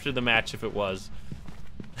see it after the match if it was.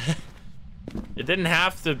 It didn't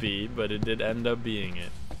have to be, but it did end up being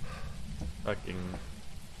it. Fucking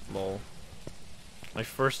lol. My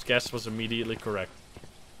first guess was immediately correct.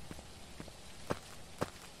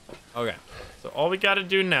 Okay. So all we gotta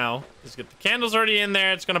do now is get the candles already in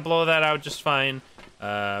there. It's gonna blow that out just fine.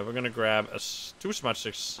 We're gonna grab two smudge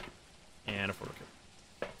sticks and a photo kit.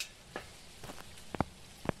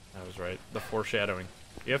 That was right. The foreshadowing.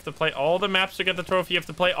 You have to play all the maps to get the trophy. You have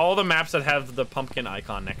to play all the maps that have the pumpkin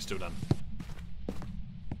icon next to them.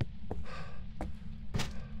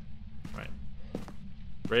 Right.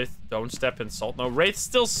 Wraith, don't step in salt. No, Wraiths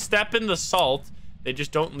still step in the salt. They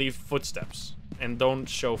just don't leave footsteps. And don't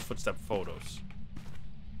show footstep photos.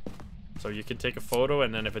 So you can take a photo,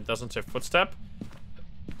 and then if it doesn't say footstep,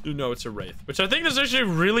 you know it's a Wraith. Which I think is actually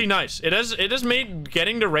really nice. It has made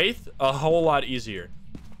getting the Wraith a whole lot easier.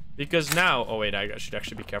 Because now... Oh, wait, I should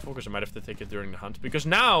actually be careful, because I might have to take it during the hunt. Because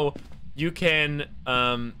now, you can...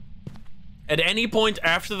 at any point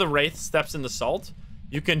after the Wraith steps in the salt,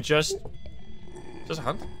 you can just... Just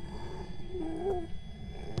hunt?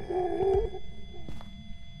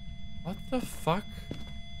 What the fuck?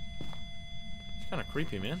 It's kind of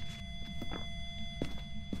creepy, man.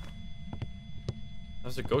 That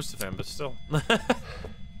was a ghost event, but still.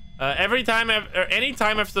 Any time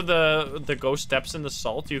after the ghost steps in the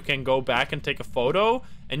salt, you can go back and take a photo,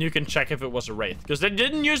 and you can check if it was a Wraith. Because it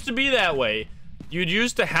didn't used to be that way. You'd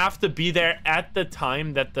used to have to be there at the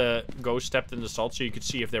time that the ghost stepped in the salt, so you could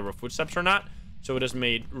see if there were footsteps or not. So it has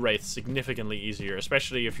made Wraith significantly easier,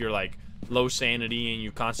 especially if you're like low sanity and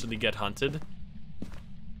you constantly get hunted.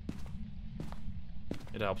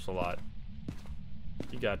 It helps a lot.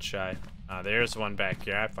 You got shy. Ah, there's one back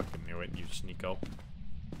here. I fucking knew it, you sneako.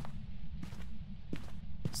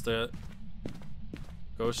 It's the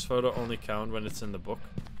ghost photo only count when it's in the book.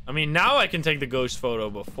 I mean, now I can take the ghost photo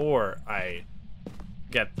before I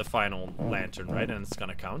get the final lantern, right? And it's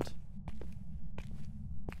gonna count.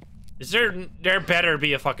 Is there better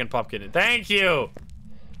be a fucking pumpkin? Thank you!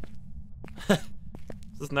 Is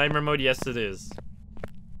this nightmare mode? Yes, it is.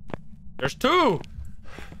 There's two!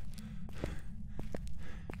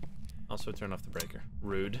 Also turn off the breaker.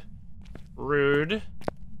 Rude. Rude.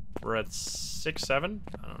 We're at 6, 7?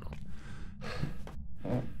 I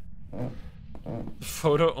don't know. The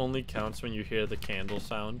photo only counts when you hear the candle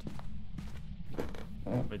sound.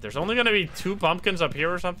 Wait, there's only gonna be 2 pumpkins up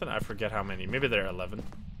here or something? I forget how many. Maybe there are 11.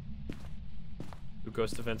 Do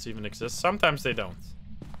ghost events even exist? Sometimes they don't.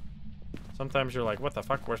 Sometimes you're like, what the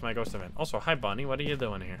fuck? Where's my ghost event? Also, hi, Bunny. What are you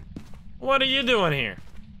doing here? What are you doing here?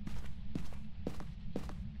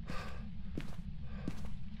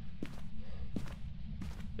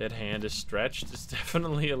 That hand is stretched. It's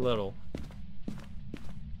definitely a little.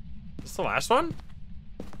 Is this the last one?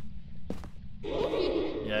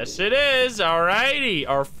 Yes, it is. Alrighty.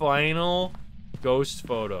 Our final ghost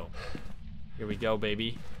photo. Here we go,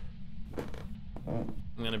 baby. I'm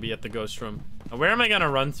gonna be at the ghost room. Now, where am I gonna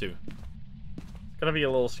run to? It's gonna be a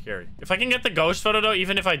little scary. If I can get the ghost photo, though,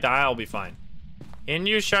 even if I die, I'll be fine. Can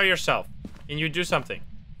you show yourself? Can you do something?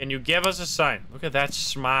 Can you give us a sign? Look at that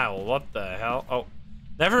smile. What the hell? Oh,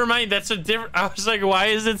 never mind. That's a different... I was like, why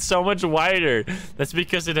is it so much wider? That's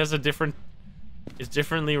because it has a different... It's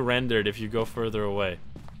differently rendered if you go further away.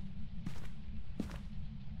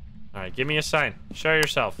 Alright, give me a sign. Show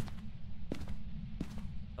yourself.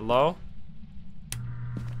 Hello?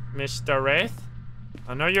 Mr. Wraith?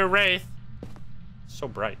 I know you're Wraith. So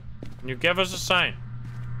bright. Can you give us a sign?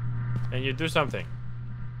 Can you do something?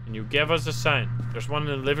 Can you give us a sign? There's one in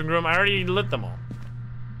the living room. I already lit them all.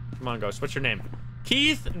 Come on, ghost. What's your name?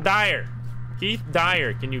 Keith Dyer. Keith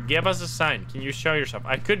Dyer. Can you give us a sign? Can you show yourself?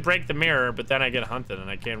 I could break the mirror, but then I get hunted and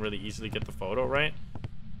I can't really easily get the photo, right?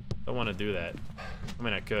 Don't want to do that. I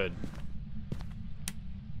mean, I could.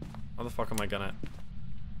 How the fuck am I gonna...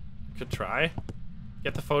 I could try.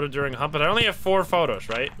 Get the photo during a hunt, but I only have 4 photos,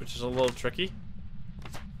 right? Which is a little tricky.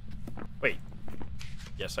 Wait.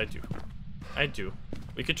 Yes, I do. I do.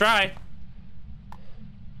 We could try.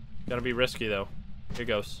 Gotta be risky, though. Here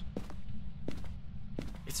goes.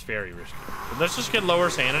 It's very risky. But let's just get lower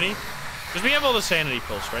sanity. Because we have all the sanity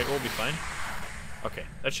pills, right? We'll be fine. Okay.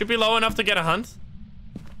 That should be low enough to get a hunt.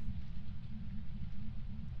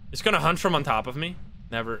 It's gonna hunt from on top of me.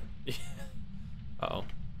 Never. Uh-oh.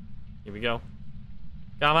 Here we go.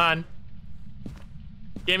 Come on.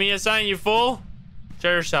 Give me a sign, you fool.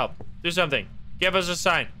 Show yourself. Do something. Give us a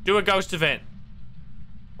sign. Do a ghost event.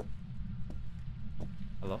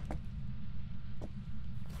 Hello?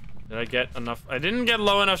 Did I get enough? I didn't get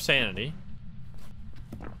low enough sanity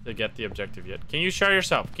to get the objective yet. Can you show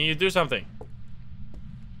yourself? Can you do something?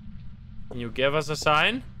 Can you give us a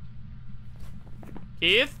sign?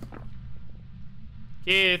 Keith?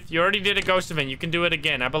 Keith, you already did a ghost event. You can do it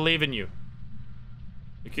again. I believe in you.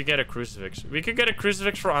 We could get a crucifix. We could get a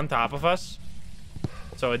crucifix for on top of us,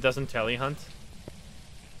 so it doesn't telehunt.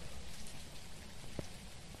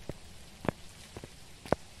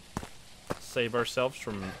 Save ourselves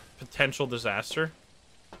from potential disaster.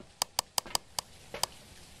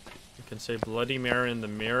 You can say Bloody Mary in the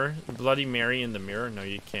mirror. Bloody Mary in the mirror? No,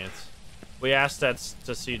 you can't. We asked that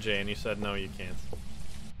to CJ and he said no, you can't.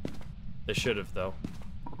 They should have, though.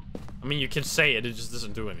 I mean, you can say it, it just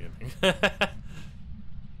doesn't do anything.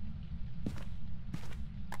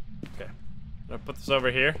 Okay. I'm gonna put this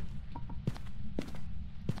over here.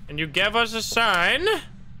 Can you give us a sign?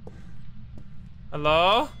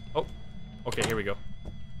 Hello? Oh. Okay, here we go.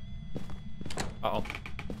 Uh-oh.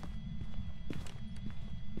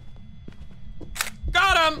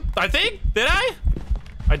 Got him! I think? Did I?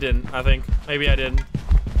 I didn't, I think. Maybe I didn't.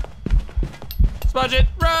 Smudge it!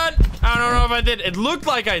 Run! I don't know if I did. It looked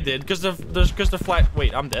like I did, because the flash...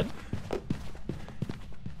 Wait, I'm dead?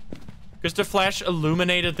 Because the flash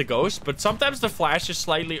illuminated the ghost, but sometimes the flash is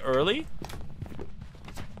slightly early.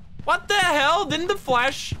 What the hell?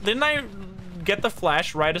 Didn't I get the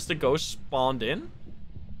flash right as the ghost spawned in?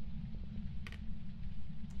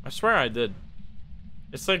 I swear I did.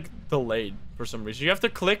 It's like delayed for some reason. You have to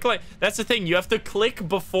click like... That's the thing. You have to click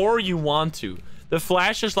before you want to. The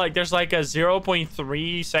flash is like... There's like a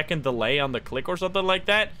 0.3 second delay on the click or something like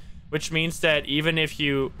that. Which means that even if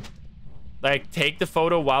you... like, take the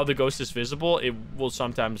photo while the ghost is visible, it will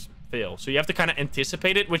sometimes fail. So you have to kind of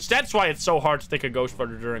anticipate it, which that's why it's so hard to take a ghost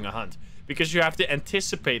photo during a hunt. Because you have to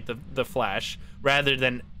anticipate the flash rather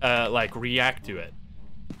than, like, react to it.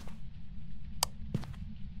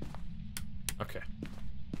 Okay.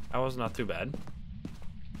 That was not too bad.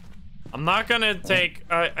 I'm not gonna take...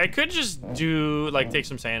 I could just do, like, take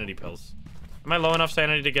some sanity pills. Am I low enough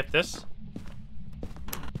sanity to get this?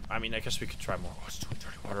 I mean, I guess we could try more. Oh, it's doing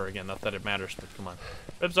dirty water again. Not that it matters, but come on.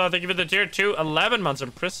 Ripsaw, thank you for the tier 2, 11 months.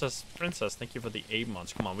 And Princess, thank you for the 8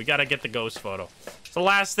 months. Come on, we gotta get the ghost photo. It's the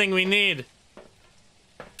last thing we need.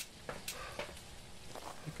 You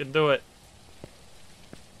can do it.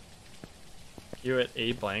 You're at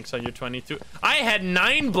 8 blanks on your 22. I had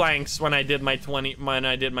 9 blanks when I did my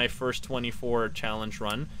my first 24 challenge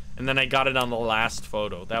run, and then I got it on the last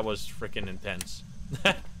photo. That was freaking intense.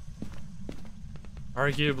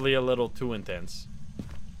 Arguably a little too intense.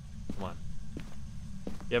 Come on.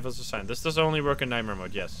 Give us a sign. This does only work in nightmare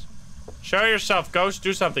mode, yes. Show yourself, ghost.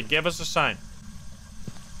 Do something. Give us a sign.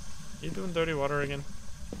 Are you doing dirty water again?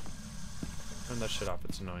 Turn that shit off.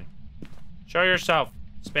 It's annoying. Show yourself.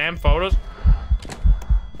 Spam photos.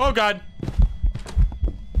 Oh, God.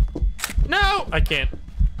 No! I can't.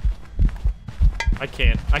 I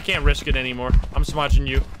can't risk it anymore. I'm smudging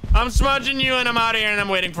you. I'm smudging you, and I'm out of here, and I'm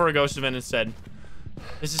waiting for a ghost event instead.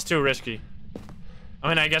 This is too risky. I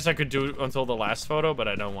mean, I guess I could do until the last photo, but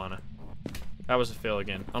I don't want to. That was a fail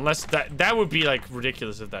again. Unless that would be, like,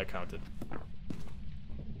 ridiculous if that counted.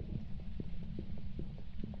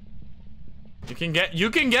 You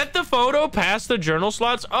can get the photo past the journal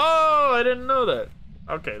slots. Oh, I didn't know that.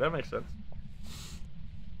 Okay, that makes sense.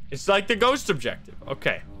 It's like the ghost objective.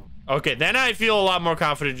 Okay. Okay, then I feel a lot more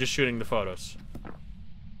confident just shooting the photos.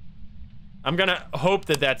 I'm gonna hope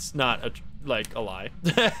that that's not a lie.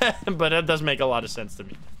 But that does make a lot of sense to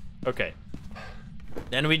me. Okay.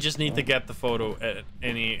 Then we just need to get the photo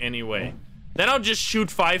anyway. Then I'll just shoot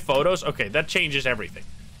 5 photos. Okay, that changes everything.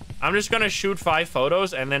 I'm just gonna shoot 5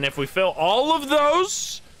 photos, and then if we fill all of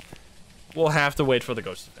those, we'll have to wait for the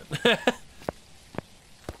ghost event.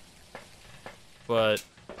 But,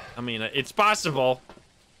 I mean, it's possible.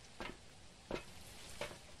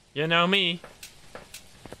 You know me.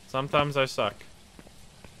 Sometimes I suck.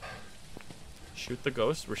 Shoot the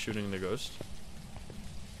ghost. We're shooting the ghost.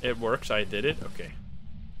 It works. I did it. Okay.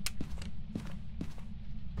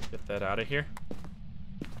 Get that out of here.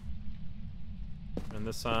 Turn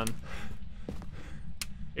this on.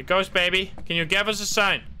 It goes, baby. Can you give us a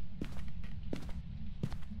sign?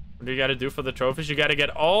 What do you gotta do for the trophies? You gotta get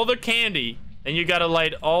all the candy, and you gotta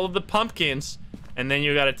light all of the pumpkins, and then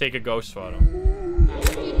you gotta take a ghost photo.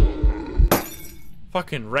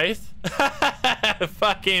 Fucking Wraith.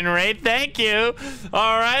 Fucking Wraith, thank you.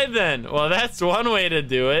 Alright then. Well, that's one way to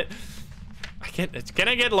do it. Can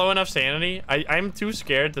I get low enough sanity? I'm too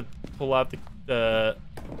scared to pull out the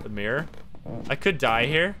mirror. I could die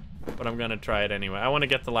here, but I'm gonna try it anyway. I want to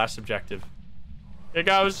get the last objective. Here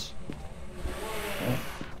goes.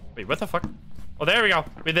 Wait, what the fuck? Oh, there we go.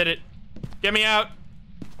 We did it. Get me out.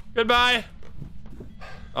 Goodbye.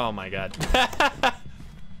 Oh my god. I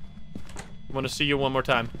want to see you one more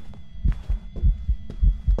time.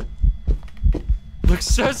 Looks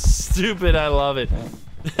so stupid. I love it.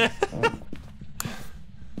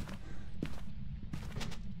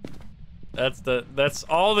 That's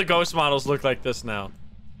all the ghost models look like this now.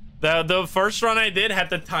 The first run I did had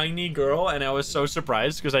the tiny girl, and I was so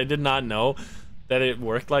surprised because I did not know that it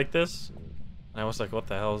worked like this. And I was like, what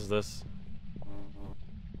the hell is this?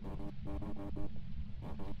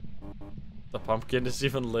 The pumpkin is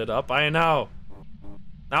even lit up. I know.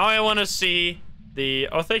 Now I want to see the...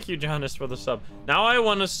 Oh, thank you, Johannes, for the sub. Now I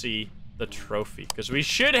want to see the trophy, because we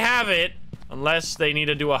should have it, unless they need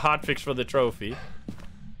to do a hotfix for the trophy.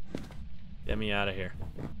 Get me out of here.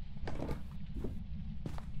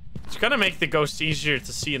 It's gonna make the ghost easier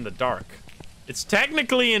to see in the dark. It's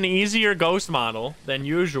technically an easier ghost model than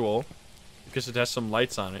usual, because it has some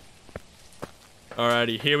lights on it.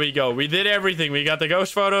 Alrighty, here we go. We did everything. We got the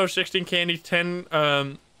ghost photo, 16 candy, 10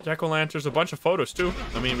 jack-o'-lanterns, a bunch of photos too.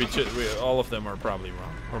 I mean, all of them are probably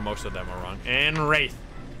wrong, or most of them are wrong. And Wraith.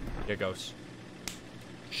 Here goes.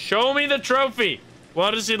 Show me the trophy.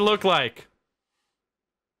 What does it look like?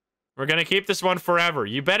 We're gonna keep this one forever.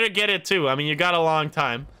 You better get it too. I mean, you got a long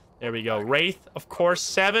time. There we go. Wraith, of course,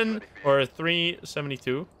 7 or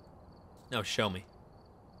 372. No, show me.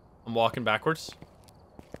 I'm walking backwards.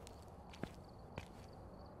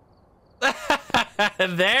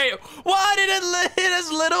 There. What? It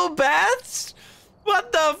has little bats?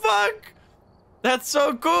 What the fuck? That's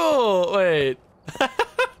so cool. Wait.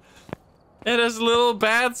 It has little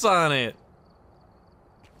bats on it.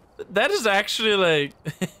 That is actually like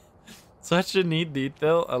such a neat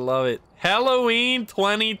detail. I love it. Halloween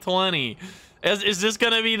 2020. Is this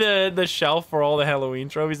gonna be the shelf for all the Halloween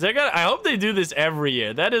trophies? I hope they do this every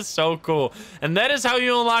year. That is so cool. And that is how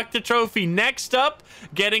you unlock the trophy. Next up,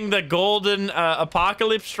 getting the golden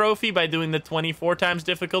apocalypse trophy by doing the 24 times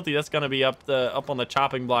difficulty. That's gonna be up on the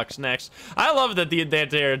chopping blocks next. I love that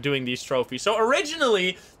they're doing these trophies. So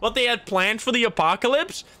originally, what they had planned for the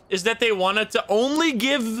apocalypse is that they wanted to only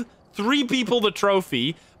give 3 people the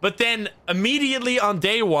trophy. But then immediately on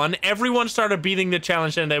day 1, everyone started beating the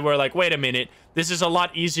challenge and they were like, wait a minute, this is a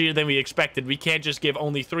lot easier than we expected. We can't just give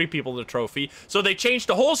only 3 people the trophy. So they changed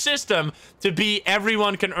the whole system to be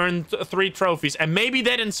everyone can earn 3 trophies. And maybe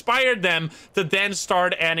that inspired them to then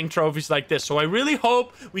start adding trophies like this. So I really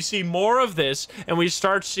hope we see more of this and we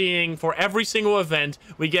start seeing for every single event,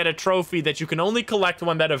 we get a trophy that you can only collect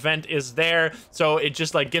when that event is there. So it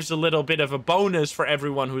just like gives a little bit of a bonus for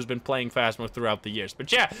everyone who's been playing Phasmo throughout the years.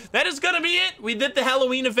 But yeah, that is gonna be it. We did the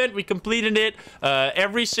Halloween event. We completed it.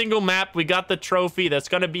 Every single map, we got the trophy. That's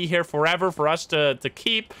gonna be here forever for us to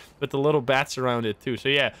keep with the little bats around it too. So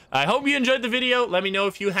yeah, I hope you enjoyed the video. Let me know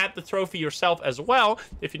if you had the trophy yourself as well.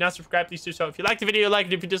 If you're not subscribed, please do so. If you like the video, like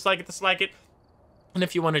it. If you dislike it, dislike it. And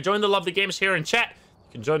if you want to join the Lovely Games here in chat,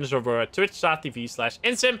 you can join us over at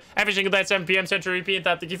twitch.tv/insim every single day at 7 p.m. Central European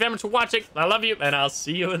Time. Thank you very much for watching. I love you, and I'll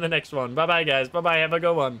see you in the next one. Bye-bye, guys. Bye-bye. Have a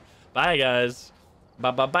good one. Bye, guys.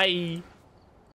 Bye-bye-bye.